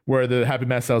 Yeah. Where the Happy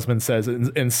Mask Salesman says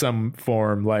in some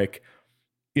form, like,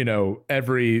 you know,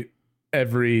 every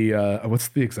what's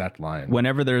the exact line?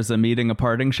 Whenever there's a meeting, a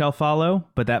parting shall follow,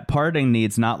 but that parting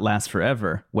needs not last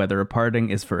forever. Whether a parting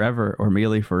is forever or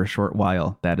merely for a short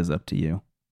while, that is up to you.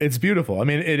 It's beautiful. I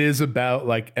mean, it is about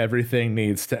like everything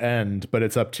needs to end, but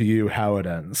it's up to you how it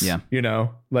ends. Yeah. You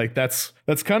know, like that's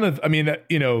kind of, I mean,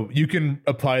 you know, you can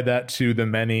apply that to the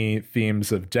many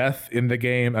themes of death in the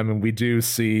game. I mean, we do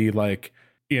see like,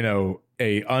 you know,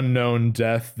 a unknown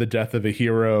death, the death of a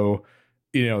hero,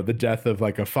 you know, the death of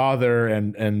like a father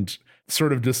and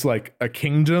sort of just like a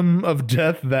kingdom of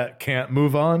death that can't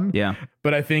move on. Yeah.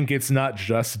 But I think it's not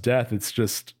just death. It's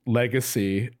just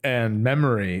legacy and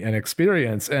memory and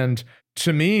experience. And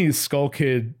to me, Skull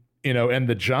Kid, you know, and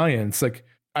the Giants, like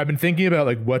I've been thinking about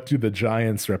like, what do the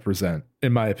Giants represent,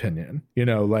 in my opinion? You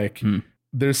know, like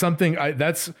there's something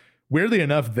that's weirdly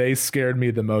enough, they scared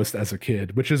me the most as a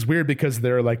kid, which is weird because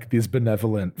they're like these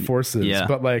benevolent forces. Yeah.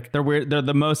 But like they're weird. They're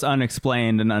the most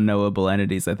unexplained and unknowable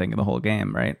entities, I think, in the whole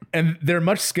game, right? And they're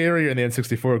much scarier in the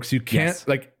N64 because you can't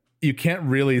you can't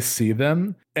really see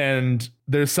them. And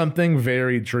there's something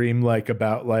very dreamlike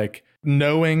about like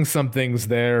knowing something's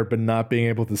there but not being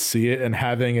able to see it and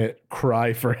having it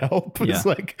cry for help is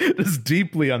like just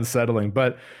deeply unsettling.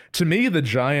 But to me, the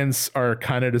Giants are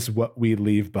kind of just what we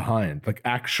leave behind, like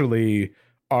actually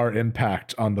our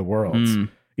impact on the world.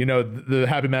 You know, the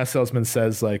Happy Mask Salesman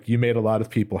says like you made a lot of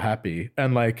people happy,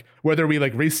 and like whether we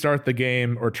like restart the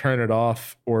game or turn it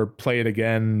off or play it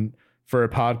again for a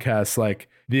podcast, like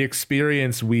the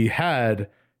experience we had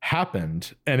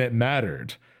happened and it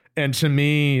mattered. And to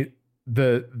me,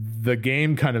 the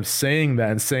game kind of saying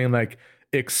that and saying like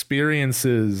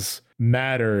experiences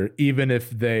matter even if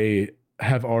they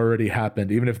have already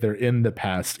happened, even if they're in the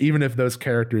past, even if those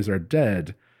characters are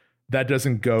dead, that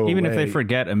doesn't go even away. If they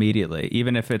forget immediately,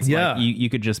 even if it's like you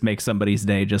could just make somebody's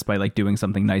day just by like doing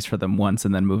something nice for them once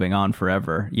and then moving on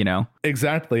forever, you know?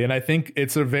 Exactly. And I think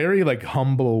it's a very like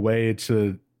humble way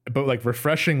to, but like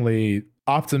refreshingly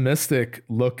optimistic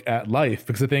look at life,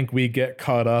 because I think we get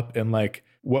caught up in like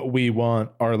what we want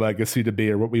our legacy to be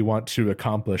or what we want to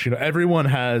accomplish. You know, everyone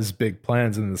has big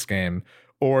plans in this game,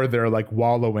 or they're like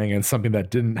wallowing in something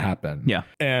that didn't happen. Yeah.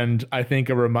 And I think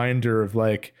a reminder of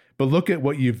like, but look at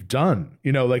what you've done.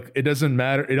 You know, like it doesn't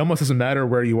matter. It almost doesn't matter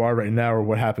where you are right now or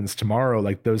what happens tomorrow.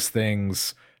 Like those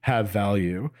things have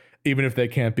value, even if they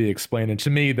can't be explained. And to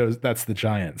me, that's the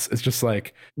Giants. It's just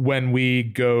like when we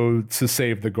go to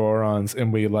save the Gorons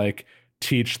and we like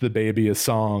teach the baby a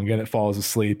song and it falls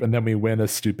asleep, and then we win a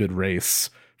stupid race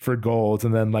for gold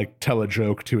and then like tell a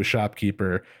joke to a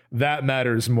shopkeeper, that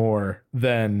matters more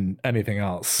than anything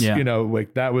else. Yeah. You know,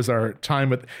 like that was our time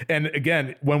with, and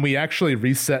again, when we actually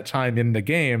reset time in the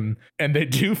game and they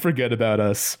do forget about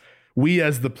us, we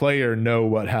as the player know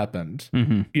what happened,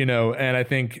 you know. And I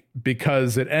think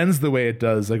because it ends the way it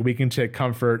does, like we can take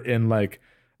comfort in like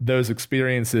those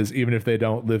experiences, even if they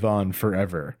don't live on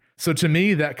forever. So to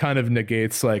me, that kind of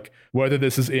negates like whether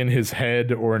this is in his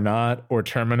head or not, or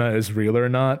Termina is real or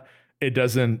not. It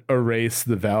doesn't erase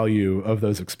the value of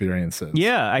those experiences.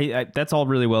 Yeah, I that's all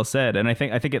really well said. And I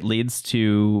think it leads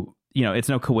to, you know, it's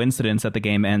no coincidence that the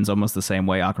game ends almost the same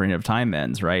way Ocarina of Time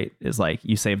ends, right? Is like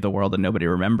you save the world and nobody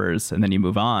remembers and then you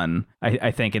move on.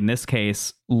 I think in this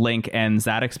case, Link ends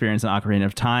that experience in Ocarina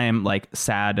of Time like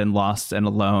sad and lost and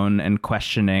alone and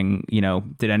questioning, you know,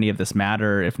 did any of this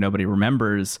matter if nobody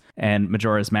remembers? And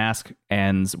Majora's Mask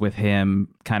ends with him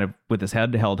kind of with his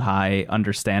head held high,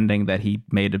 understanding that he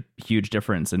made a huge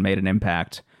difference and made an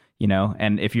impact. You know,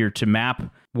 and if you're to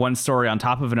map one story on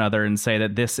top of another and say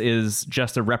that this is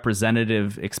just a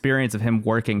representative experience of him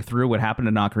working through what happened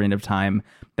in Ocarina of Time,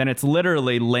 then it's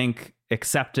literally Link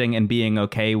accepting and being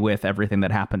okay with everything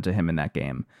that happened to him in that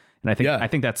game. And I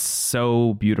think that's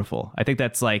so beautiful. I think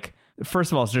that's like,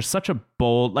 first of all, it's just such a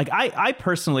bold, like I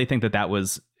personally think that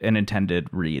was an intended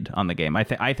read on the game. I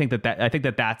think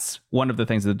that that's one of the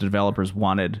things that the developers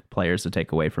wanted players to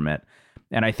take away from it.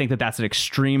 And I think that that's an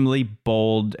extremely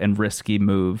bold and risky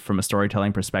move from a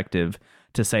storytelling perspective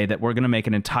to say that we're going to make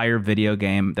an entire video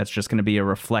game that's just going to be a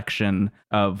reflection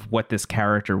of what this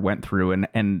character went through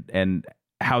and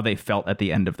how they felt at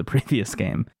the end of the previous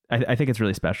game. I think it's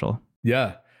really special.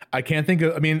 Yeah. I can't think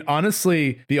of, I mean,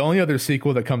 honestly, the only other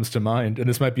sequel that comes to mind, and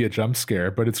this might be a jump scare,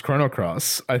 but it's Chrono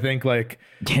Cross. I think like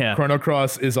Chrono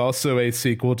Cross is also a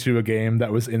sequel to a game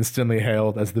that was instantly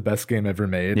hailed as the best game ever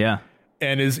made. Yeah.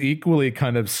 And is equally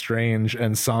kind of strange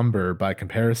and somber by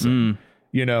comparison.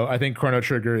 You know, I think Chrono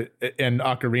Trigger and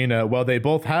Ocarina, while they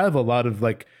both have a lot of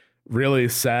like really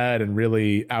sad and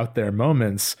really out there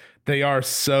moments, they are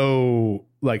so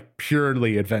like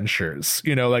purely adventures.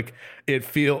 You know, like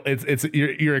it's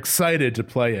you're excited to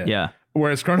play it. Yeah.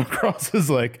 Whereas Chrono Cross is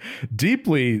like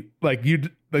deeply like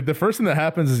like the first thing that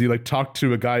happens is you like talk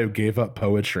to a guy who gave up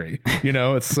poetry, you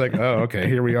know. It's like, oh, okay,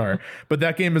 here we are. But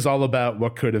that game is all about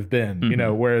what could have been, you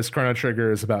know, whereas Chrono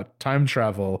Trigger is about time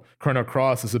travel. Chrono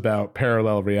Cross is about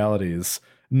parallel realities,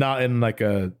 not in like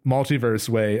a multiverse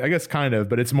way, I guess kind of,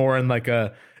 but it's more in like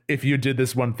a, if you did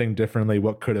this one thing differently,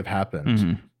 what could have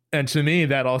happened? And to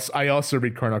me, I also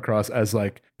read Chrono Cross as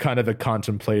like kind of a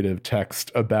contemplative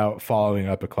text about following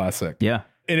up a classic. Yeah.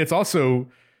 And it's also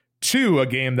a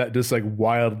game that just like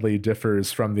wildly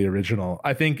differs from the original.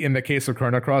 I think in the case of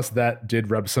Chrono Cross, that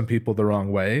did rub some people the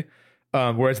wrong way.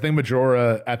 Whereas I think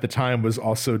Majora at the time was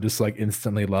also just like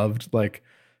instantly loved. Like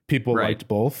people liked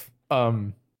both.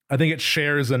 I think it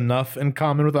shares enough in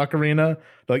common with Ocarina.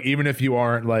 Like even if you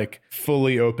aren't like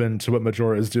fully open to what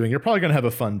Majora is doing, you're probably gonna have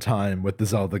a fun time with the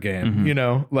Zelda game, you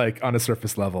know, like on a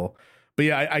surface level. But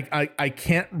yeah, I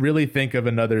can't really think of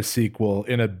another sequel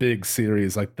in a big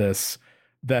series like this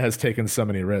that has taken so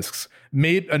many risks.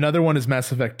 Another one is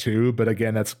Mass Effect 2, but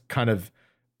again, that's kind of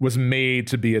was made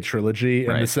to be a trilogy,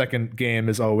 and the second game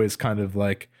is always kind of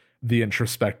like the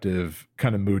introspective,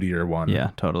 kind of moodier one.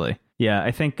 Yeah, totally. Yeah,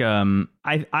 I think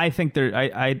I think there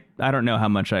I don't know how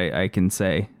much I can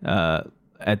say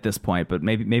at this point, but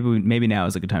maybe now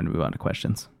is a good time to move on to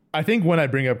questions. I think when I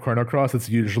bring up Chrono Cross, it's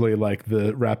usually like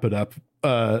the wrap it up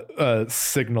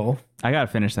signal. I gotta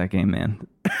finish that game, man.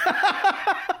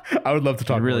 I would love to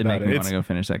talk really about it. Make me want to go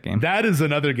finish that game. That is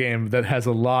another game that has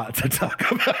a lot to talk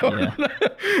about. Yeah.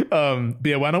 But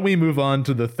yeah, why don't we move on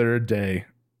to the third day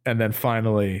and then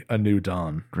finally a new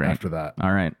dawn after that.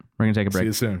 All right. We're going to take a break. See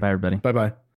you soon. Bye, everybody.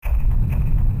 Bye-bye.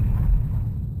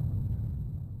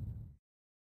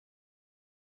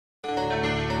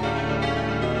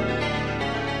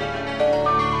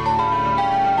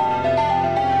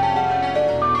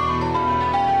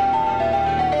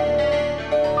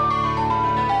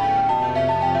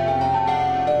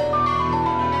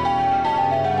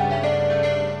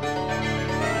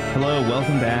 Hello,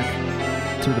 welcome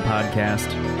back to the podcast.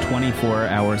 24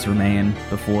 hours remain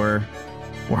before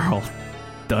we're all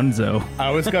donezo. I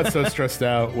always got so stressed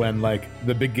out when like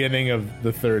the beginning of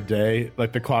the third day,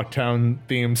 like the Clocktown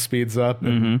theme speeds up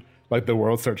and like the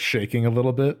world starts shaking a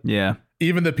little bit. Yeah.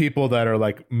 Even the people that are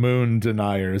like moon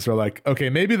deniers are like,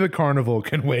 okay, maybe the carnival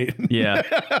can wait. Yeah.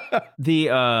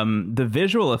 The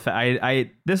visual effect, I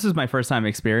this is my first time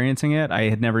experiencing it. I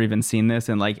had never even seen this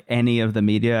in like any of the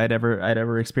media I'd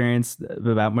ever experienced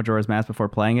about Majora's Mask before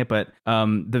playing it. But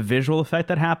the visual effect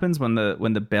that happens when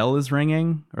the bell is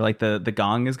ringing or like the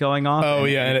gong is going off. Oh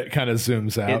yeah, and it kind of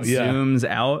zooms out. Zooms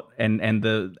out and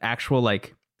the actual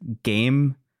like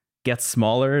game gets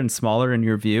smaller and smaller in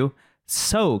your view.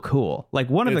 so cool. Like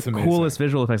one of It's the amazing. coolest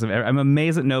visual effects I've ever. I'm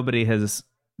amazed that nobody has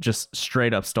just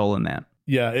straight up stolen that.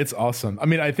 Yeah, it's awesome. I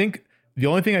mean, I think the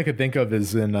only thing I could think of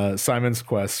is in Simon's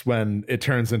Quest when it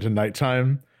turns into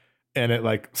nighttime and it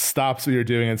like stops what you're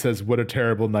doing and says, "What a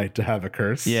terrible night to have a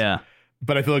curse." Yeah.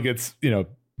 But I feel like it's,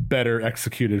 better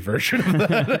executed version of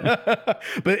that.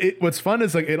 But what's fun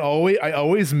is like I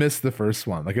always miss the first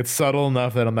one. Like it's subtle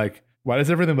enough that I'm like, why does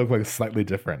everything look like slightly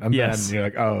different? And Yes. then you're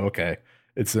like, oh, okay,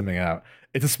 it's zooming out.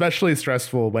 It's especially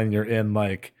stressful when you're in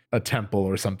like a temple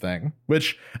or something,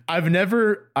 which I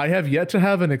have yet to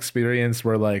have an experience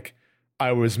where like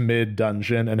I was mid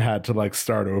dungeon and had to like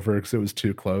start over because it was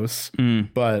too close.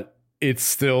 But it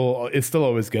still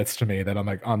always gets to me that I'm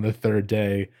like on the third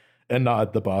day and not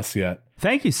at the boss yet.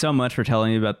 Thank you so much for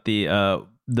telling me about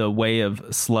the way of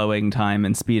slowing time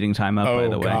and speeding time up, by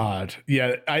the way. Oh God.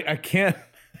 Yeah, I can't.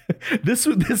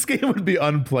 This game would be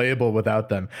unplayable without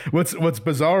them. What's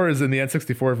bizarre is in the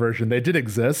N64 version, they did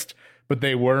exist, but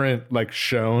they weren't like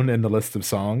shown in the list of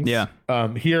songs. Yeah.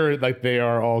 Here, like they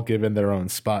are all given their own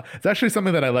spot. It's actually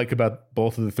something that I like about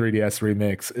both of the 3DS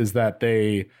remakes is that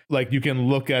they like you can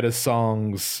look at a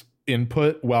song's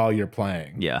input while you're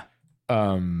playing. Yeah.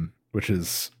 Which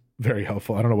is very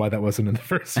helpful. I don't know why that wasn't in the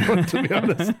first one, to be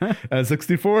honest.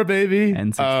 N64, baby.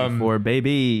 N64,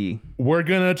 baby. We're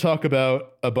going to talk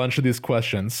about a bunch of these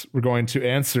questions. We're going to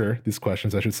answer these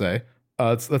questions, I should say.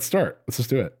 Let's start. Let's just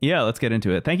do it. Yeah, let's get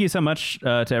into it. Thank you so much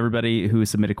to everybody who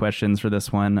submitted questions for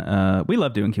this one. We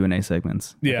love doing Q&A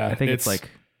segments. Yeah. I think it's like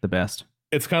the best.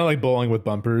 It's kind of like bowling with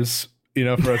bumpers, for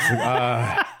us.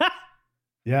 Like,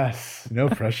 yes, no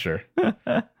pressure.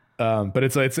 But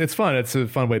it's fun. It's a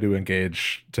fun way to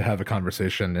engage, to have a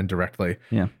conversation indirectly.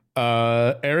 Yeah.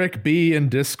 Eric B in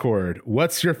Discord.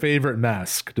 What's your favorite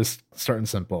mask? Just starting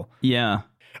simple. Yeah.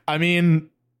 I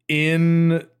mean,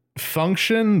 in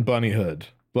function, bunny hood.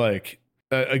 Like,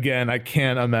 again, I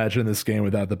can't imagine this game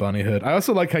without the bunny hood. I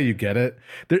also like how you get it.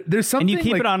 There's something. And you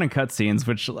keep like, it on in cutscenes,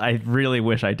 which I really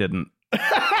wish I didn't.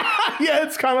 Yeah,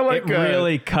 it's kind of like it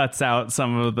really cuts out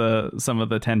some of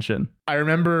the tension. I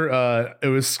remember it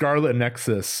was Scarlet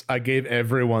Nexus. I gave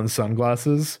everyone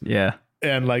sunglasses. Yeah.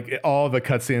 And like all the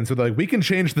cutscenes were like, we can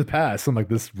change the past. I'm like,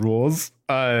 this rules.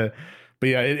 But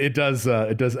yeah, it does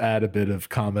add a bit of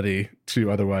comedy to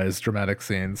otherwise dramatic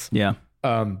scenes. Yeah.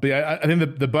 But yeah, I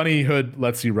think the bunny hood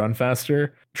lets you run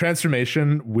faster.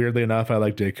 Transformation, weirdly enough, I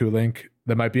like Deku Link.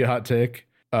 That might be a hot take.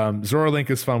 Zora Link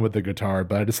is fun with the guitar,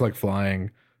 but I just like flying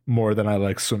more than I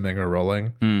like swimming or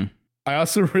rolling. I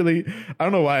also I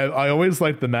don't know why, I always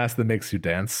like the mask that makes you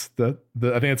dance. I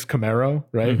think it's Camaro,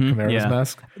 right? Camaro's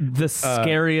mask. The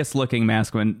scariest looking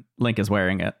mask when Link is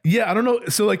wearing it. Yeah, I don't know.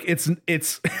 So like it's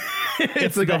it's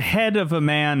like the head of a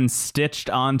man stitched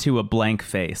onto a blank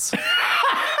face.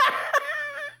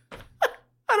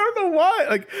 I don't know why.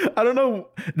 Like, I don't know.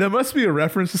 There must be a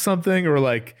reference to something, or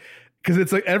like, because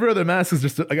it's like every other mask is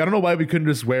just like, I don't know why we couldn't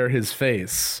just wear his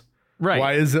face. Right.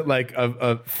 Why is it like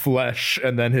a flesh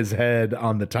and then his head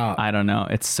on the top? I don't know.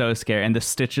 It's so scary. And the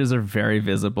stitches are very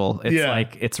visible. It's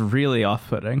like, it's really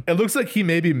off-putting. It looks like he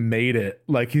maybe made it.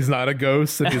 Like he's not a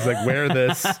ghost and he's like, wear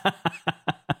this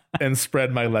and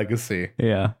spread my legacy.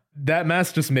 Yeah. That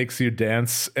mask just makes you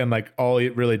dance. And like all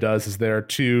it really does is there are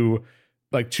two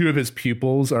of his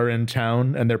pupils are in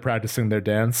town and they're practicing their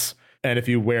dance. And if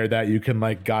you wear that, you can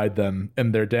like guide them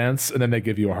in their dance and then they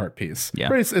give you a heart piece.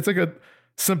 Yeah. It's like a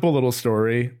simple little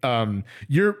story.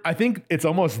 I think it's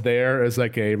almost there as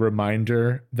like a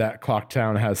reminder that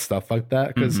Clocktown has stuff like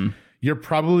that, because you're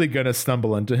probably gonna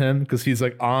stumble into him because he's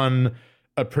like on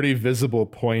a pretty visible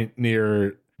point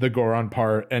near the Goron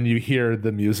part, and you hear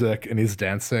the music and he's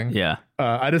dancing. Yeah.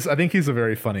 I think he's a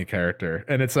very funny character,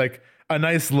 and it's like a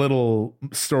nice little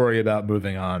story about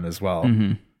moving on as well,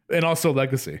 and also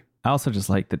legacy. I also just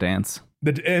like the dance.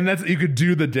 And that's, you could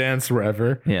do the dance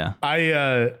wherever. Yeah.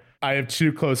 I have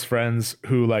two close friends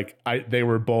who they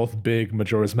were both big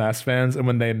Majora's Mask fans, and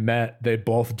when they met, they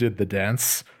both did the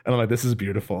dance, and I'm like, this is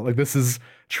beautiful. Like this has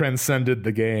transcended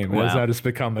the game. Wow. It has now just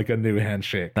become like a new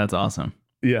handshake. That's awesome.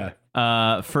 Yeah.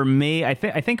 For me, I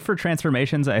think for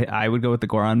transformations, I would go with the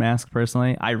Goron mask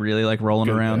personally. I really like rolling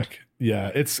around. Pick.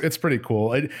 Yeah, it's pretty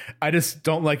cool. I just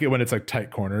don't like it when it's like tight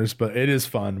corners, but it is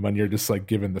fun when you're just like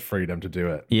given the freedom to do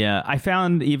it. Yeah, I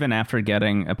found even after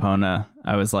getting Epona,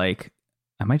 I was like,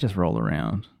 I might just roll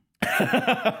around.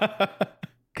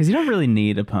 Because you don't really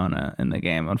need Epona in the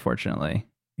game, unfortunately.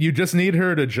 You just need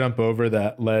her to jump over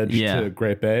that ledge to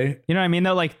Great Bay. You know what I mean?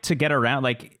 Though, like to get around,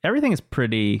 like everything is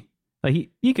pretty. Like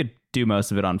you could do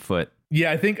most of it on foot.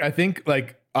 Yeah, I think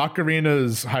like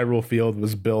Ocarina's Hyrule Field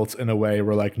was built in a way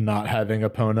where like not having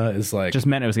Epona is like Just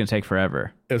meant it was going to take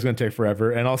forever. it was going to take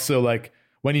forever. And also like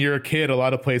when you're a kid, a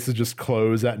lot of places just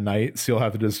close at night, so you'll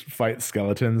have to just fight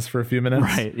skeletons for a few minutes.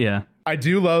 Right, yeah. I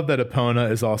do love that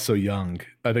Epona is also young.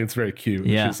 I think it's very cute.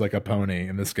 Yeah. She's like a pony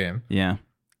in this game. Yeah.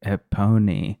 A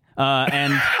pony.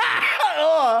 And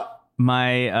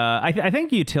I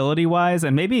think utility wise,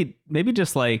 and maybe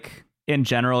just like in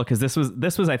general, because this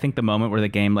was I think the moment where the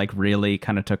game like really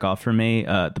kind of took off for me.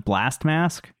 The blast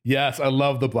mask. Yes, I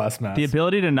love the blast mask. The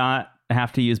ability to not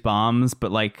have to use bombs,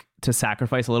 but like to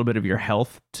sacrifice a little bit of your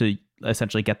health to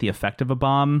essentially get the effect of a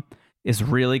bomb is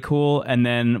really cool. And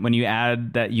then when you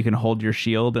add that you can hold your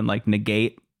shield and like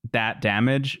negate that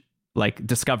damage, like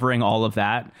discovering all of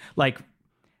that, like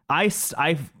I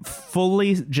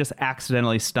fully just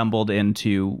accidentally stumbled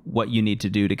into what you need to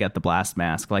do to get the blast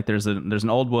mask. Like there's an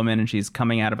old woman and she's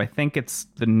coming out of, I think it's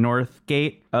the north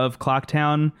gate of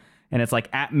Clocktown. And it's like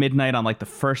at midnight on like the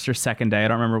first or second day. I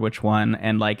don't remember which one.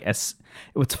 And like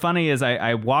what's funny is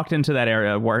I walked into that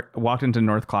area, walked into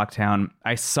North Clocktown.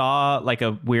 I saw like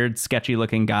a weird, sketchy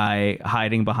looking guy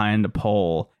hiding behind a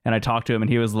pole. And I talked to him and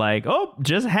he was like, oh,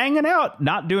 just hanging out,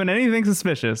 not doing anything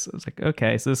suspicious. I was like,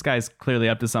 okay, so this guy's clearly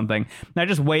up to something. And I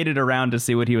just waited around to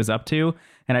see what he was up to.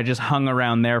 And I just hung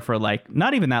around there for like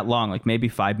not even that long, like maybe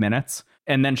 5 minutes.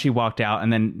 And then she walked out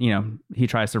and then, you know, he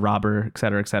tries to rob her, et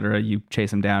cetera, et cetera. You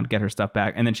chase him down, get her stuff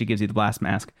back. And then she gives you the blast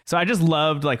mask. So I just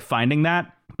loved like finding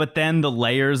that. But then the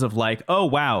layers of like, oh,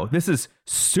 wow, this is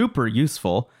super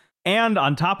useful. And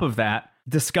on top of that,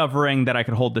 discovering that I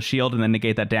could hold the shield and then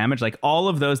negate that damage, like all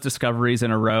of those discoveries in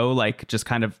a row, like just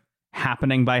kind of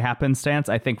happening by happenstance,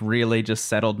 I think really just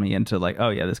settled me into like, oh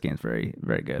yeah, this game's very,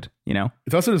 very good. You know,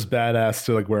 it's also just badass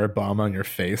to like wear a bomb on your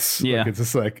face. Yeah. Like, it's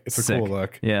just like, it's Sick. a cool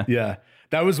look. Yeah. Yeah.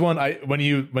 That was one when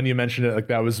you mentioned it, like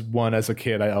that was one as a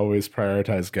kid I always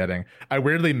prioritized getting. I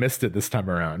weirdly missed it this time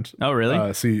around. Oh,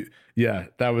 really? Yeah,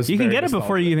 that was. You can very get it before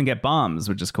nostalgic. you even get bombs,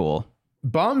 which is cool.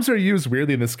 Bombs are used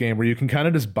weirdly in this game where you can kind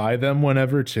of just buy them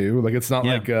whenever too. Like it's not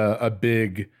like a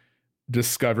big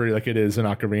discovery like it is in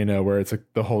Ocarina where it's like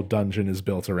the whole dungeon is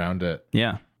built around it.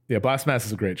 Yeah. Yeah, Blast Mask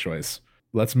is a great choice.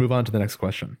 Let's move on to the next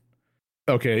question.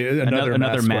 Okay, another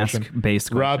mask based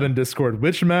question. Rob in Discord,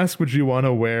 which mask would you want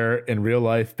to wear in real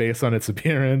life based on its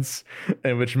appearance,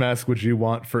 and which mask would you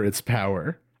want for its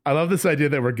power? I love this idea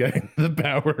that we're getting the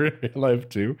power in real life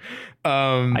too.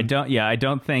 I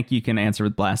don't think you can answer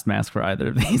with blast mask for either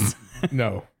of these.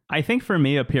 No. I think for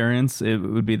me, appearance, it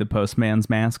would be the postman's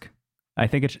mask. I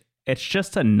think it's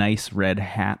just a nice red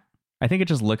hat. I think it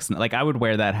just looks like I would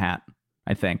wear that hat,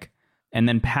 I think. And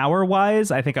then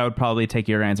power-wise, I think I would probably take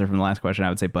your answer from the last question. I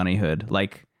would say bunny hood.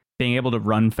 Like, being able to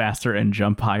run faster and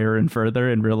jump higher and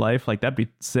further in real life, like, that'd be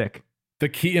sick. The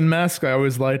Keaton mask I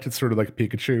always liked. It's sort of like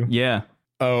Pikachu. Yeah.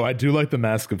 Oh, I do like the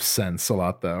Mask of Sense a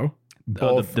lot, though.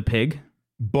 Both, the pig?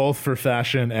 Both for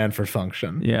fashion and for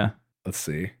function. Yeah. Let's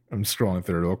see. I'm scrolling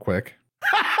through real quick.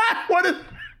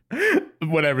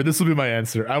 Whatever, this will be my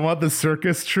answer. I want the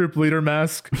circus troop leader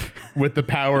mask with the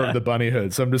power of the bunny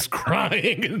hood. So I'm just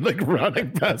crying and like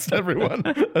running past everyone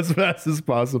as fast as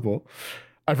possible.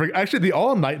 I forget. Actually, the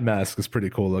all night mask is pretty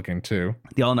cool looking too.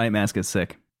 The all night mask is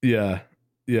sick. Yeah.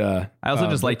 Yeah. I also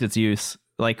just liked its use.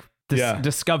 Like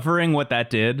discovering what that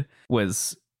did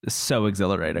was so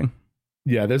exhilarating.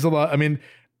 Yeah, there's a lot. I mean,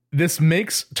 this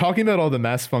makes talking about all the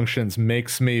mask functions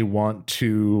makes me want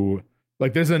to.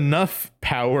 Like, there's enough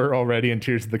power already in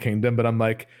Tears of the Kingdom, but I'm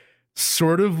like,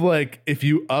 sort of like, if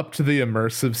you upped the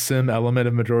immersive sim element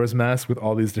of Majora's Mask with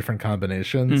all these different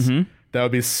combinations, that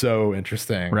would be so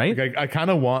interesting. Right? Like, I kind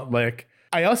of want, like,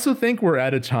 I also think we're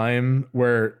at a time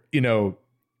where, you know,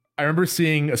 I remember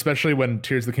seeing, especially when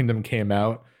Tears of the Kingdom came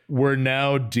out, we're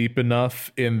now deep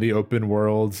enough in the open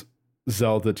world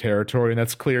Zelda territory, and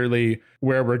that's clearly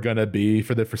where we're going to be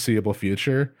for the foreseeable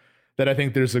future. That I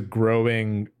think there's a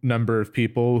growing number of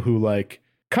people who like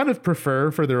kind of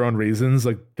prefer for their own reasons,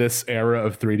 like this era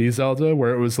of 3D Zelda,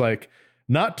 where it was like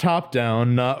not top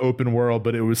down, not open world,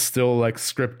 but it was still like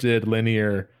scripted,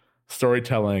 linear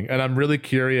storytelling. And I'm really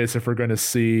curious if we're going to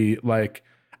see like,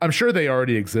 I'm sure they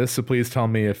already exist. So please tell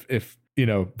me if you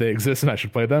know, they exist and I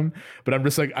should play them. But I'm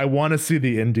just like, I want to see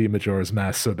the indie Majora's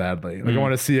Mask so badly. Like I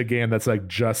want to see a game that's like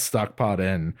just stockpot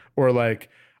in, or like,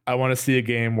 I want to see a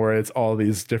game where it's all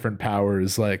these different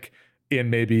powers, like in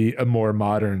maybe a more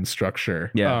modern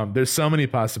structure. Yeah. There's so many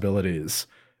possibilities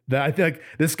that I think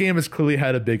this game has clearly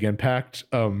had a big impact.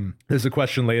 There's a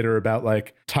question later about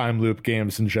like time loop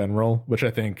games in general, which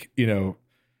I think, you know,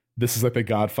 this is like the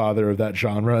godfather of that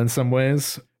genre in some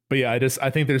ways. But yeah, I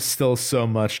think there's still so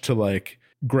much to like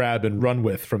grab and run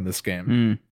with from this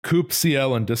game. Coop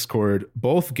CL and Discord,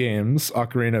 both games,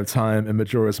 Ocarina of Time and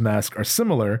Majora's Mask, are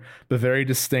similar, but very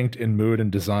distinct in mood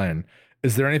and design.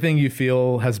 Is there anything you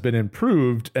feel has been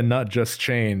improved and not just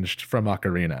changed from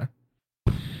Ocarina?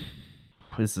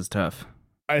 This is tough.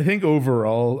 I think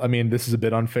overall, I mean, this is a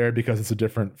bit unfair because it's a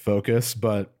different focus,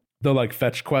 but the like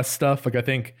fetch quest stuff, like I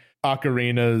think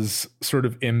Ocarina's sort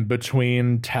of in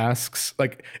between tasks,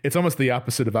 like it's almost the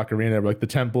opposite of Ocarina, where like the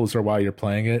temples are while you're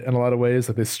playing it in a lot of ways,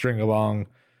 like they string along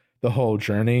the whole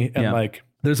journey. And like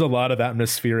there's a lot of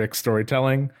atmospheric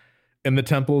storytelling in the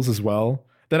temples as well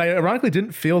that I ironically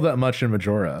didn't feel that much in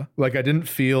Majora. Like I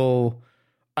feel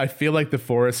like the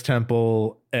forest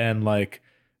temple and like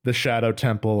the shadow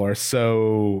temple are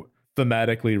so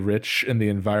thematically rich in the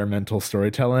environmental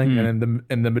storytelling. And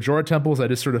in the Majora temples, I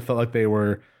just sort of felt like they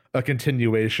were a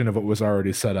continuation of what was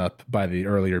already set up by the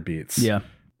earlier beats. Yeah.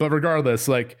 But regardless,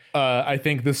 like I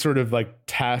think this sort of like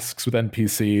tasks with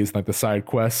NPCs, like the side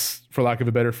quests, for lack of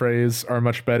a better phrase, are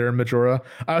much better in Majora.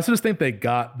 I also just think they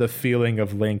got the feeling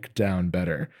of Link down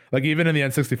better. Like even in the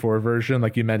N64 version,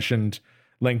 like you mentioned,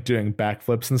 Link doing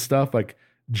backflips and stuff, like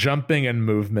jumping and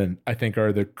movement, I think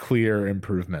are the clear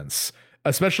improvements,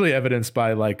 especially evidenced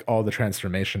by like all the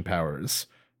transformation powers.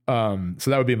 So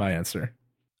that would be my answer.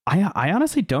 I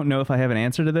honestly don't know if I have an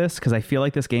answer to this because I feel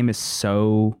like this game is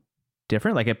so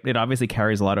different. Like it obviously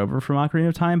carries a lot over from Ocarina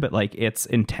of Time, but like its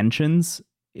intentions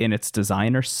in its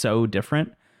design are so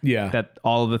different. Yeah. That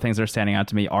all of the things that are standing out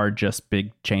to me are just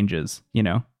big changes, you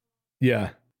know? Yeah.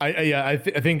 I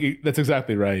think that's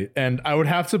exactly right. And I would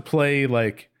have to play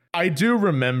like, I do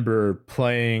remember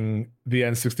playing the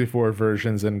N64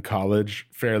 versions in college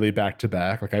fairly back to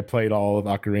back. Like I played all of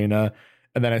Ocarina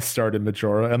and then I started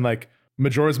Majora, and like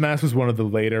Majora's Mask was one of the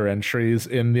later entries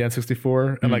in the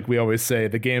N64. And like we always say,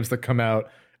 the games that come out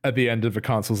at the end of a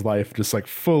console's life just like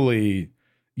fully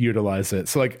utilize it.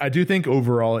 So like I do think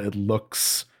overall it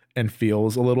looks and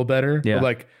feels a little better. Yeah. But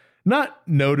like not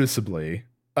noticeably.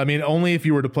 I mean, only if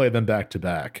you were to play them back to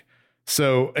back.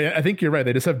 So I think you're right.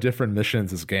 They just have different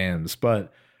missions as games.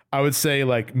 But I would say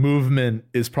like movement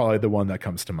is probably the one that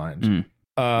comes to mind. You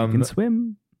can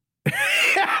swim.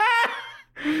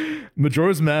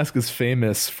 Majora's Mask is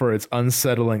famous for its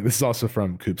unsettling. This is also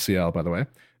from Coop CL, by the way.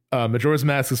 Majora's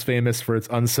Mask is famous for its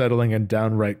unsettling and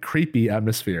downright creepy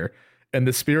atmosphere. In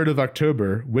the spirit of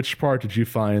October, which part did you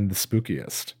find the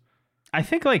spookiest? I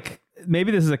think like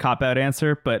maybe this is a cop-out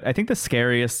answer, but I think the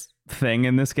scariest thing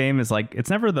in this game is like it's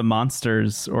never the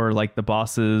monsters or like the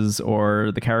bosses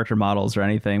or the character models or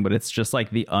anything, but it's just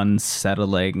like the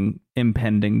unsettling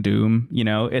impending doom. You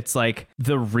know, it's like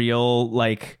the real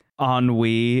like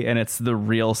ennui, and it's the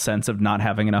real sense of not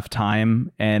having enough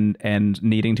time and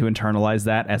needing to internalize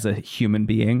that as a human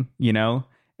being, you know,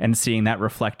 and seeing that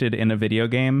reflected in a video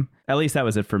game. At least that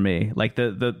was it for me. Like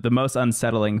the most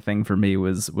unsettling thing for me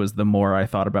was the more I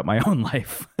thought about my own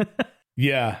life.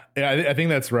 Yeah, I think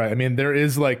that's right. I mean, there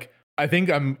is like, I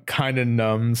think I'm kind of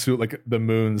numb to like the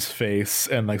moon's face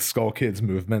and like Skull Kid's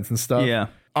movements and stuff. Yeah.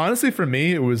 Honestly, for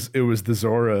me, it was the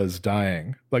Zora's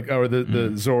dying, like, or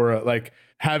the Zora, like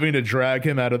having to drag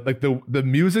him out of like the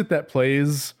music that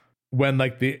plays when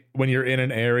like when you're in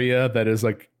an area that is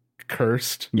like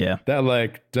cursed. Yeah. That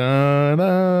like da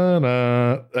da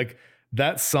da, like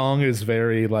that song is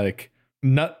very like,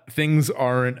 not things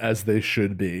aren't as they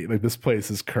should be. Like this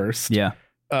place is cursed. Yeah.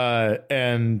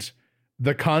 And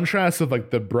the contrast of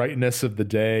like the brightness of the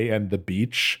day and the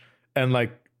beach and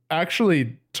like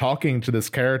actually talking to this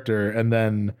character and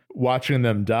then watching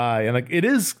them die. And like it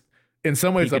is in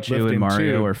some ways Pikachu uplifting and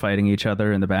Mario too. are fighting each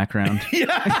other in the background.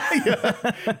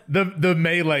 yeah. The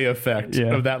melee effect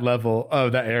of that level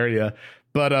of that area.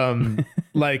 But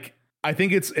like I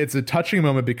think it's a touching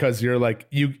moment because you're like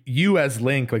you as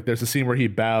Link, like there's a scene where he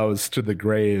bows to the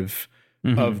grave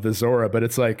of the Zora, but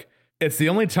it's like it's the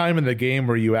only time in the game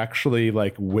where you actually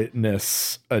like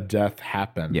witness a death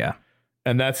happen. Yeah.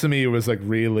 And that to me was like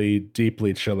really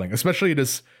deeply chilling, especially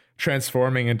just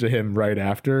transforming into him right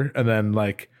after and then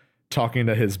like talking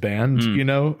to his band, you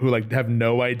know, who like have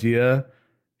no idea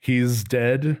he's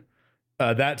dead.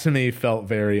 That to me felt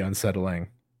very unsettling.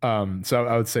 So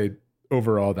I would say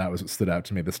overall, that was what stood out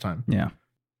to me this time. Yeah.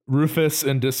 Rufus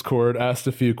in Discord asked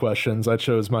a few questions. I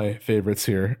chose my favorites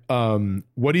here.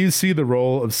 What do you see the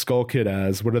role of Skull Kid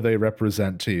as? What do they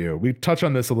represent to you? We touched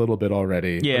on this a little bit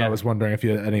already. Yeah. But I was wondering if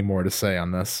you had any more to say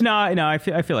on this. No, I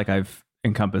feel like I've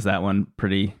encompassed that one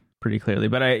pretty clearly.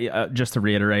 But I just to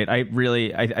reiterate,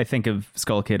 I think of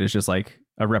Skull Kid as just like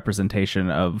a representation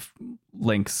of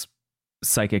Link's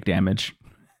psychic damage.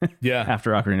 Yeah.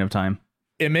 After Ocarina of Time.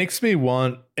 It makes me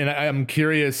want, and I'm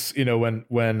curious, you know,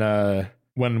 when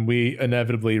when we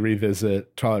inevitably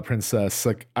revisit Twilight Princess,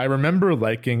 like I remember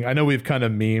liking, I know we've kind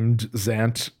of memed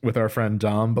Zant with our friend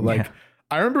Dom, but like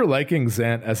I remember liking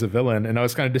Zant as a villain, and I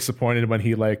was kind of disappointed when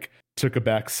he like took a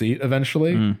back seat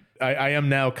eventually. I am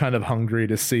now kind of hungry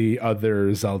to see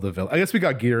other Zelda villains. I guess we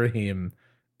got Girahim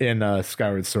in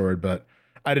Skyward Sword, but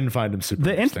I didn't find him super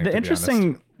interesting. The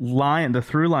interesting line, the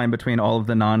through line between all of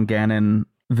the non-Ganon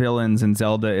villains in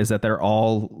Zelda is that they're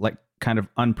all like kind of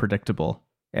unpredictable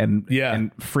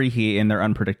and freaky in their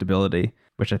unpredictability,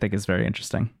 which I think is very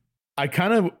interesting. I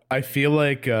feel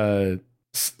like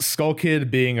Skull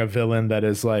Kid being a villain that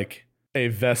is like a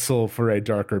vessel for a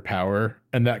darker power,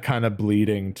 and that kind of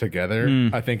bleeding together,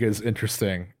 I think is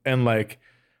interesting. And like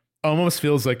almost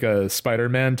feels like a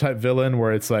Spider-Man type villain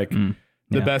where it's like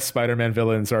the best Spider-Man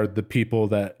villains are the people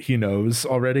that he knows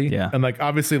already. Yeah. And like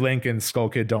obviously Link and Skull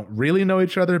Kid don't really know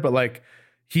each other, but like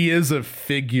he is a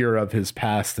figure of his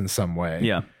past in some way.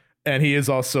 Yeah. And he is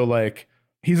also like,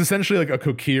 he's essentially like a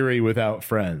Kokiri without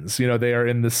friends. You know, they are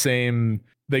in the same,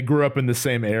 they grew up in the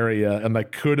same area and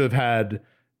like could have had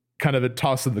kind of a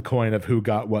toss of the coin of who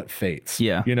got what fates.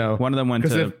 Yeah. You know, one of them went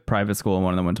to private school and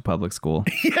one of them went to public school.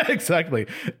 Yeah, exactly.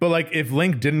 But like if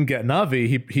Link didn't get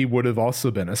Navi, he would have also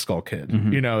been a Skull Kid,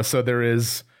 you know? So there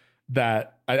is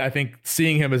that. I think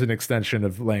seeing him as an extension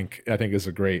of Link, I think is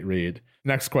a great read.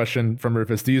 Next question from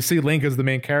Rufus. Do you see Link as the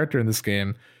main character in this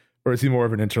game, or is he more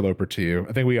of an interloper to you?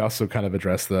 I think we also kind of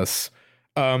addressed this.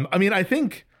 I mean, I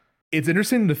think it's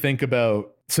interesting to think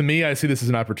about. To me, I see this as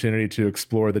an opportunity to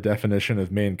explore the definition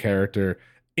of main character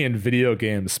in video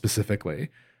games specifically,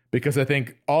 because I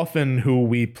think often who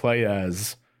we play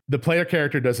as, the player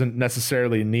character doesn't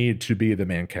necessarily need to be the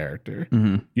main character.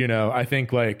 You know, I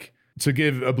think like to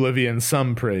give Oblivion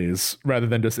some praise rather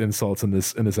than just insults in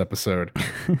this episode.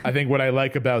 I think what I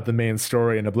like about the main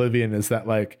story in Oblivion is that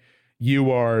like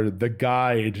you are the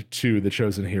guide to the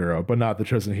chosen hero, but not the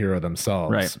chosen hero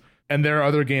themselves. Right. And there are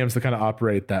other games that kind of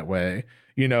operate that way.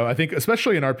 You know, I think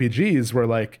especially in RPGs where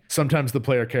like sometimes the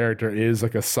player character is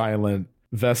like a silent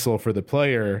vessel for the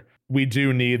player, we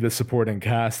do need the supporting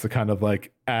cast to kind of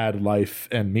like add life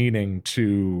and meaning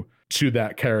to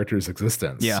that character's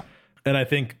existence. Yeah. And I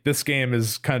think this game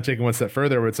is kind of taking one step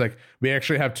further where it's like we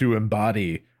actually have to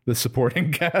embody the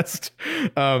supporting cast.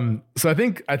 So I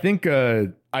think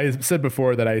I said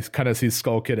before that I kind of see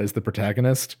Skull Kid as the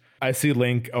protagonist. I see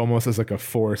Link almost as like a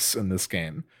force in this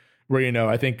game. Where, you know,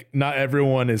 I think not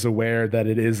everyone is aware that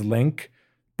it is Link,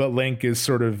 but Link is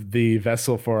sort of the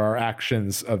vessel for our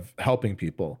actions of helping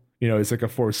people. You know, it's like a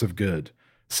force of good.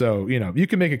 So, you know, you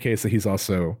can make a case that he's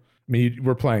also, I mean,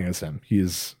 we're playing as him.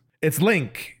 It's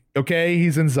Link, okay?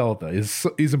 He's in Zelda.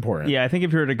 He's important. Yeah, I think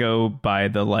if you were to go by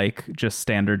the like just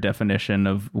standard definition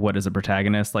of what is a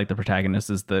protagonist, like the protagonist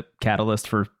is the catalyst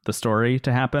for the story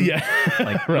to happen. Yeah.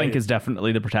 Like right. Link is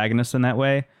definitely the protagonist in that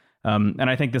way. And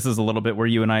I think this is a little bit where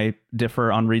you and I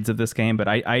differ on reads of this game, but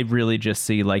I really just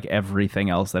see like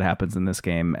everything else that happens in this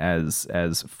game as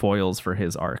foils for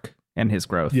his arc and his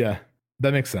growth. Yeah,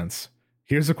 that makes sense.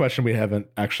 Here's a question we haven't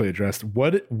actually addressed.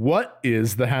 What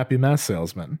is the Happy Mask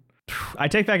Salesman? I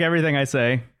take back everything I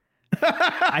say.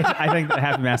 I think the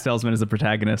Happy Mask Salesman is the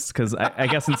protagonist because I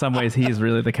guess in some ways he is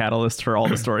really the catalyst for all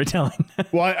the storytelling.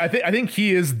 Well, I think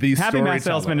he is the Happy Mask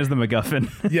Salesman is the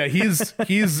MacGuffin. Yeah,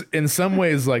 he's in some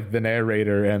ways like the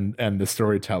narrator and the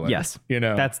storyteller. Yes, you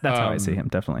know that's how I see him.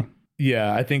 Definitely.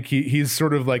 Yeah, I think he's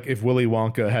sort of like if Willy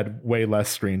Wonka had way less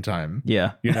screen time.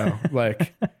 Yeah, you know,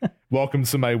 like welcome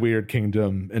to my weird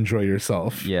kingdom. Enjoy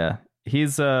yourself. Yeah,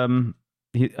 he's I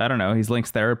don't know. He's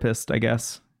Link's therapist, I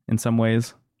guess, in some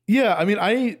ways. Yeah, I mean,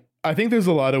 I think there's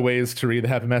a lot of ways to read the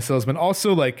Happy Mask Salesman.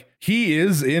 Also, like, he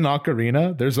is in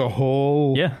Ocarina. There's a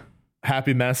whole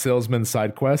Happy Mask Salesman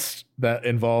side quest that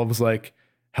involves, like,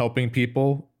 helping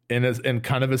people in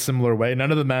kind of a similar way.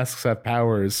 None of the masks have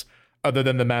powers other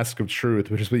than the Mask of Truth,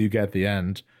 which is what you get at the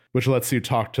end, which lets you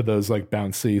talk to those, like,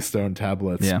 bouncy stone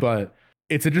tablets. Yeah. But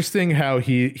it's interesting how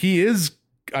he is...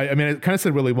 I mean, I kind of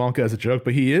said Willy Wonka as a joke,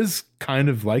 but he is kind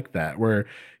of like that, where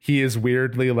he is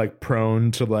weirdly like prone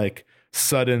to like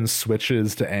sudden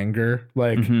switches to anger.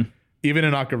 Like even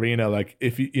in Ocarina, like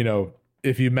if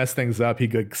you mess things up,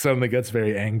 he suddenly gets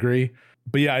very angry.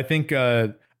 But yeah, I think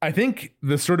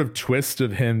the sort of twist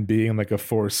of him being like a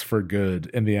force for good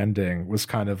in the ending was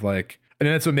kind of like, and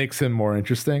that's what makes him more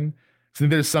interesting. So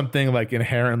there's something like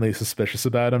inherently suspicious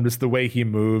about him, just the way he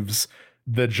moves.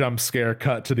 The jump scare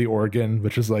cut to the organ,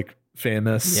 which is like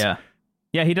famous. Yeah.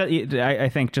 He does. I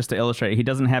think just to illustrate, he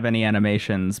doesn't have any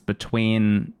animations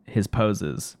between his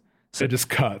poses. So it just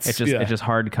cuts. It just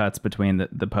hard cuts between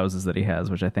the poses that he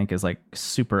has, which I think is like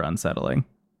super unsettling.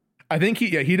 I think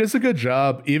he does a good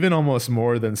job, even almost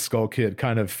more than Skull Kid,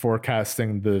 kind of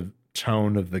forecasting the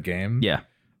tone of the game. Yeah.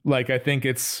 Like, I think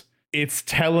it's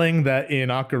telling that in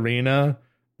Ocarina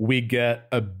we get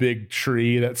a big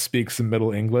tree that speaks in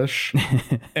Middle English,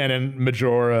 and in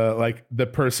Majora, like, the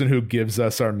person who gives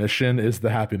us our mission is the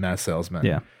Happy Mask salesman.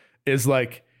 Yeah. Is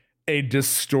like a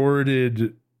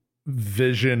distorted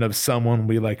vision of someone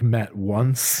we like met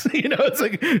once. You know, it's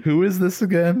like, who is this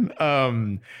again?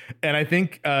 And I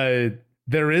think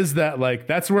there is that, like,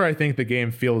 that's where I think the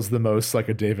game feels the most like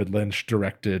a David Lynch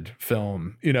directed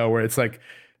film, you know, where it's like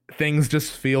things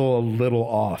just feel a little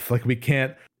off. Like, we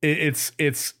can't, it's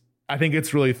I think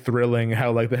it's really thrilling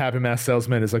how, like, the Happy Mask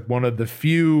salesman is like one of the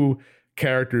few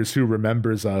characters who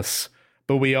remembers us,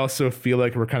 but we also feel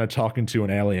like we're kind of talking to an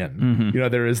alien. Mm-hmm. You know,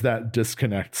 there is that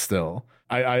disconnect still.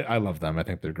 I love them. I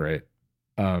think they're great.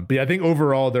 But yeah, I think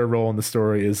overall their role in the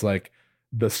story is like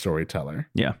the storyteller.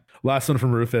 Yeah. Last one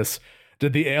from Rufus.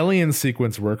 Did the alien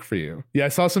sequence work for you? Yeah, I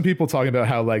saw some people talking about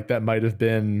how, like, that might have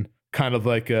been kind of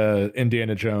like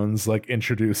Indiana Jones, like,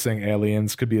 introducing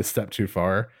aliens could be a step too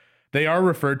far. They are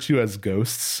referred to as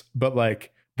ghosts, but,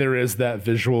 like, there is that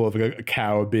visual of a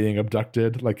cow being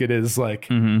abducted. Like, it is, like,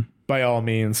 by all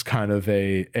means kind of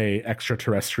a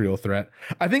extraterrestrial threat.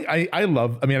 I think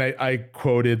I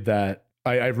quoted that,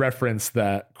 I referenced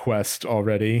that quest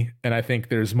already, and I think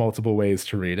there's multiple ways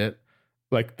to read it,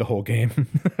 like the whole game.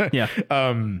 Yeah.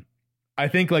 I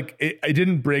think, like, it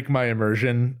didn't break my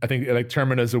immersion. I think, like,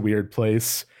 Termina's a weird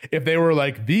place. If they were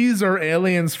like, these are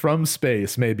aliens from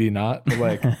space, maybe not, but,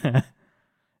 like,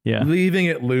 yeah, leaving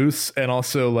it loose. And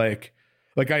also, like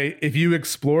if you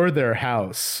explore their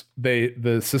house,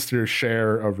 the sisters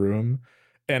share a room,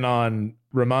 and on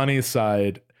Romani's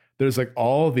side, there's like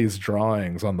all these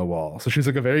drawings on the wall. So she's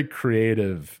like a very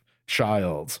creative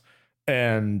child.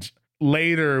 And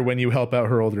later, when you help out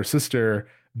her older sister,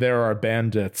 there are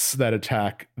bandits that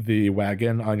attack the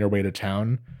wagon on your way to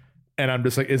town. And I'm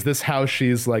just like, is this how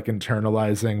she's like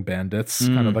internalizing bandits,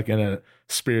 kind of like in a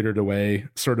Spirited Away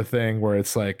sort of thing, where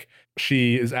it's like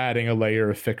she is adding a layer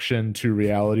of fiction to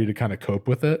reality to kind of cope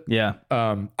with it? Yeah.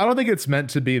 I don't think it's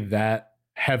meant to be that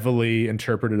heavily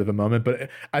interpreted of a moment, but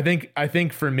I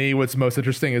think for me, what's most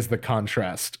interesting is the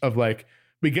contrast of, like,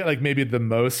 we get like maybe the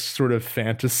most sort of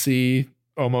fantasy,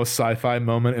 almost sci-fi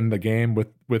moment in the game with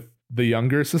the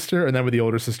younger sister, and then with the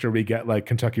older sister we get like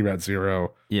Kentucky Route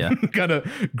Zero, kind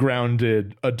of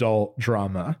grounded adult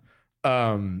drama.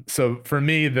 So for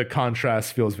me, the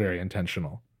contrast feels very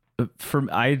intentional.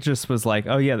 I just was like,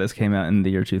 oh yeah, this came out in the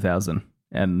year 2000,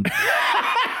 and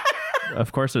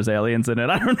of course there's aliens in it.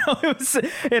 I don't know,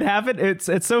 it happened.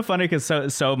 It's so funny because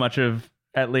so much of,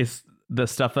 at least the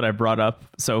stuff that I brought up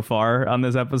so far on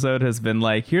this episode, has been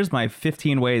like, here's my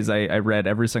 15 ways I read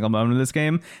every single moment of this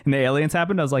game, and the aliens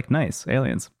happened. I was like, nice,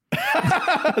 aliens.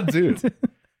 dude,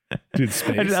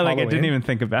 space. I didn't even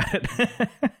think about it.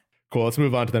 Cool, let's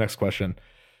move on to the next question.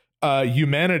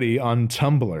 Humanity on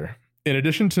Tumblr. In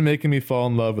addition to making me fall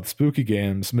in love with spooky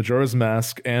games, Majora's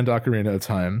Mask and Ocarina of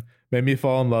Time made me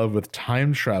fall in love with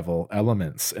time travel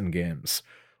elements in games.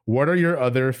 What are your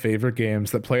other favorite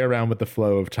games that play around with the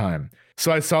flow of time?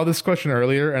 So I saw this question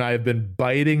earlier, and I've been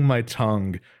biting my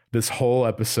tongue this whole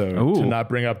episode to not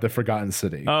bring up the Forgotten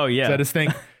City. Oh, yeah. So I just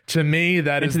think, to me,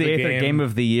 that is the game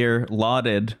of the year,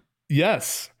 lauded.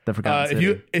 Yes. The Forgotten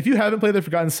City. If you haven't played the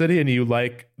Forgotten City and you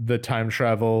like the time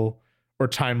travel or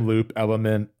time loop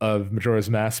element of Majora's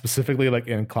Mask, specifically like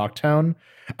in Clocktown,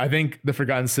 I think the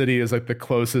Forgotten City is like the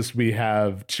closest we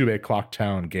have to a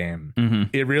Clocktown game. Mm-hmm.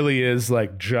 It really is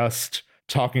like just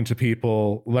talking to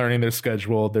people, learning their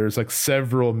schedule. There's like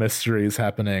several mysteries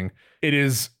happening. It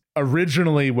is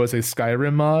originally was a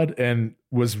Skyrim mod and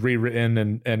was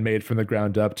rewritten and made from the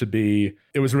ground up to be,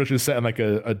 it was originally set in like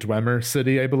a Dwemer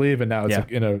city, I believe, and now it's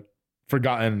like in a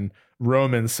forgotten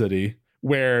Roman city,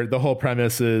 where the whole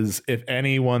premise is if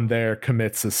anyone there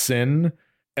commits a sin,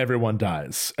 everyone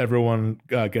dies. Everyone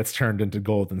gets turned into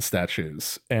golden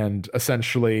statues. And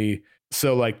essentially,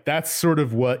 so like that's sort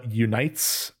of what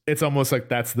unites. It's almost like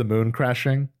that's the moon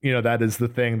crashing. You know, that is the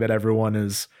thing that everyone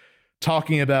is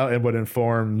talking about and what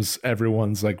informs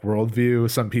everyone's like worldview.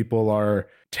 Some people are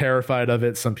terrified of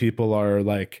it. Some people are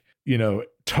like, you know,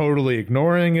 totally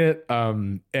ignoring it.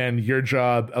 And your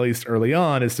job, at least early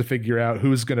on, is to figure out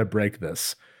who's going to break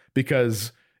this,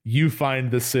 because you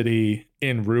find the city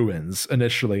in ruins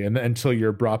initially and until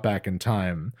you're brought back in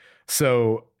time.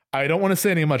 So I don't want to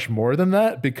say any much more than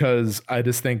that, because I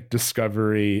just think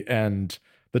discovery and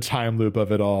the time loop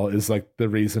of it all is like the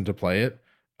reason to play it.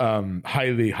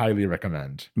 Highly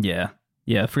recommend. Yeah.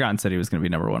 Forgotten City was going to be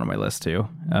number one on my list too.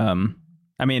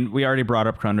 I mean, we already brought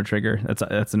up Chrono Trigger.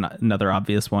 That's another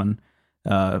obvious one.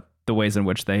 The ways in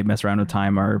which they mess around with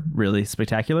time are really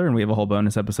spectacular, and we have a whole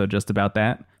bonus episode just about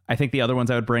that. I think the other ones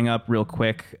I would bring up real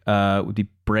quick would be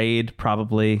Braid,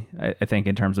 probably. I think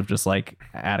in terms of just like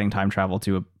adding time travel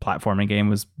to a platforming game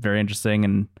was very interesting,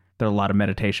 and there are a lot of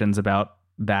meditations about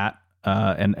that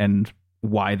and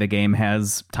why the game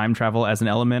has time travel as an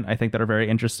element, I think, that are very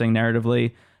interesting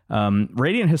narratively.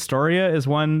 Radiant Historia is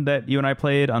one that you and I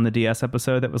played on the DS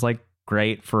episode that was like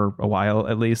great for a while,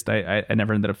 at least. I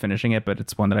never ended up finishing it, but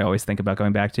it's one that I always think about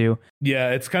going back to. Yeah,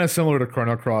 it's kind of similar to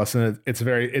Chrono Cross, and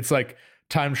it's like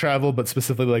time travel, but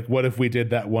specifically like, what if we did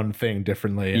that one thing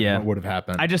differently, and what would have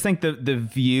happened? I just think the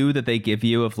view that they give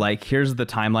you of like, here's the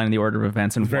timeline and the order of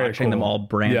events, and watching them all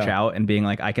branch out and being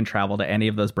like, I can travel to any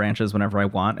of those branches whenever I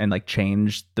want and like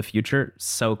change the future.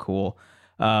 So cool.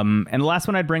 And the last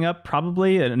one I'd bring up,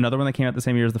 probably another one that came out the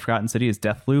same year as The Forgotten City, is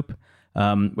Deathloop,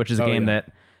 which is a game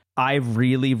that I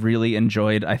really, really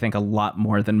enjoyed, I think, a lot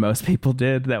more than most people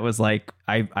did. That was like,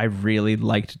 I really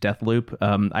liked Deathloop.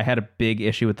 I had a big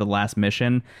issue with the last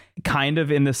mission, kind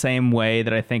of in the same way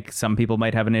that I think some people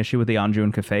might have an issue with the Anjou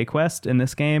Cafe quest in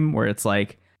this game, where it's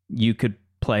like you could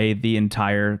play the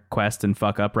entire quest and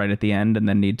fuck up right at the end and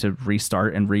then need to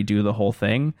restart and redo the whole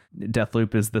thing.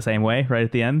 Deathloop is the same way right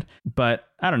at the end. But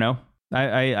I don't know.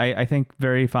 I think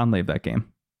very fondly of that game.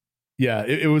 Yeah,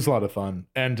 it was a lot of fun.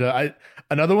 And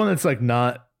another one that's like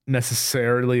not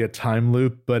necessarily a time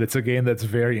loop, but it's a game that's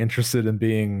very interested in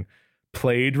being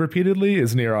played repeatedly,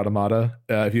 is Nier Automata.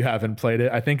 If you haven't played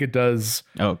it, I think it does.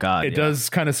 Oh God, it does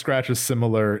kind of scratch a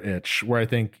similar itch where I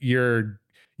think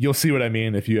you'll see what I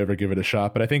mean if you ever give it a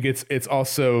shot. But I think it's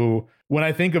also, when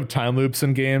I think of time loops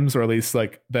in games, or at least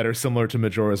like that are similar to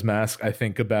Majora's Mask, I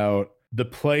think about the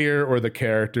player or the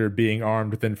character being armed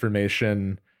with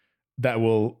information that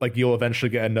will, like, you'll eventually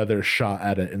get another shot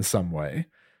at it in some way.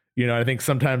 You know, I think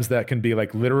sometimes that can be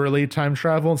like literally time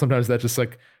travel, and sometimes that's just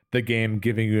like the game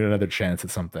giving you another chance at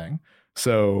something.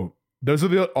 So those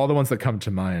are all the ones that come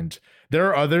to mind. There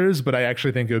are others, but I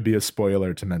actually think it would be a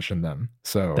spoiler to mention them.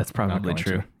 So that's probably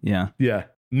true. Yeah. Yeah.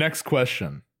 Next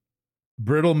question.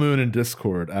 Brittle Moon in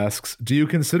Discord asks, do you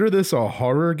consider this a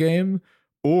horror game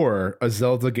or a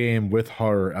Zelda game with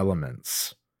horror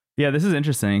elements? Yeah, this is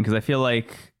interesting because I feel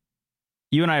like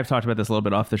you and I have talked about this a little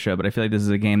bit off the show, but I feel like this is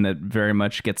a game that very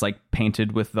much gets like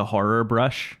painted with the horror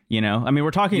brush, you know? I mean,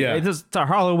 we're talking, it's a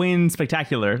Halloween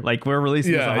spectacular. Like, we're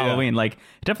releasing this on Halloween. Like,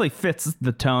 it definitely fits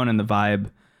the tone and the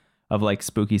vibe of like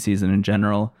spooky season in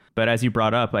general. But as you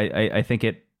brought up, I think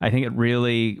it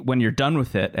really, when you're done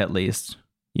with it, at least,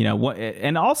 you know, what,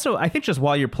 and also I think just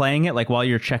while you're playing it, like while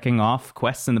you're checking off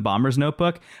quests in the Bomber's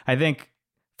Notebook, I think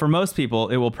for most people,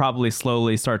 it will probably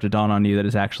slowly start to dawn on you that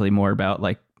it's actually more about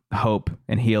like hope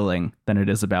and healing than it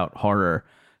is about horror.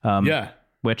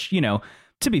 Which, you know,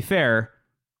 to be fair,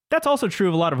 that's also true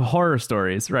of a lot of horror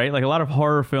stories, right? Like a lot of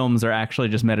horror films are actually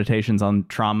just meditations on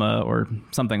trauma or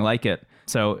something like it.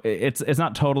 So it's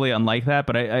not totally unlike that,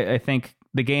 but I think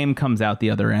the game comes out the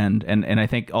other end. And I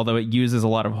think although it uses a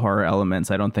lot of horror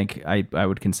elements, I don't think I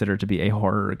would consider it to be a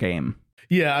horror game.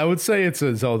 Yeah, I would say it's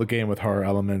a Zelda game with horror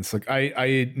elements. Like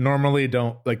I normally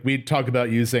don't, like, we talk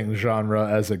about using genre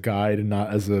as a guide and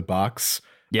not as a box.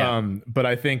 Yeah. But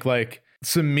I think like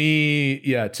to me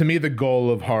the goal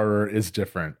of horror is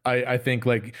different. I think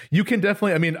like you can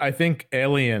definitely, I mean, I think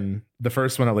Alien, the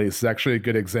first one at least, is actually a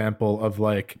good example of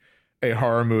like a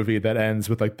horror movie that ends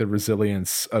with like the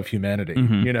resilience of humanity.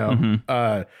 You know,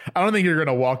 I don't think you're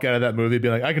gonna walk out of that movie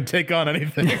being like, I can take on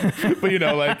anything. But you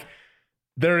know, like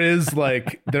there is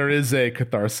a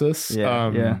catharsis.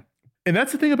 And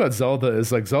that's the thing about Zelda,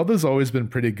 is like Zelda's always been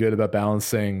pretty good about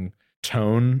balancing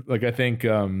tone. Like I think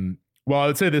I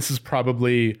would say this is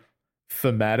probably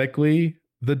thematically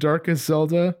the darkest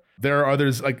Zelda. There are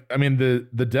others, like, I mean,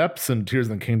 the depths in Tears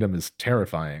of the Kingdom is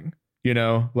terrifying, you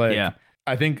know? Like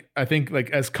I think like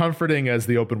as comforting as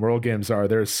the open world games are,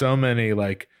 there's so many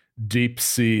like deep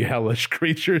sea hellish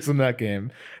creatures in that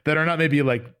game that are not maybe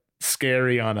like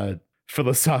scary on a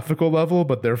philosophical level,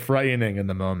 but they're frightening in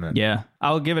the moment. Yeah.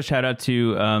 I'll give a shout out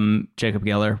to Jacob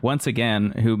Geller once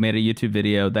again, who made a YouTube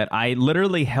video that I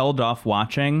literally held off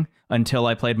watching until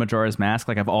I played Majora's Mask.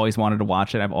 Like, I've always wanted to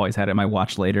watch it. I've always had it in my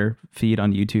watch later feed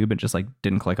on YouTube and just like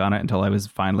didn't click on it until I was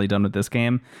finally done with this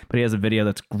game. But he has a video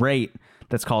that's great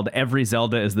that's called Every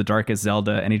Zelda is the Darkest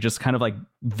Zelda, and he just kind of like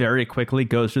very quickly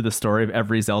goes through the story of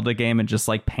every Zelda game and just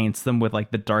like paints them with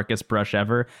like the darkest brush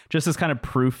ever, just as kind of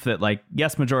proof that like,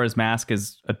 yes, Majora's Mask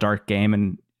is a dark game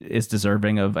and is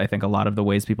deserving of, I think, a lot of the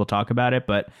ways people talk about it.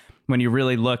 But when you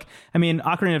really look, I mean,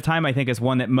 Ocarina of Time, I think, is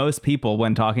one that most people,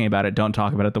 when talking about it, don't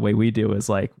talk about it the way we do, is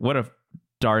like, what a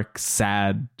dark,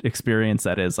 sad experience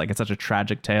that is. Like, it's such a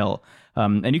tragic tale.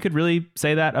 And you could really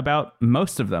say that about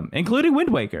most of them, including Wind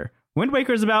Waker. Wind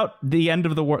Waker is about the end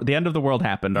of the world. The end of the world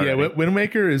happened already. Yeah, Wind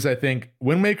Waker is, I think,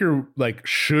 Wind Waker like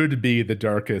should be the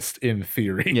darkest in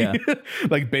theory. Yeah.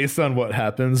 Like based on what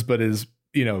happens, but is,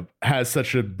 you know, has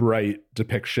such a bright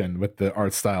depiction with the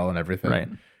art style and everything. Right.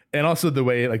 And also the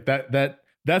way like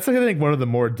that's like, I think one of the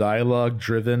more dialogue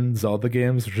driven Zelda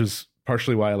games, which is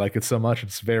partially why I like it so much.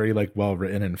 It's very like well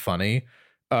written and funny.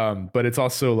 But it's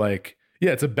also like,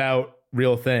 yeah, it's about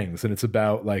real things, and it's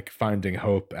about like finding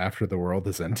hope after the world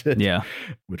has ended. Yeah.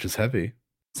 Which is heavy.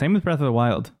 Same with Breath of the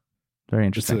Wild. Very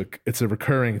interesting. It's a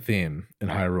recurring theme in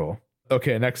Hyrule.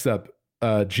 Okay, next up,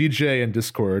 GJ in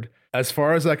Discord. As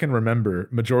far as I can remember,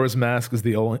 Majora's Mask is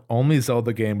the only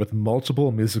Zelda game with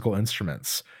multiple musical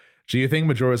instruments. Do you think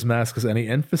Majora's Mask has any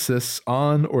emphasis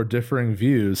on or differing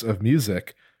views of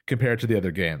music compared to the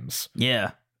other games?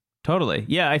 Yeah, totally.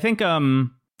 Yeah, I think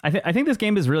I think this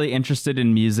game is really interested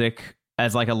in music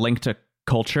as like a link to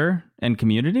culture and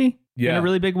community in a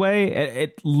really big way.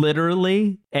 It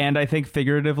literally, and I think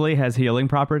figuratively, has healing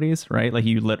properties, right? Like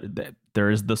there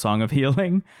is the Song of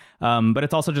Healing, but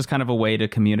it's also just kind of a way to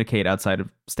communicate outside of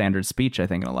standard speech, I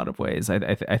think, in a lot of ways.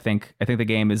 I think the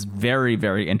game is very,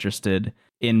 very interested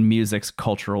in music's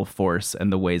cultural force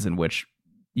and the ways in which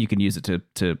you can use it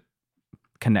to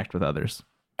connect with others.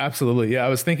 Absolutely. Yeah, I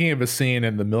was thinking of a scene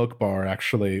in the Milk Bar,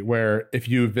 actually, where if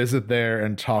you visit there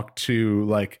and talk to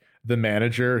like the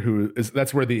manager,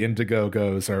 that's where the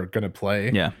Indigo-Go's are going to play.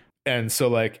 Yeah. And so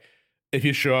like if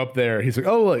you show up there, he's like,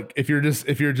 oh, like if you're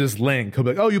just Link, he'll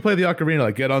be like, oh, you play the ocarina,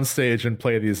 like get on stage and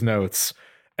play these notes.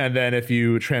 And then if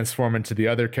you transform into the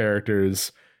other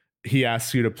characters, he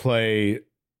asks you to play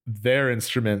their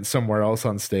instrument somewhere else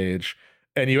on stage.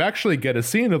 And you actually get a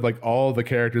scene of like all the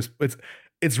characters.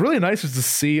 It's really nice just to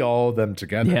see all of them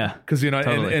together. Yeah. Because, you know,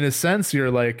 totally. in a sense,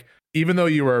 you're like, even though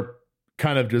you are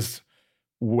kind of just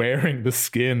wearing the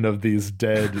skin of these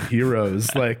dead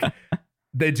heroes, like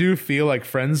they do feel like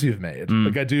friends you've made.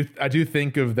 Like I do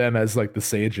think of them as like the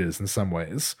sages in some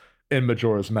ways in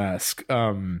Majora's Mask.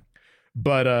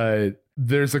 But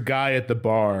there's a guy at the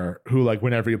bar who, like,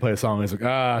 whenever you play a song, he's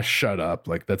like, shut up.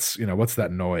 Like, that's, you know, what's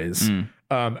that noise?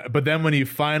 But then when you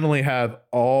finally have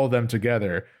all them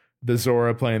together, the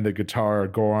Zora playing the guitar,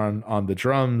 Goron on the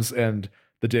drums, and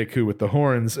the Deku with the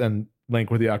horns, and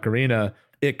Link with the ocarina,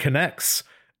 it connects.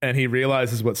 And he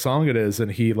realizes what song it is,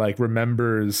 and he, like,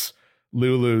 remembers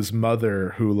Lulu's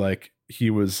mother, who, like,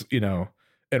 he was, you know,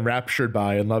 enraptured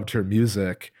by and loved her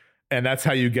music. And that's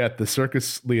how you get the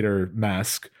circus leader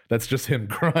mask. That's just him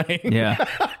crying. Yeah.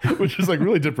 Which is like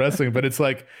really depressing. But it's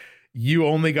like you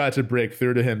only got to break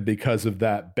through to him because of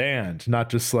that band, not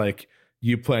just like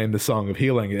you playing the Song of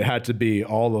Healing. It had to be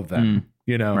all of them,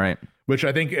 you know? Right. Which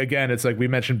I think, again, it's like we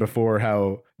mentioned before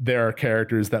how there are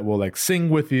characters that will like sing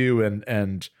with you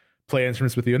and play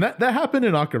instruments with you. And that happened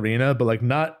in Ocarina, but like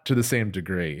not to the same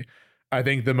degree. I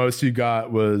think the most you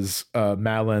got was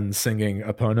Malin singing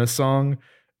Epona's song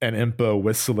and Impa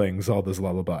whistling Zelda's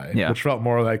Lullaby, which felt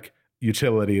more like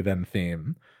utility than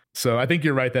theme. So I think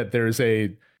you're right that there's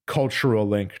a cultural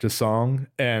link to song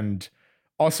and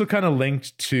also kind of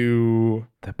linked to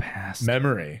the past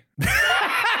memory.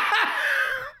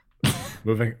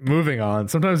 Moving on.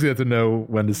 Sometimes you have to know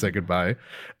when to say goodbye.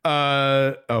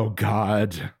 Oh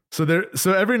God. So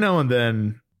every now and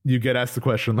then you get asked a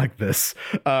question like this.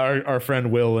 Our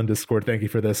friend Will in Discord, thank you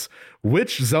for this.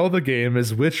 Which Zelda game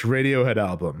is which Radiohead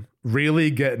album? Really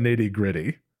get nitty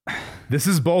gritty. This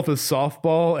is both a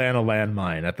softball and a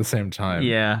landmine at the same time.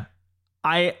 Yeah.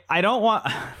 I don't want...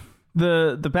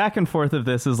 The back and forth of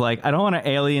this is like, I don't want to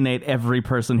alienate every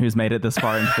person who's made it this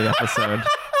far into the episode.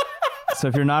 So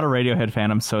if you're not a Radiohead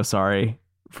fan, I'm so sorry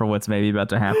for what's maybe about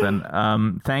to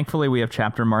happen. Thankfully, we have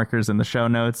chapter markers in the show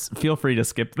notes. Feel free to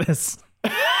skip this.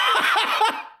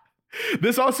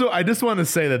 This also, I just want to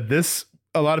say that this,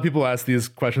 a lot of people ask these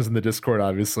questions in the Discord,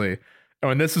 obviously. And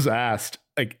when this was asked,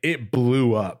 like, it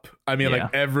blew up. I mean,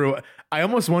 like, everyone, I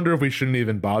almost wonder if we shouldn't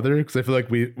even bother, because I feel like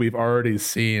we've already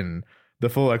seen the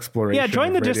full exploration. Yeah,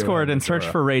 join the Discord and search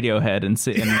for Radiohead and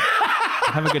see and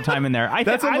have a good time in there.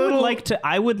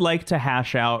 I would like to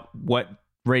hash out what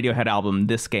Radiohead album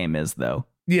this game is, though.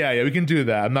 Yeah, we can do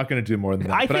that. I'm not going to do more than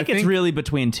that. I think it's really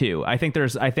between two. I think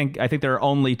there are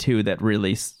only two that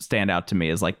really stand out to me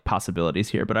as like possibilities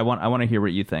here. But I want to hear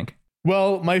what you think.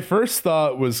 Well, my first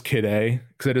thought was Kid A,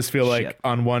 because I just feel like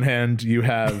on one hand you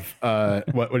have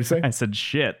what did you say? I said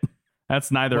shit.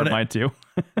 That's neither of my two.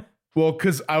 Well,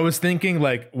 because I was thinking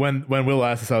like when Will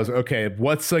asked this, I was like, okay,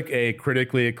 what's like a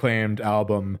critically acclaimed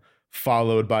album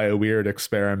followed by a weird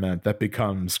experiment that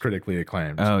becomes critically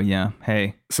acclaimed. Oh yeah.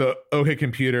 Hey. So OK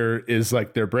Computer is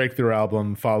like their breakthrough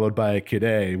album, followed by Kid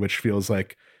A, which feels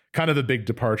like kind of a big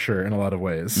departure in a lot of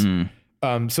ways.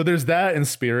 So there's that in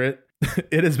spirit.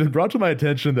 It has been brought to my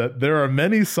attention that there are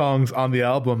many songs on the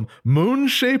album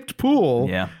Moon-Shaped Pool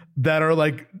that are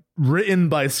like written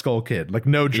by Skull Kid. Like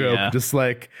no joke, just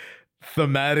like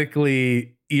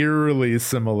thematically eerily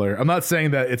similar. I'm not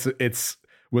saying that it's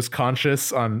was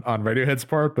conscious on Radiohead's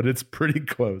part, but it's pretty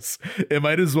close. It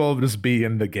might as well just be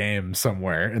in the game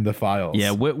somewhere in the files.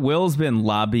 Yeah, Will's been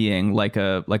lobbying like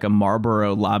a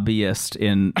Marlboro lobbyist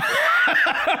in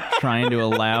trying to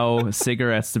allow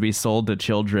cigarettes to be sold to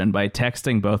children by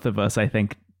texting both of us.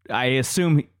 I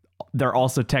assume they're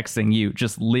also texting you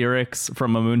just lyrics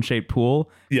from a Moon-Shaped Pool.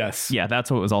 Yes. Yeah,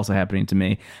 that's what was also happening to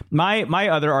me. My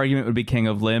other argument would be King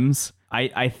of Limbs.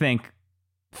 I think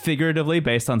figuratively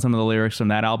based on some of the lyrics from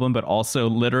that album, but also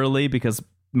literally because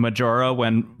Majora,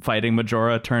 when fighting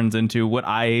Majora, turns into what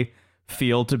I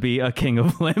feel to be a King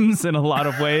of Limbs in a lot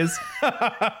of ways.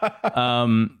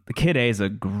 Kid A is a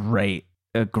great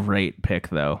pick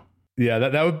though. Yeah,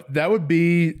 that would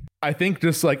be, I think,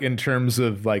 just like in terms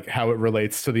of like how it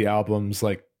relates to the albums,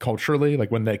 like culturally, like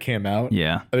when they came out.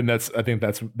 Yeah, I think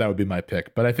that would be my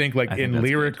pick. But I think like in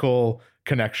lyrical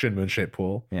connection, Moon-Shaped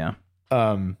Pool. Yeah.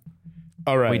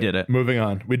 All right, we did it. Moving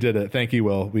on, we did it. Thank you,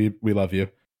 Will. We love you.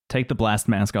 Take the blast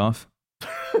mask off.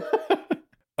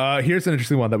 Here's an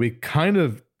interesting one that we kind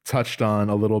of touched on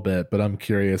a little bit, but I'm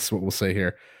curious what we'll say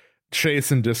here.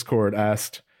 Chase in Discord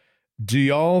asked, do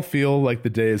y'all feel like the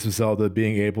days of Zelda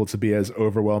being able to be as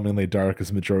overwhelmingly dark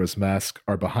as Majora's Mask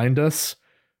are behind us?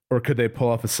 Or could they pull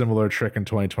off a similar trick in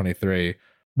 2023?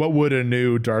 What would a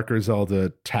new, darker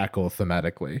Zelda tackle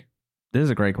thematically? This is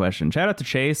a great question. Shout out to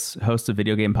Chase, host of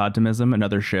Video Game Podtimism,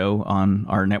 another show on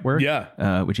our network,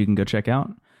 which you can go check out.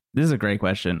 This is a great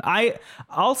question.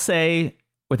 I'll say,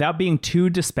 without being too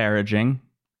disparaging,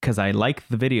 because I like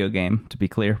the video game, to be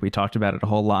clear, we talked about it a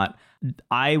whole lot,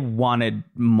 I wanted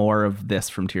more of this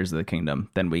from Tears of the Kingdom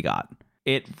than we got.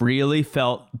 It really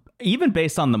felt, even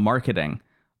based on the marketing,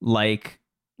 like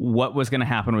what was going to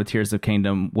happen with Tears of the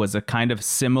Kingdom was a kind of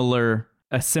similar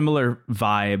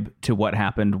vibe to what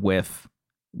happened with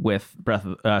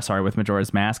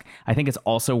Majora's Mask. I think it's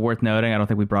also worth noting, I don't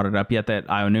think we brought it up yet, that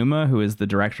Aonuma, who is the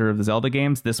director of the Zelda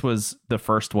games, this was the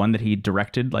first one that he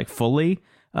directed like fully.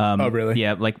 Oh, really?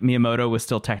 Yeah, like Miyamoto was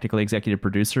still technically executive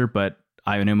producer, but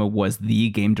Aonuma was the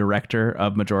game director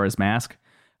of Majora's Mask.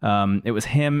 It was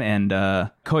him and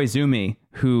Koizumi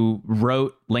who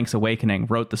wrote Link's Awakening,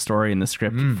 wrote the story and the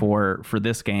script for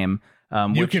this game.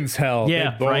 You can tell.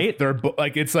 Yeah, right? They're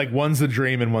like, it's like one's a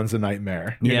dream and one's a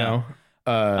nightmare, you know?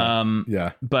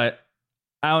 Yeah. But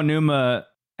Aonuma,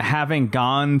 having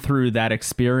gone through that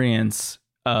experience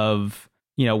of,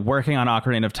 working on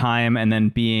Ocarina of Time and then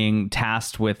being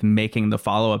tasked with making the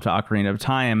follow-up to Ocarina of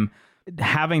Time,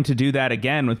 having to do that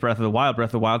again with Breath of the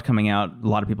Wild coming out, a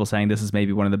lot of people saying this is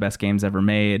maybe one of the best games ever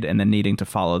made, and then needing to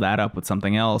follow that up with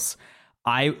something else.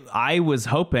 I was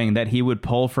hoping that he would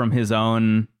pull from his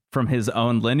own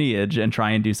lineage and try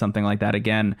and do something like that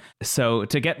again. So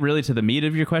to get really to the meat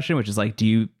of your question, which is like,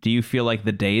 do you feel like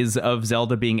the days of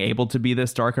Zelda being able to be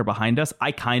this dark are behind us?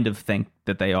 I kind of think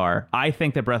that they are. I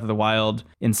think that Breath of the Wild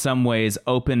in some ways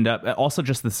opened up, also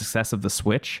just the success of the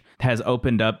Switch has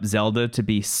opened up Zelda to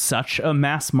be such a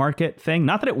mass market thing.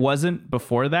 Not that it wasn't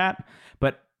before that,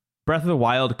 but Breath of the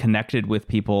Wild connected with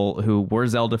people who were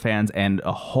Zelda fans and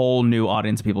a whole new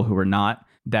audience of people who were not.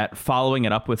 That following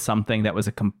it up with something that was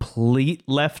a complete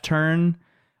left turn,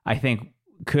 I think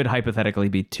could hypothetically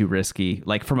be too risky,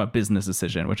 like from a business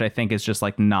decision, which I think is just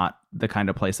like not the kind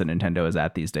of place that Nintendo is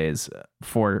at these days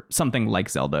for something like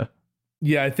Zelda.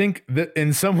 Yeah, I think that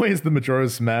in some ways the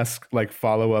Majora's Mask like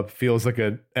follow-up feels like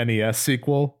a NES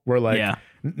sequel where like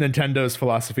Nintendo's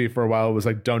philosophy for a while was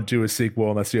like, don't do a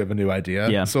sequel unless you have a new idea.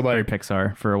 Yeah, so like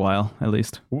Pixar for a while at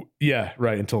least. Yeah,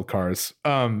 right, until Cars.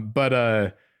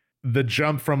 But the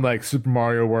jump from like Super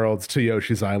Mario World to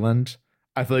Yoshi's Island,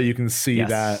 I feel like you can see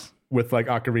that with like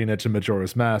Ocarina to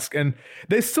Majora's Mask, and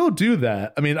they still do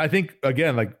that. I mean, I think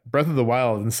again, like Breath of the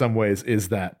Wild in some ways is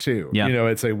that too. Yeah.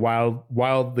 It's a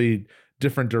wildly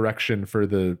different direction for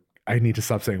the. I need to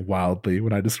stop saying wildly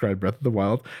when I describe Breath of the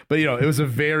Wild, but it was a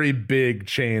very big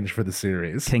change for the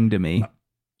series. Kingdomy.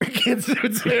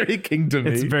 It's very kingdomy.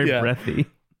 It's very breathy.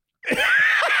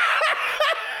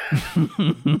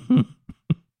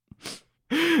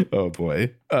 Oh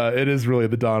boy, it is really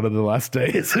the dawn of the last day,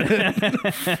 isn't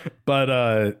it?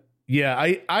 But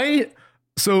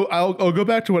so I'll go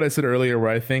back to what I said earlier,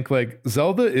 where I think like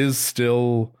Zelda is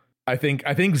still I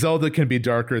think Zelda can be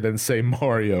darker than say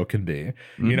Mario can be.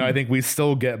 You know, I think we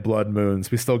still get blood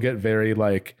moons. We still get very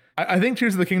like I think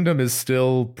Tears of the Kingdom is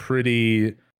still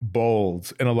pretty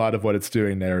bold in a lot of what it's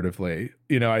doing narratively.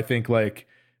 You know, I think like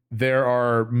there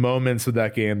are moments of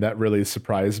that game that really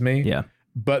surprise me. Yeah.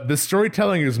 But the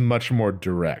storytelling is much more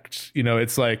direct. You know,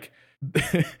 it's like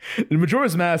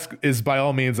Majora's Mask is by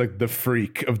all means like the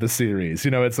freak of the series.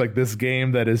 You know, it's like this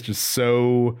game that is just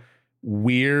so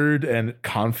weird and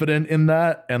confident in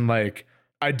that. And like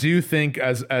I do think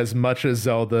as much as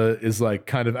Zelda is like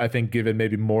kind of I think given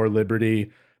maybe more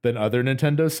liberty than other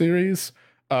Nintendo series,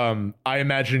 I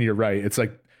imagine you're right. It's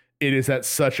like it is at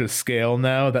such a scale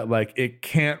now that like it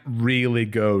can't really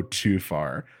go too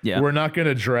far. Yeah. We're not going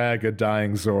to drag a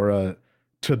dying Zora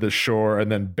to the shore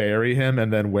and then bury him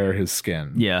and then wear his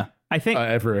skin. Yeah. I think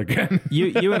ever again.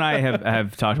 you and I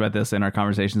have talked about this in our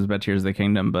conversations about Tears of the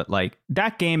Kingdom, but like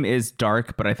that game is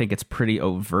dark, but I think it's pretty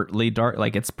overtly dark.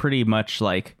 Like it's pretty much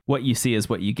like what you see is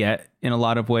what you get in a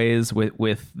lot of ways with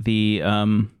the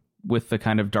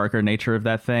kind of darker nature of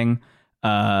that thing.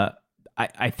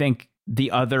 I think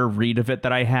the other read of it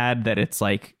that I had, that it's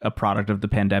like a product of the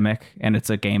pandemic and it's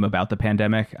a game about the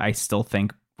pandemic, I still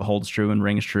think holds true and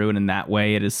rings true. And in that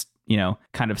way, it is, you know,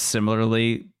 kind of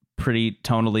similarly pretty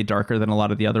tonally darker than a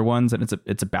lot of the other ones, and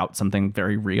it's about something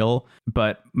very real.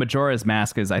 But Majora's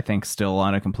Mask is, I think, still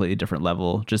on a completely different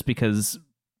level, just because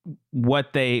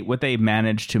what they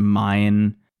managed to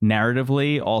mine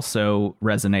narratively also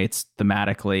resonates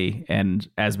thematically, and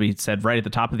as we said right at the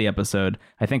top of the episode,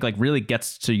 I think like really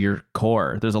gets to your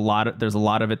core. There's a lot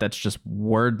of it that's just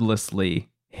wordlessly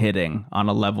hitting on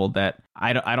a level that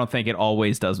I don't think it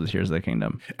always does with Tears of the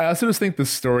Kingdom. I also just think the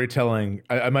storytelling,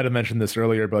 I might have mentioned this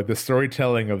earlier, but like the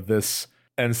storytelling of this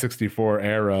N64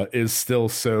 era is still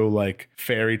so like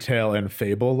fairy tale and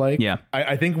fable like. Yeah.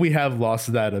 I think we have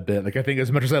lost that a bit. Like I think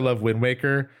as much as I love Wind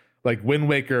Waker, like Wind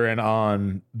Waker and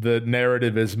on, the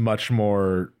narrative is much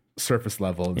more surface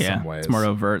level in some ways. It's more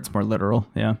overt, it's more literal.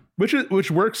 Yeah.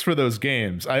 Which works for those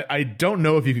games. I don't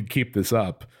know if you could keep this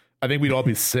up. I think we'd all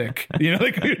be sick. You know,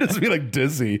 like we'd just be like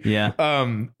dizzy. Yeah.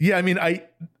 Yeah, I mean,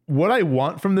 what I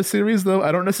want from the series though,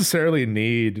 I don't necessarily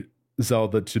need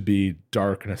Zelda to be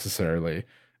dark necessarily.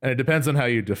 And it depends on how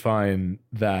you define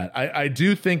that. I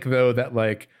do think though that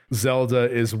like Zelda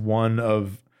is one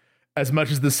of, as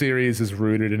much as the series is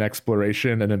rooted in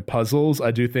exploration and in puzzles, I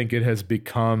do think it has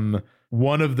become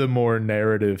one of the more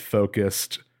narrative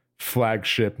focused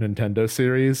flagship Nintendo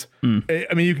series. I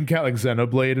mean, you can count like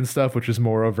Xenoblade and stuff, which is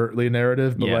more overtly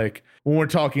narrative, but like when we're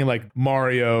talking like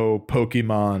Mario,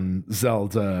 Pokemon,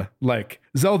 Zelda, like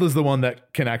Zelda's the one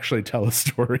that can actually tell a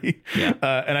story. Yeah.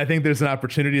 And I think there's an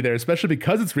opportunity there, especially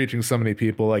because it's reaching so many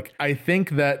people. Like I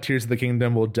think that Tears of the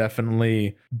Kingdom will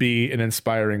definitely be an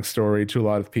inspiring story to a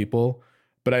lot of people.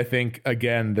 But I think,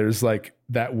 again, there's like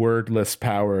that wordless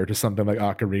power to something like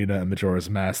Ocarina and Majora's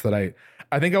Mask that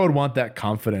I think I would want that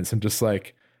confidence and just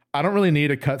like, I don't really need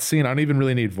a cutscene. I don't even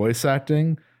really need voice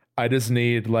acting. I just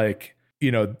need like,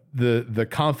 you know, the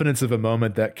confidence of a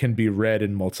moment that can be read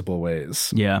in multiple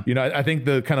ways. Yeah. You know, I think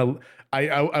the kind of,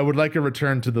 I would like a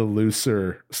return to the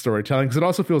looser storytelling because it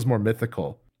also feels more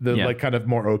mythical. Like kind of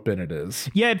more open it is.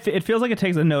 Yeah, it feels like it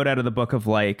takes a note out of the book of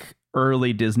like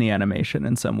early Disney animation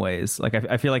in some ways. Like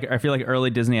I feel like early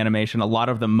Disney animation, a lot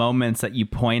of the moments that you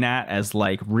point at as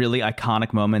like really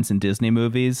iconic moments in Disney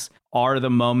movies are the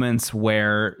moments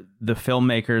where the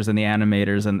filmmakers and the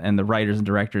animators and the writers and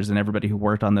directors and everybody who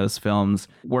worked on those films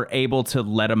were able to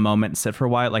let a moment sit for a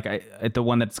while. Like the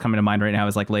one that's coming to mind right now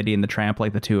is like Lady and the Tramp,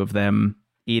 like the two of them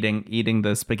eating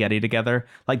the spaghetti together.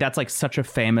 Like that's like such a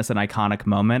famous and iconic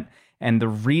moment. And the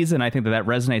reason I think that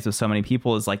resonates with so many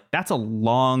people is like that's a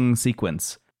long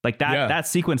sequence. Like that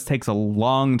sequence takes a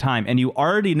long time and you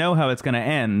already know how it's going to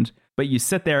end, but you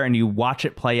sit there and you watch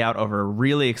it play out over a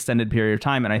really extended period of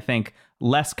time. And I think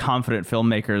less confident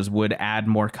filmmakers would add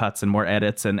more cuts and more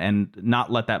edits and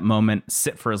not let that moment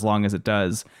sit for as long as it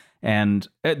does. And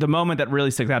the moment that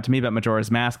really sticks out to me about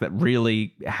Majora's Mask that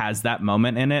really has that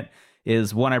moment in it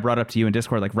is one I brought up to you in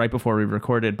Discord, like right before we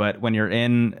recorded. But when you're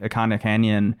in Akana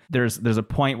Canyon, there's a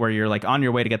point where you're like on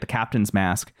your way to get the captain's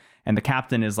mask. And the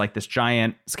captain is like this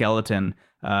giant skeleton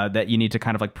that you need to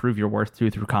kind of like prove your worth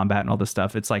through combat and all this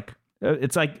stuff. It's like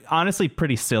honestly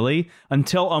pretty silly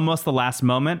until almost the last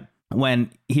moment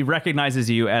when he recognizes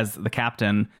you as the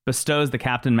captain, bestows the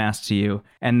captain mask to you,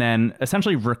 and then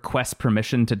essentially requests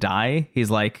permission to die. He's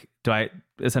like, do I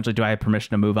have permission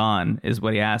to move on is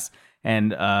what he asks.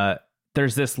 And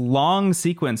there's this long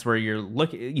sequence where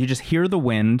you just hear the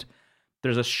wind.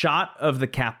 There's a shot of the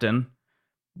captain,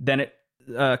 then it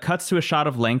cuts to a shot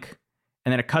of Link,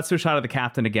 and then it cuts to a shot of the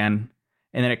captain again,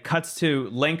 and then it cuts to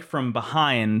Link from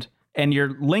behind, and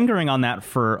you're lingering on that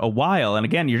for a while. And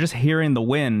again, you're just hearing the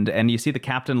wind, and you see the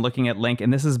captain looking at Link,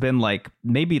 and this has been like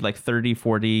maybe like 30,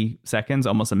 40 seconds,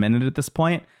 almost a minute at this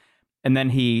point. And then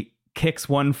he kicks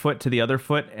one foot to the other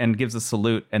foot and gives a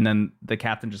salute, and then the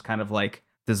captain just kind of like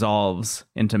dissolves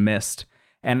into mist.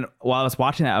 And while I was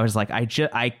watching that, I was like,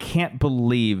 I can't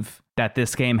believe that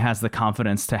this game has the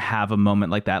confidence to have a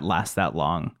moment like that last that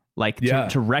long. Like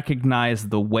to recognize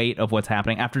the weight of what's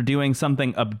happening after doing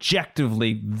something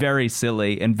objectively very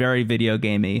silly and very video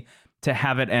gamey, to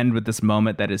have it end with this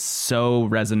moment that is so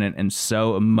resonant and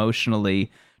so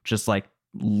emotionally just like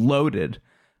loaded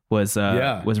was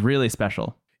really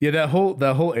special. Yeah, that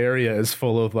whole area is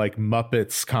full of like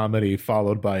Muppets comedy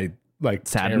followed by like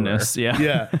sadness. Terror.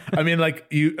 Yeah. I mean, like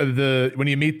when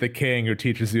you meet the king who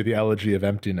teaches you the elegy of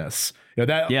emptiness,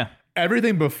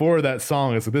 everything before that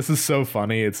song is like, this is so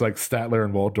funny. It's like Statler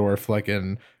and Waldorf, like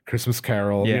in Christmas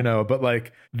Carol, but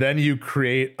like then you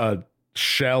create a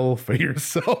shell for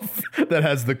yourself that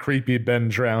has the creepy Ben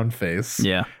Drowned face.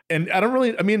 Yeah. And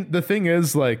the thing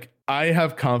is, like, I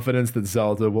have confidence that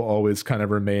Zelda will always kind of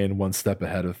remain one step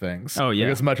ahead of things. Oh, yeah.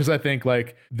 Like, as much as I think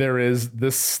like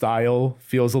this style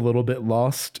feels a little bit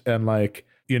lost, and like,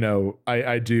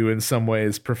 I do in some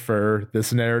ways prefer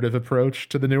this narrative approach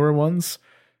to the newer ones.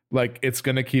 Like, it's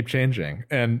going to keep changing.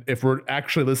 And if we're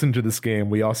actually listening to this game,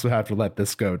 we also have to let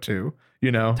this go too,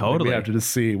 Totally. Like, we have to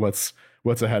just see what's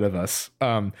ahead of us.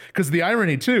 Because the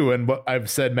irony too, and what I've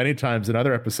said many times in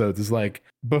other episodes, is like,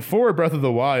 before Breath of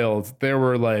the Wild, there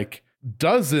were like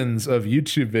dozens of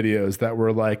YouTube videos that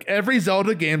were like, every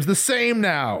Zelda game's the same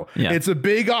now. Yeah. It's a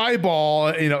big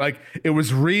eyeball. Like, it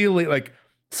was really like,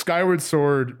 Skyward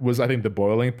Sword was, I think, the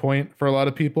boiling point for a lot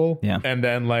of people. Yeah. And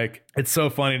then like, it's so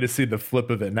funny to see the flip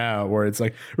of it now, where it's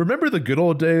like, remember the good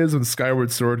old days when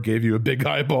Skyward Sword gave you a big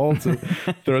eyeball to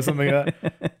throw something at?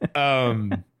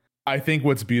 I think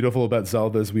what's beautiful about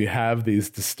Zelda is we have these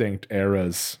distinct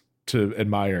eras to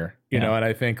admire, and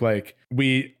I think like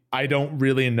I don't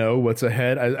really know what's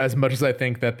ahead. As much as I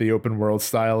think that the open world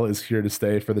style is here to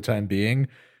stay for the time being,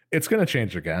 it's going to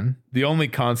change again. The only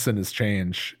constant is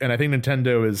change. And I think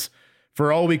Nintendo is,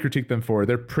 for all we critique them for,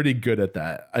 they're pretty good at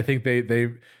that. I think they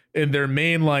in their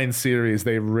mainline series,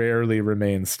 they rarely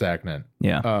remain stagnant.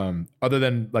 Yeah. Other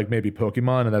than like maybe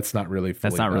Pokemon, and that's not really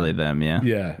really them.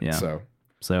 Yeah. Yeah.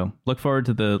 So look forward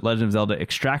to the Legend of Zelda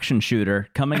Extraction Shooter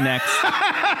coming next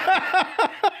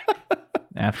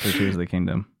after Tears of the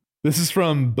Kingdom. This is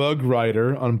from Bug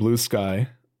Rider on Blue Sky.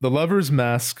 The Lover's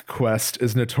Mask quest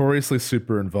is notoriously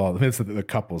super involved. I think it's the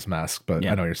couple's mask, but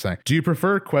I know what you're saying. Do you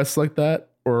prefer quests like that,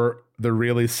 or the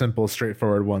really simple,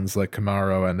 straightforward ones like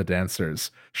Kamaro and the Dancers?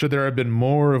 Should there have been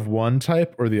more of one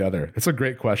type or the other? It's a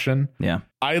great question. Yeah.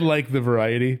 I like the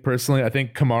variety, personally. I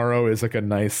think Kamaro is like a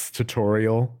nice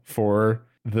tutorial for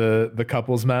the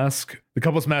couple's mask. The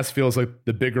couple's mask feels like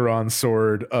the Bigoron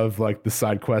sword of like the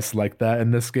side quests like that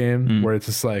in this game, where it's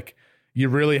just like, you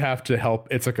really have to help.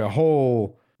 It's like a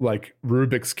whole like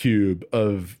Rubik's Cube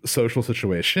of social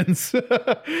situations,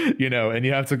 and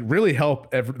you have to really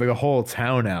help the whole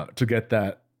town out to get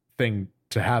that thing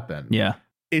to happen. Yeah.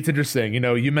 It's interesting.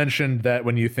 You mentioned that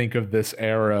when you think of this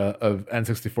era of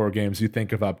N64 games, you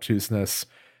think of obtuseness.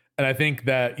 And I think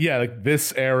that, like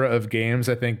this era of games,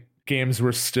 I think games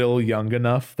were still young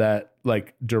enough that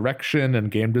like direction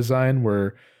and game design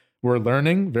were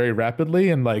learning very rapidly.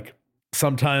 And like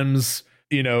sometimes,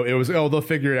 it was, they'll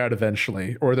figure it out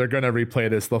eventually, or they're going to replay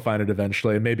this, they'll find it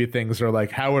eventually. And maybe things are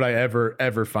like, how would I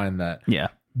ever find that? Yeah.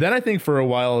 Then I think for a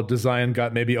while, design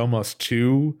got maybe almost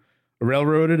too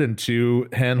railroaded and too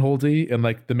handholdy in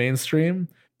like the mainstream.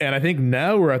 And I think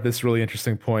now we're at this really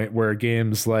interesting point where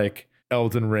games like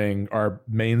Elden Ring are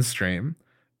mainstream,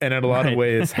 and in a lot of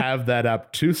ways have that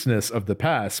obtuseness of the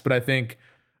past. But I think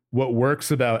what works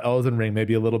about Elden Ring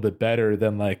maybe a little bit better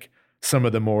than like some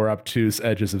of the more obtuse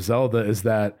edges of Zelda is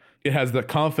that it has the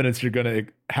confidence you're going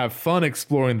to have fun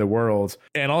exploring the world,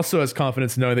 and also has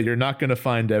confidence knowing that you're not going to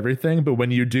find everything. But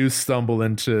when you do stumble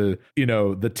into,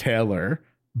 the Taylor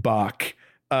Bach,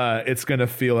 it's going to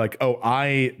feel like,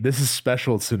 this is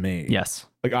special to me. Yes.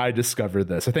 Like, I discovered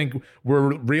this. I think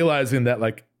we're realizing that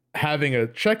like having a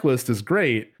checklist is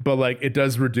great, but like it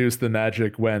does reduce the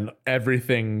magic when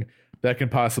everything that can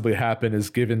possibly happen is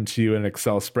given to you in an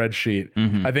Excel spreadsheet.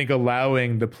 Mm-hmm. I think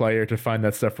allowing the player to find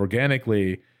that stuff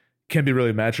organically can be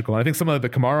really magical. And I think some of the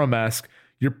Kamaro mask,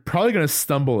 you're probably going to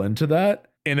stumble into that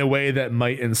in a way that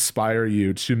might inspire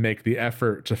you to make the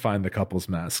effort to find the couple's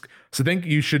mask. So I think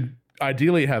you should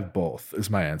ideally have both, is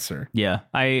my answer. Yeah,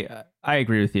 I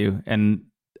agree with you. And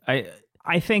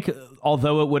I think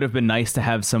although it would have been nice to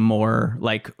have some more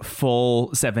like full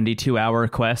 72-hour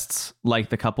quests like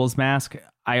the Couple's Mask,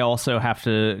 I also have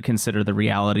to consider the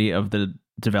reality of the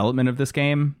development of this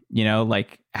game. You know,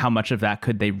 like how much of that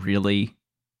could they really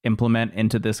implement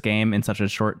into this game in such a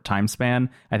short time span?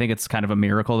 I think it's kind of a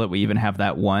miracle that we even have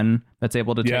that one that's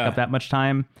able to take up that much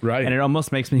time. Right. And it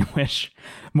almost makes me wish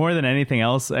more than anything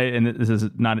else, and this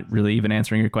is not really even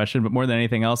answering your question, but more than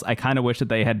anything else, I kind of wish that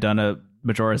they had done a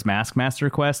Majora's Mask Master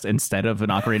Quest instead of an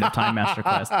Ocarina of Time Master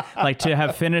Quest. Like to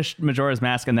have finished Majora's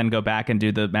Mask and then go back and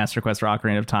do the Master Quest for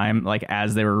Ocarina of Time, like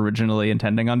as they were originally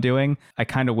intending on doing. I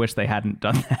kind of wish they hadn't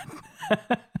done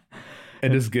that.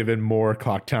 And just given more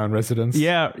Clocktown residents.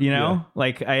 Yeah, you know,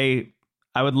 like I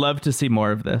would love to see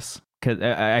more of this. Because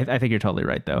I think you're totally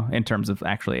right, though, in terms of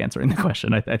actually answering the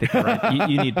question. I think you're right.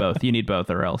 You need both. You need both,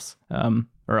 or else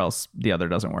the other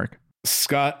doesn't work.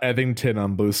 Scott Eddington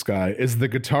on Blue Sky. Is the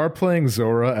guitar playing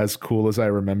Zora as cool as I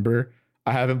remember?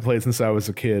 I haven't played since I was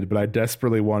a kid, but I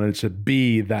desperately wanted to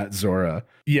be that Zora.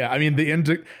 Yeah, I mean,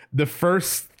 the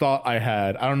first thought I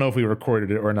had, I don't know if we recorded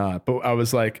it or not, but I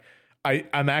was like,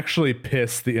 I'm actually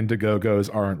pissed the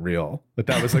Indiegogos aren't real. But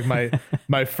that was like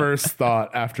my first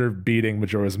thought after beating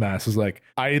Majora's Mask was like,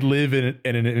 I live in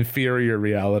an inferior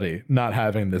reality not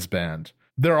having this band.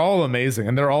 They're all amazing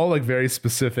and they're all like very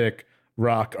specific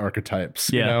rock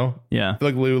archetypes, you know? Yeah.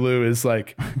 Like Lulu is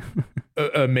like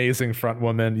amazing front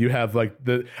woman. You have like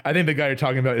I think the guy you're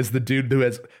talking about is the dude who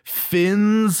has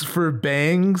fins for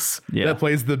bangs that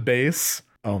plays the bass.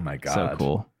 Oh my God. So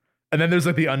cool. And then there's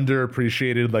like the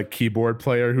underappreciated like keyboard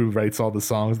player who writes all the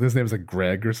songs. His name's like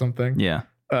Greg or something. Yeah.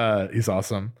 He's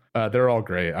awesome. They're all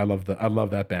great. I love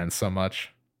that band so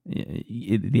much.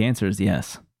 The answer is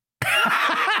yes.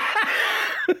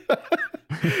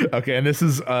 Okay, and this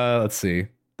is let's see.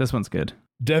 This one's good.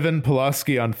 Devin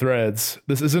Pulaski on Threads.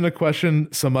 This isn't a question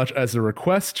so much as a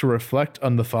request to reflect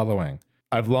on the following.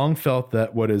 I've long felt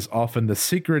that what is often the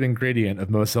secret ingredient of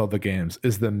most Zelda games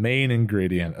is the main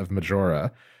ingredient of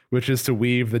Majora, which is to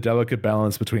weave the delicate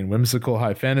balance between whimsical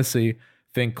high fantasy,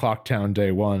 think Clocktown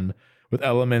Day 1, with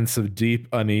elements of deep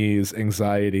unease,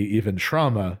 anxiety, even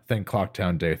trauma, think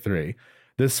Clocktown Day 3.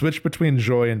 This switch between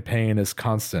joy and pain is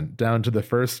constant, down to the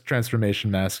first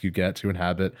transformation mask you get to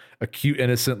inhabit a cute,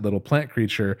 innocent little plant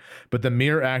creature, but the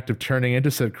mere act of turning into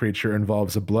said creature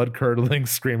involves a blood-curdling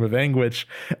scream of anguish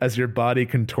as your body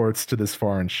contorts to this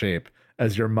foreign shape,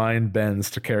 as your mind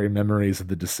bends to carry memories of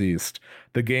the deceased.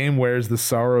 The game wears the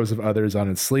sorrows of others on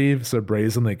its sleeve, so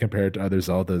brazenly compared to other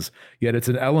Zeldas, yet it's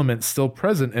an element still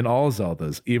present in all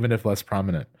Zeldas, even if less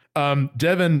prominent.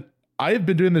 Devin, I've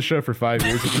been doing this show for 5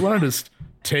 years. If you want to just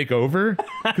take over,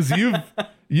 because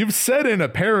you've said in a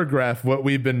paragraph what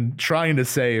we've been trying to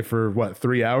say for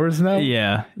 3 hours now.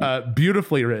 Yeah.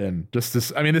 Beautifully written. Just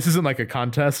this. I mean, this isn't like a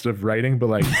contest of writing, but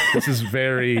like this is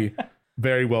very,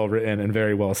 very well written and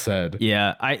very well said.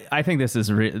 Yeah, I think this is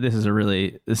a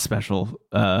really special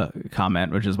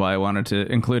comment, which is why I wanted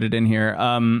to include it in here.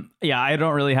 Yeah, I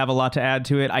don't really have a lot to add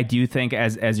to it. I do think,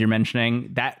 as you're mentioning,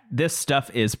 that this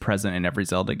stuff is present in every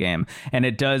Zelda game, and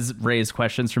it does raise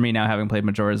questions for me now, having played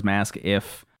Majora's Mask.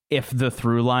 If the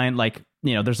through line, like,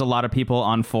 you know, there's a lot of people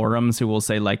on forums who will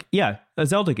say like, yeah, a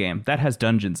Zelda game that has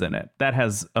dungeons in it, that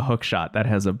has a hook shot, that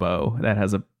has a bow, that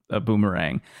has a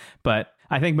boomerang, but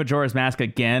I think Majora's Mask,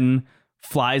 again,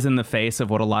 flies in the face of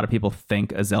what a lot of people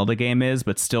think a Zelda game is,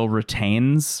 but still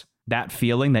retains that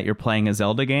feeling that you're playing a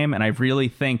Zelda game. And I really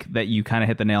think that you kind of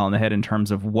hit the nail on the head in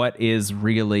terms of what is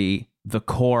really the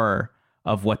core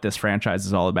of what this franchise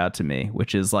is all about to me,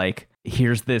 which is like,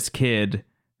 here's this kid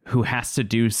who has to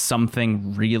do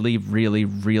something really, really,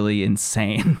 really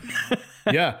insane.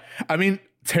 Yeah. I mean,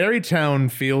 Terrytown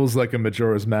feels like a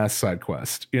Majora's Mask side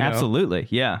quest. You know? Absolutely,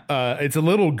 yeah. It's a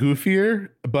little goofier,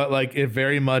 but like it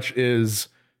very much is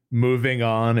moving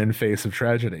on in face of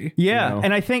tragedy. Yeah, you know?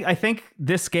 And I think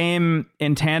this game,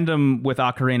 in tandem with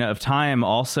Ocarina of Time,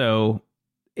 also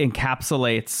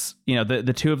encapsulates, you know,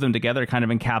 the two of them together kind of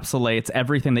encapsulates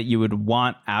everything that you would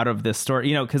want out of this story,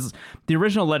 you know, because the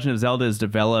original Legend of Zelda is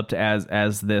developed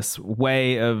as this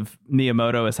way of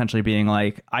Miyamoto essentially being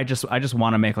like, I just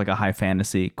want to make like a high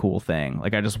fantasy cool thing,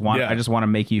 like I just want to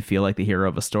make you feel like the hero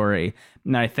of a story.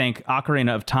 And I think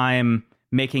Ocarina of Time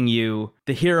making you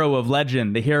the hero of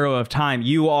legend, the hero of time,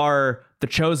 you are the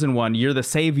chosen one, you're the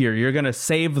savior, you're gonna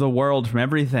save the world from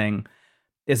everything,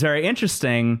 is very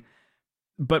interesting.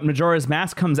 But Majora's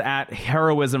Mask comes at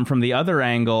heroism from the other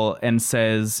angle and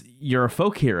says, you're a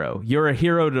folk hero. You're a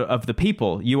hero of the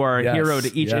people. You are a hero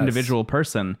to each individual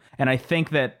person. And I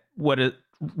think that what a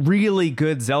really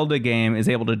good Zelda game is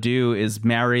able to do is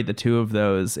marry the two of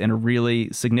those in a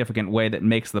really significant way that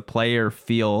makes the player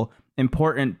feel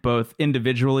important both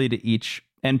individually to each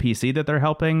NPC that they're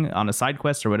helping on a side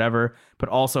quest or whatever, but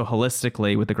also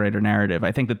holistically with the greater narrative.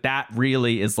 I think that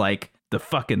really is like the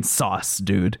fucking sauce,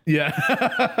 dude. Yeah,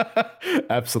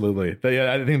 absolutely. But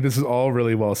yeah, I think this is all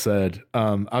really well said.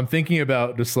 I'm thinking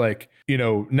about just like,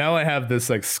 now I have this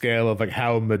like scale of like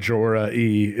how Majora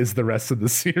E is the rest of the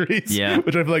series,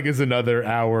 which I feel like is another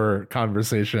hour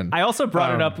conversation. I also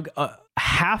brought it up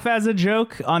half as a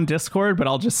joke on Discord, but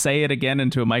I'll just say it again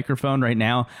into a microphone right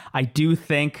now. I do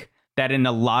think that in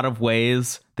a lot of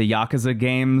ways, the Yakuza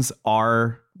games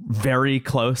are very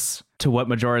close to what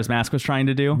Majora's Mask was trying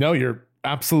to do. No, you're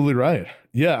absolutely right.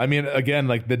 Yeah, I mean, again,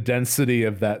 like the density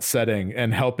of that setting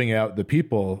and helping out the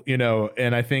people,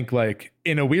 and I think like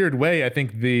in a weird way, I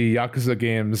think the Yakuza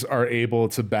games are able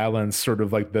to balance sort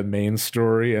of like the main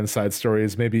story and side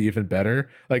stories maybe even better.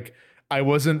 Like I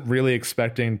wasn't really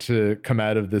expecting to come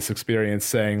out of this experience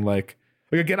saying like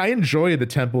again, I enjoy the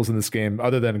temples in this game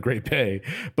other than Great Bay,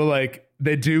 but like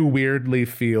they do weirdly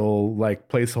feel like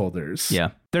placeholders.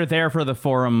 Yeah. They're there for the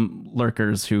forum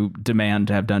lurkers who demand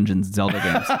to have dungeons in Zelda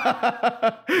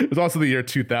games. It's also the year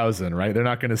 2000, right? They're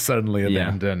not going to suddenly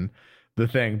abandon the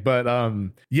thing. But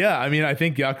yeah, I mean, I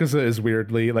think Yakuza is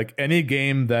weirdly like any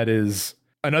game that is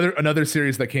another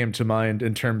series that came to mind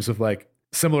in terms of like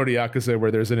similar to Yakuza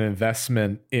where there's an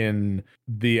investment in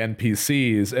the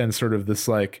NPCs and sort of this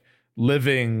like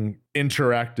living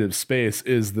interactive space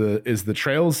is the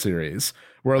Trails series,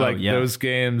 where like those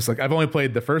games, like I've only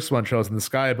played the first one, Trails in the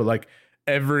Sky, but like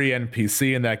every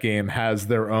NPC in that game has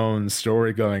their own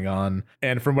story going on.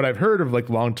 And from what I've heard of like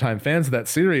longtime fans of that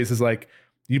series is like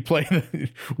you play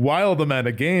wild amount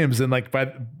of games and like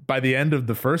by the end of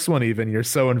the first one even you're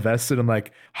so invested in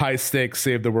like high stakes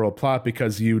save the world plot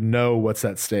because you know what's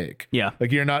at stake. Yeah.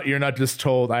 Like you're not just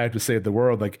told I have to save the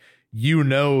world. Like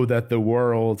that the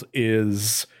world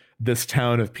is this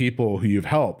town of people who you've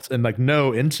helped and like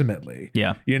know intimately.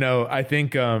 Yeah. I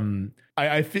think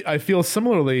I feel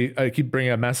similarly. I keep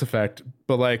bringing up Mass Effect,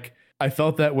 but like I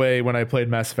felt that way when I played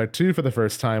Mass Effect 2 for the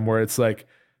first time, where it's like,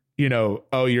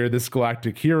 oh, you're this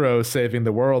galactic hero saving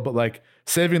the world, but like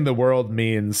saving the world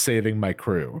means saving my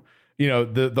crew.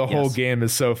 The whole game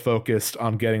is so focused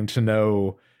on getting to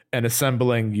know and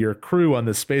assembling your crew on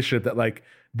this spaceship that like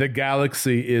the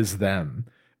galaxy is them.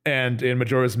 And in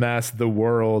Majora's Mask, the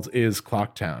world is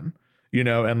Clocktown,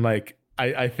 and like,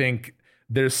 I think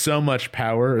there's so much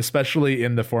power, especially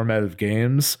in the format of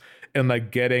games, and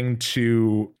like getting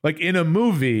to like in a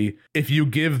movie, if you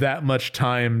give that much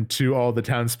time to all the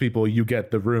townspeople, you get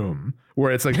the room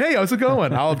where it's like, hey, how's it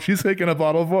going? She's taking a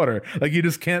bottle of water. Like you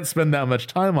just can't spend that much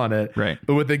time on it. Right.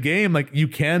 But with the game, like you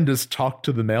can just talk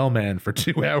to the mailman for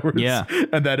 2 hours. Yeah.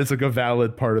 And that is like a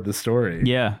valid part of the story.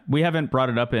 Yeah. We haven't brought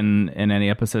it up in any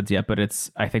episodes yet, but it's,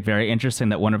 I think, very interesting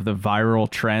that one of the viral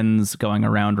trends going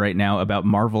around right now about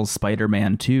Marvel's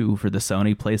Spider-Man 2 for the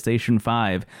Sony PlayStation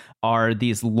 5 are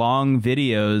these long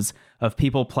videos of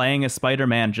people playing as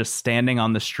Spider-Man just standing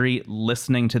on the street,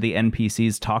 listening to the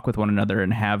NPCs talk with one another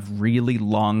and have really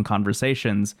long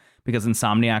conversations, because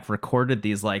Insomniac recorded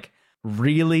these like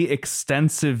really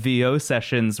extensive VO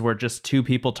sessions where just two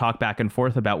people talk back and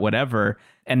forth about whatever.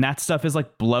 And that stuff is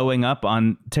like blowing up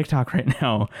on TikTok right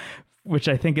now, which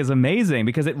I think is amazing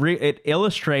because it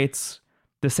illustrates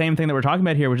the same thing that we're talking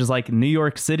about here, which is like New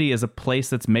York City is a place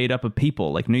that's made up of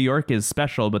people. Like New York is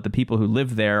special, but the people who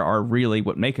live there are really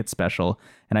what make it special.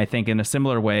 And I think in a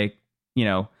similar way,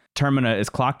 Termina is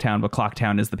Clocktown, but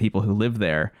Clocktown is the people who live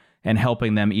there, and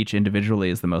helping them each individually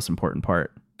is the most important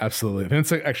part. Absolutely. I think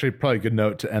it's actually probably a good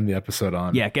note to end the episode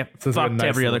on. Yeah, get fucked nice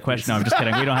every other question. No, I'm just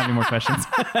kidding. We don't have any more questions.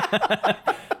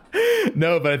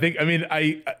 No, but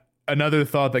another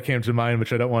thought that came to mind,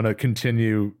 which I don't want to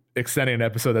continue extending an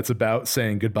episode that's about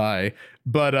saying goodbye,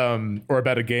 but or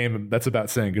about a game that's about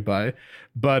saying goodbye,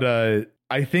 but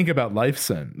I think about life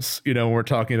sims, when we're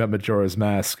talking about Majora's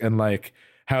Mask, and like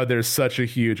how there's such a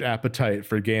huge appetite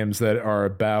for games that are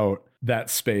about that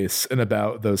space and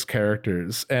about those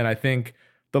characters. And I think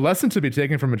the lesson to be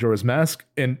taken from Majora's Mask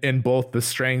in both the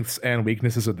strengths and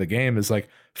weaknesses of the game is like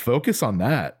focus on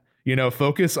that,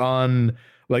 focus on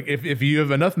like if you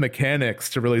have enough mechanics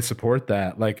to really support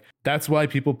that. Like that's why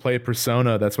people play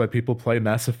Persona, that's why people play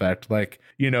Mass Effect. Like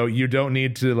you don't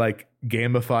need to like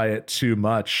gamify it too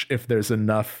much if there's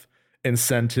enough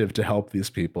incentive to help these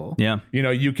people. Yeah.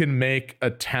 You can make a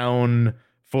town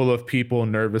full of people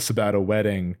nervous about a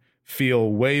wedding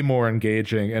feel way more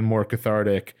engaging and more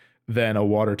cathartic than a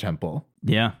water temple.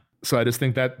 Yeah. So I just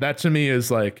think that to me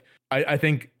is like, I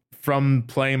think from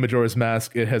playing Majora's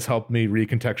Mask, it has helped me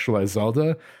recontextualize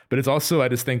Zelda, but it's also, I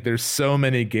just think there's so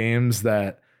many games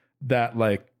that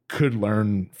like could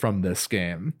learn from this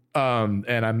game.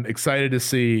 And I'm excited to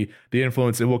see the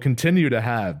influence it will continue to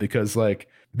have, because like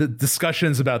the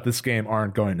discussions about this game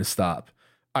aren't going to stop.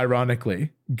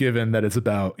 Ironically, given that it's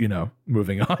about, you know,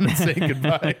 moving on and saying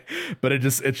goodbye, but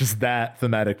it's just that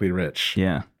thematically rich.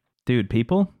 Yeah. Dude,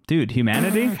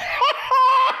 humanity?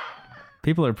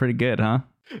 People are pretty good, huh?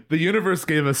 The universe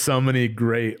gave us so many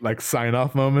great like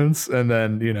sign-off moments, and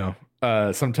then, you know,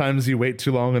 sometimes you wait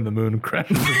too long and the moon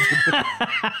crashes into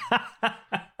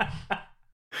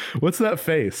What's that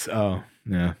face? Oh,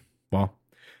 yeah. Well,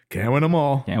 can't win them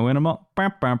all. Can't win them all.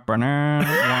 I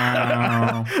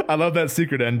love that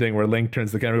secret ending where Link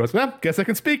turns to the camera and goes, well, guess I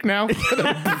can speak now.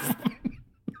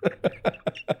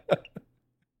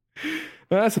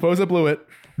 I suppose I blew it.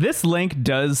 This Link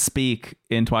does speak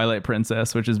in Twilight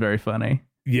Princess, which is very funny.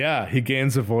 Yeah, he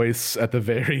gains a voice at the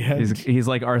very end. He's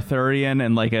like Arthurian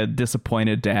and like a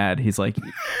disappointed dad. He's like,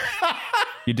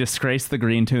 you disgrace the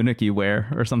green tunic you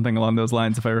wear, or something along those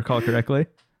lines, if I recall correctly.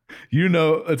 You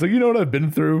know, it's like, you know what I've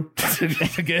been through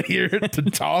to get here to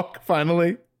talk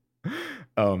finally.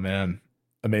 Oh man,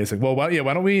 amazing. Well, why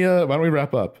don't we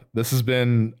wrap up? This has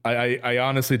been. I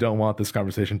honestly don't want this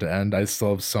conversation to end. I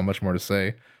still have so much more to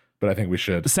say, but I think we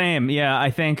should. Same. Yeah,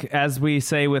 I think, as we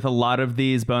say with a lot of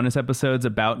these bonus episodes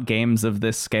about games of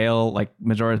this scale, like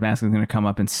Majora's Mask is going to come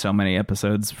up in so many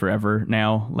episodes forever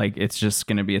now. Like, it's just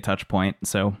going to be a touch point.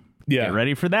 So yeah, get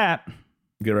ready for that.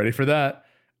 Get ready for that.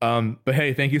 But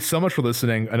hey, thank you so much for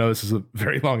listening. I know this is a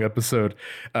very long episode.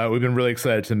 We've been really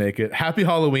excited to make it. Happy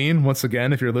Halloween once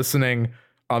again, if you're listening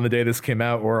on the day this came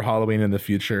out, or Halloween in the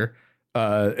future.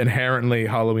 Inherently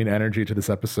Halloween energy to this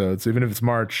episode. So even if it's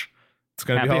March, it's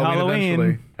going to be Halloween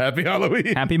eventually. Happy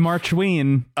Halloween. Happy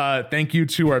Marchween. Thank you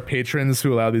to our patrons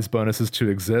who allow these bonuses to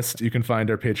exist. You can find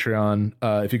our Patreon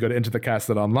if you go to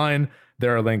intothecast.online.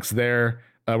 There are links there.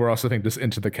 We're also, I think, just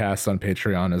Into the Cast on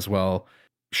Patreon as well.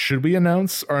 Should we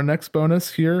announce our next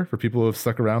bonus here for people who have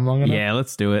stuck around long enough? Yeah,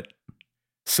 let's do it.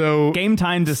 So, game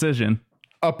time decision.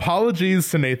 Apologies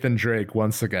to Nathan Drake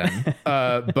once again.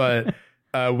 But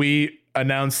we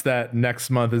announced that next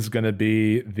month is going to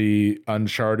be the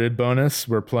Uncharted bonus.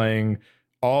 We're playing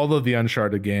all of the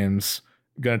Uncharted games.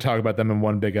 Going to talk about them in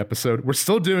one big episode. We're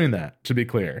still doing that, to be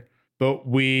clear. But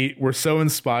we were so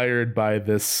inspired by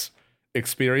this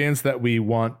experience that we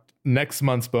want next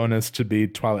month's bonus to be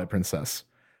Twilight Princess.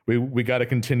 We got to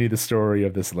continue the story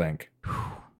of this Link.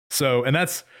 So, and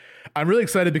I'm really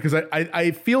excited because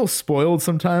I feel spoiled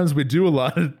sometimes. We do a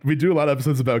lot of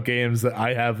episodes about games that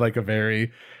I have like a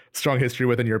very strong history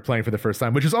with, and you're playing for the first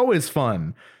time, which is always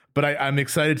fun. But I'm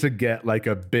excited to get like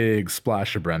a big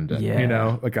splash of Brendan. Yeah. You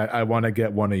know, like I want to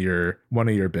get one of your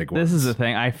big ones. This is the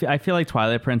thing. I feel like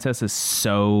Twilight Princess is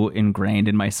so ingrained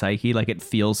in my psyche. Like, it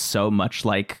feels so much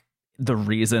like the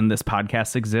reason this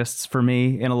podcast exists for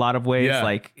me in a lot of ways. Yeah.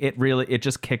 Like, it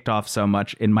just kicked off so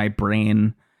much in my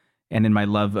brain and in my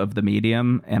love of the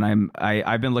medium. And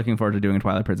I've been looking forward to doing a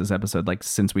Twilight Princess episode, like,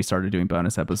 since we started doing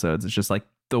bonus episodes. It's just like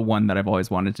the one that I've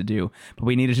always wanted to do, but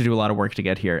we needed to do a lot of work to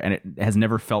get here. And it has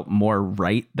never felt more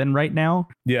right than right now.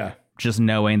 Yeah. Just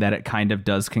knowing that it kind of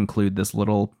does conclude this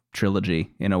little trilogy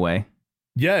in a way.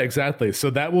 Yeah, exactly. So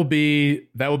that will be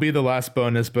the last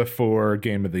bonus before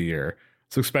Game of the Year.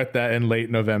 So expect that in late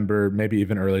November, maybe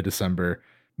even early December.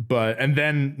 And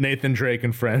then Nathan Drake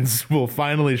and friends will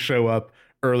finally show up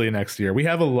early next year. We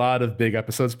have a lot of big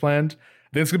episodes planned.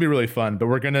 I think it's gonna be really fun, but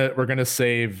we're gonna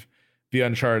save the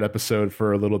Uncharted episode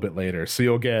for a little bit later. So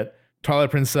you'll get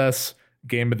Twilight Princess,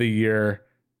 Game of the Year,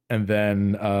 and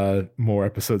then more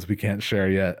episodes we can't share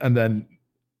yet, and then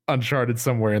Uncharted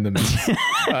somewhere in the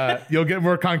middle. You'll get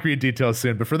more concrete details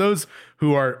soon. But for those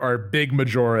who are big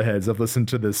Majora heads, have listened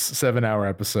to this 7-hour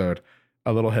episode,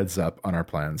 a little heads up on our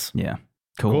plans. Yeah.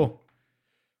 Cool.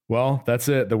 Well, that's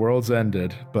it. The world's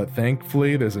ended, but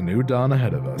thankfully there's a new dawn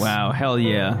ahead of us. Wow, hell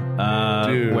yeah.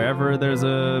 Dude. Wherever there's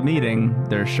a meeting,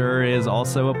 there sure is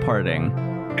also a parting.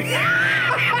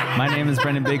 My name is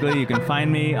Brendan Bigley. You can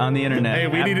find me on the internet. Hey,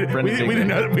 we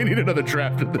need another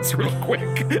draft of this real quick.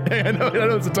 Hey, I know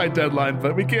it's a tight deadline,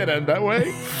 but we can't end that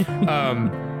way.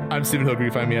 I'm Stephen Hilger.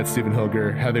 You find me at Stephen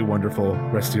Hilger. Have a wonderful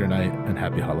rest of your night, and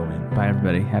happy Halloween. Bye,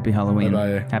 everybody. Happy Halloween.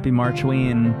 Bye-bye. Happy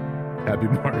Marchween. Happy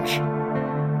March.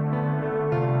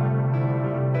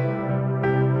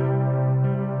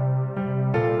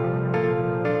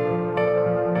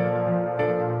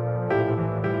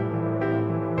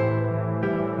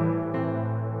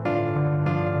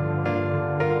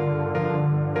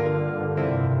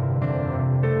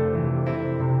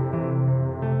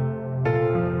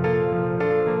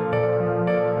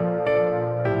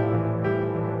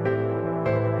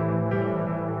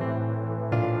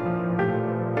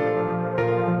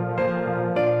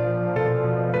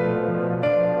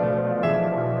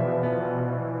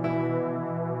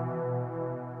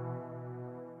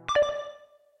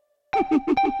 TWG,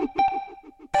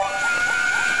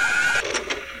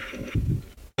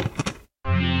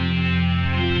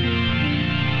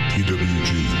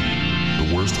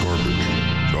 the worst garbage.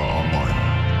 Online.